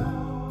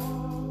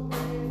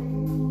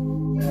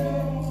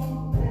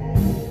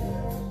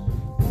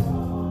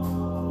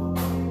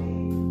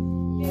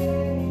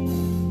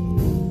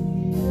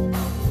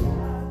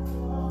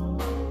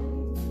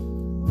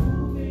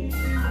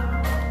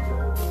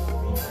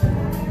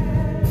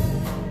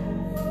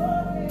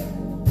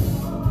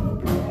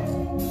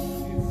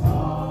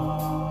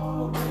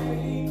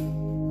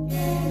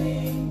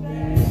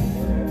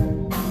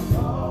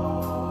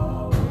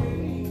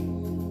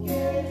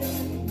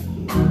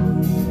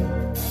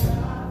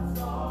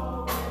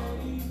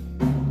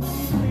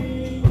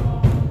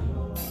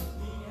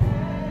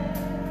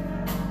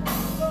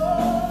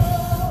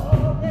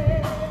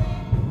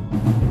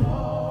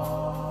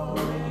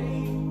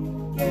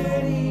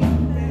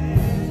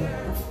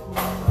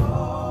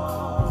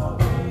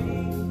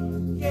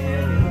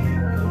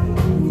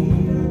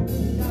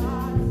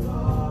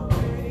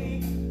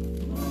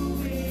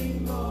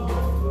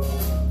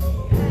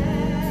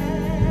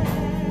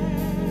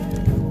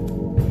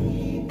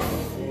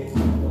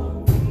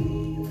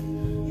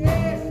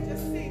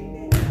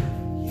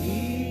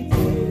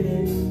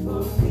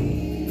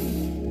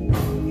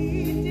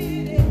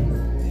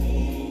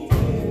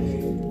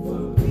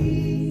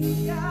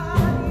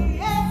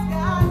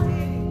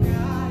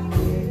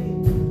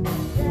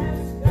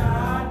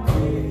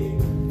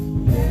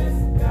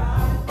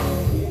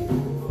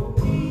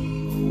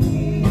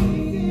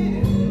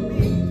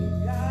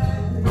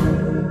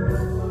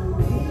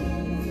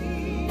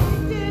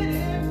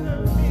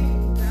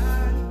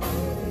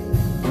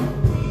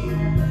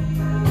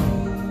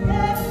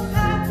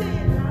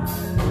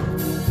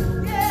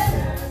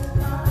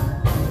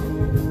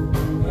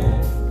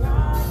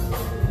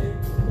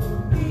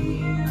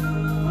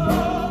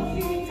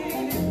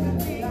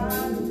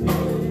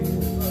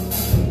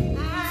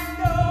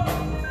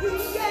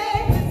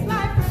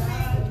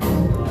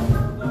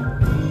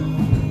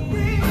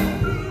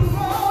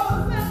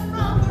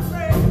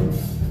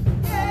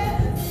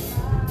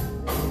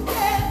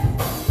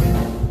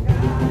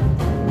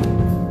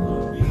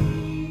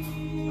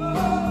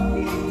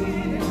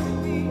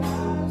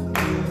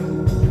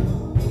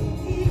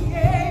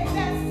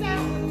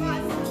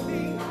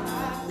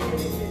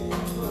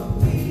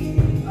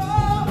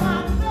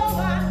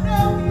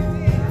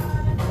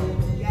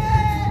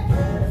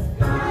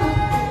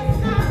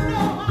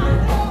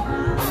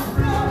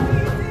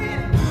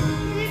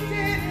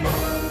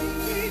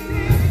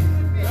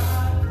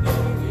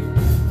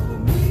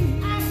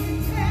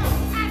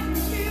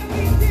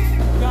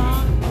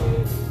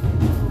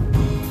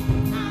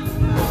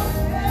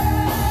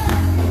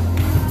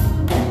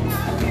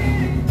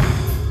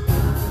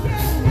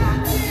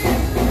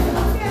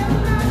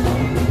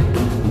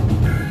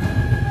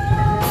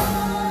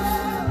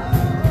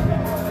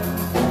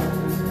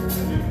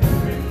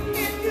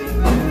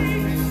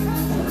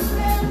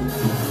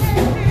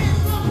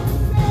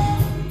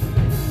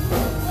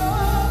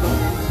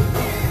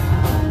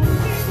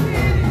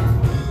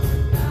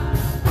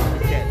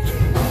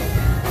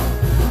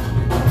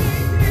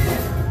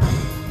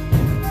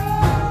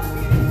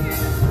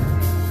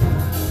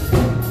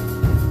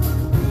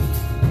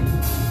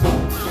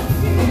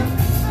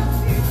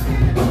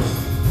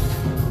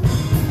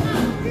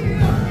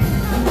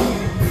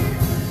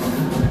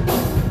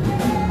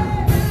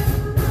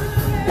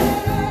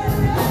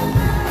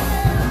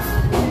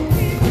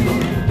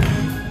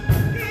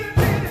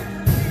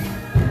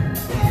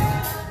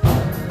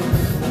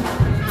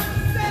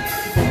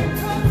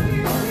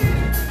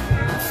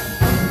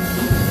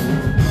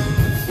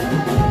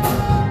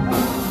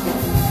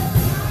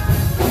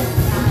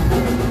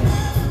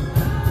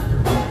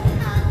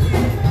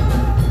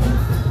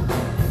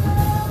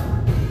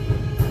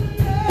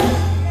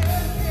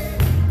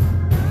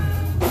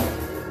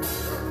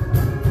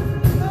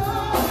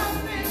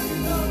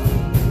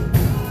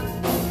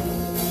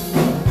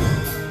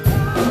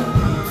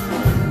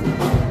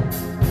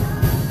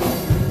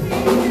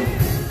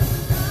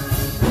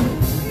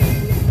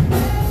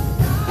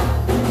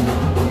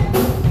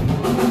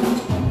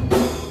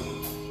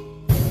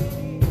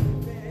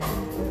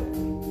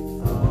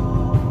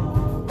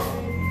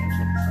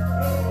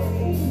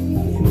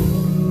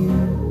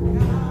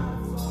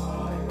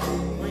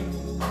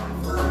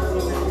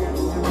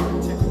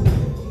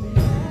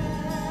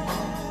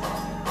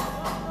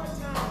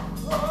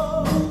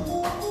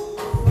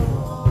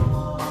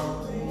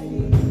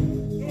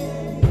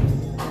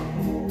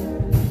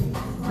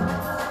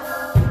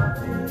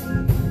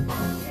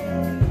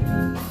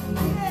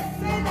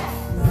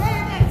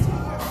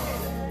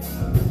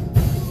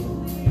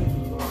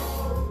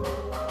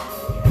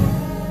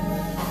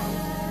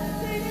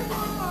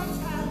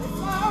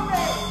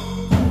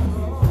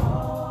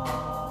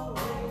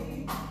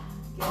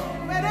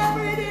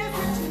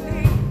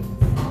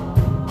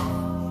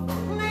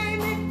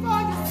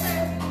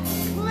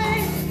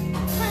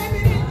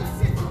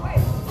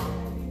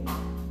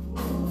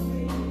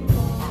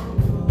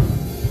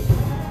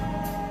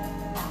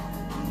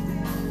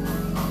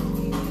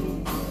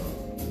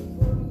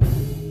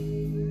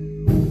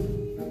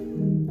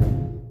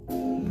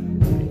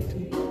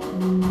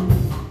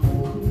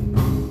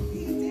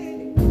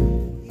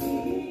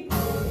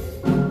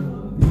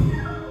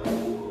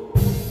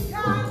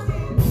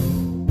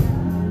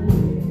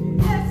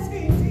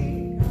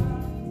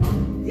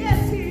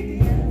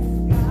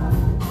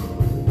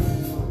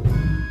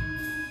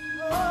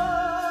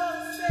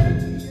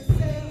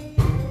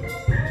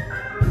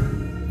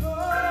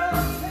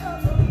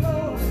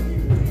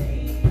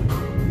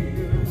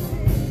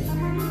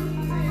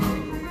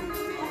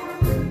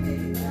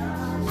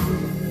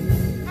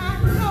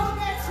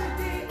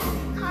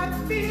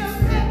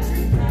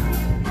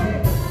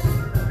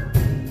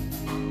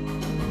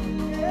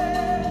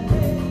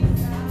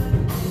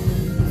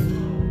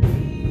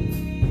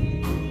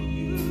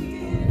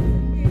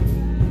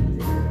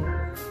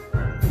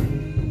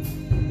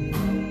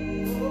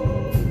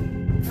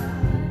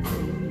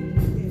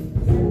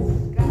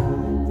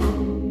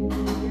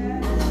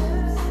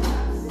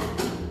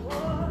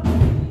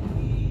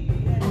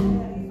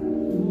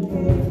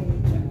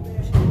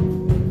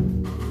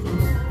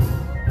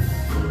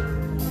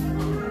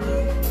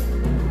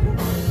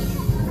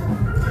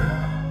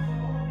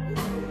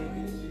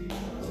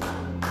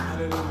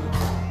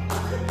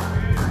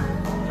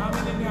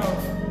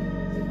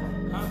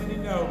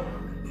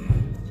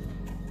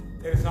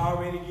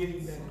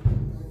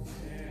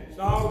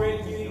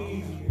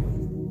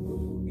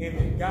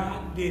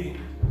 God did it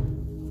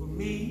for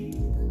me,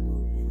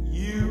 for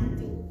you,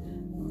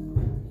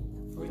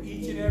 for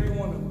each and every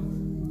one of us.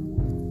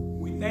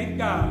 We thank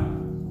God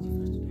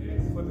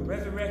for the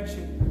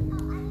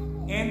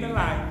resurrection and the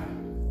life.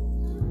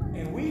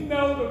 And we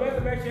know the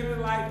resurrection and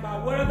the life by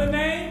what other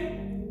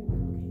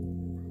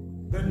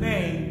name? The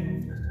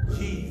name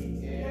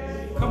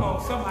Jesus. Come on,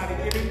 somebody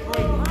give him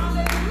praise.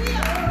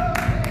 Hallelujah.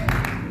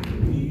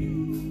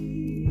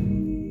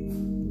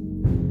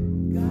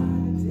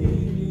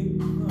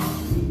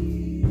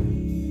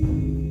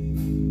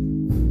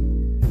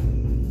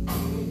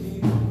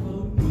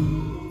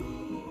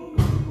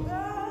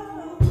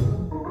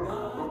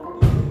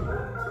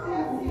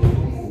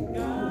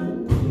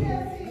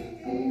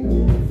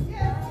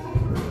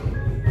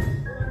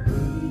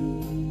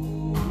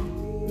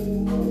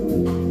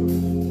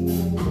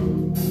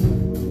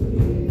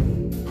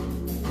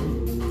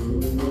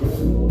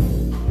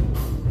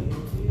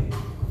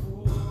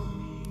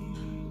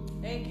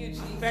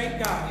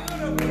 Thank God.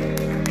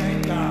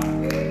 Thank God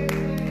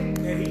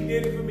that he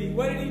did it for me.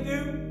 What did he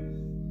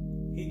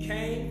do? He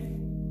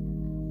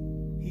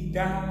came. He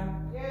died.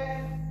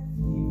 He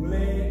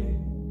bled.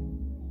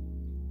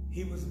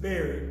 He was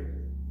buried.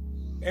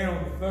 And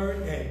on the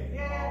third day,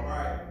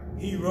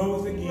 he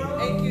rose again.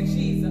 Thank you,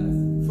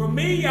 Jesus. For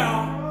me,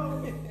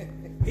 y'all.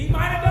 He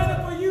might have done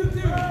it for you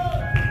too.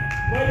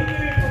 But he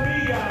did it for me,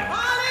 y'all.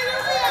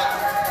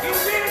 Hallelujah. He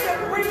did it to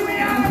bring me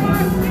out of my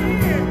sin.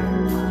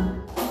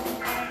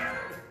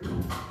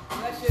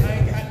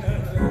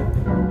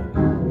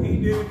 He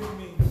did it for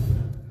me.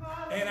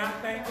 And I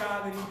thank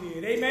God that he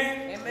did.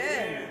 Amen?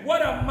 Amen.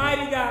 What a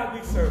mighty God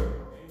we serve.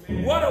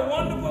 Amen. What a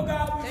wonderful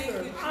God we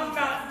serve. I'm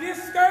not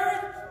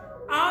discouraged.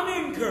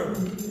 I'm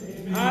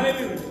encouraged.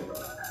 Hallelujah.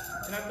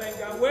 And I thank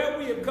God. Well,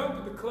 we have come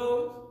to the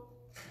close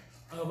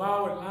of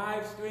our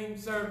live stream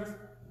service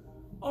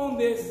on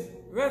this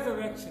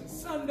Resurrection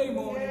Sunday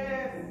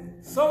morning.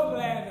 So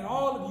glad that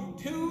all of you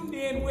tuned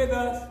in with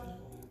us.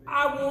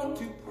 I want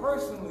to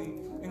personally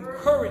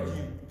encourage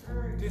you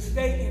to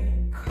stay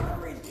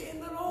encouraged in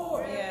the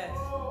Lord. Yes.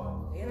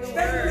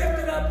 Stay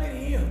lifted up in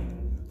him.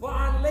 For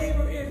our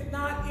labor is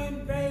not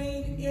in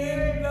vain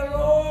in the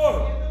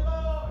Lord.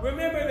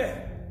 Remember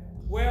that.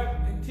 Well,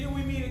 until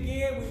we meet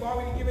again, we've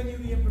already given you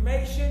the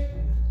information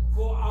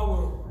for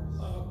our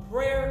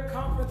prayer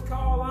conference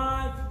call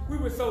line. We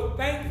were so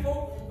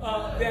thankful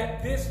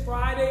that this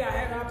Friday I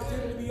had an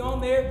opportunity to be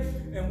on there,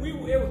 and it was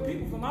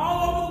people from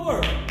all over the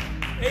world.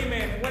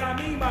 Amen. And what I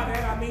mean by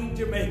that, I mean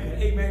Jamaica.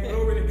 Amen.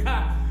 Glory to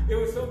God. It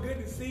was so good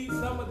to see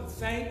some of the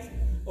saints,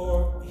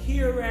 or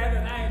hear rather,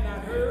 that I had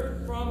not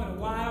heard from in a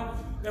while,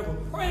 that were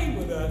praying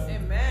with us.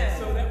 Amen.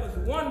 So that was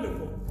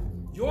wonderful.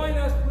 Join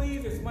us,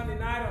 please, this Monday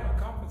night on our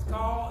conference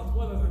call, as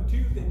well as on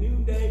Tuesday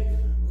noonday,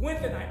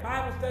 Wednesday night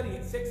Bible study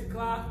at 6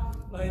 o'clock,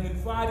 and then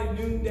Friday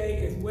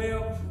noonday as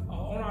well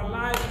on our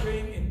live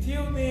stream.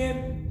 Until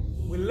then,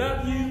 we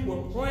love you.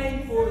 We're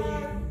praying for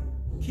you.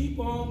 Keep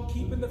on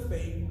keeping the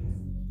faith.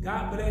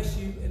 God bless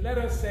you. And let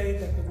us say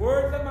that the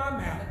words of my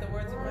mouth, Let the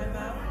words of my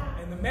mouth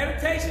and the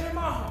meditation of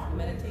my heart,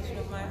 meditation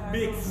of my heart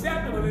be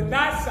acceptable in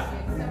thy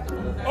sight.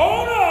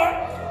 Oh Lord,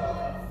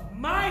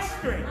 my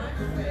strength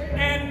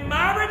and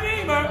my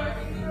Redeemer,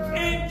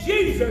 in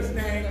Jesus'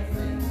 name.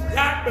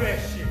 God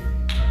bless you.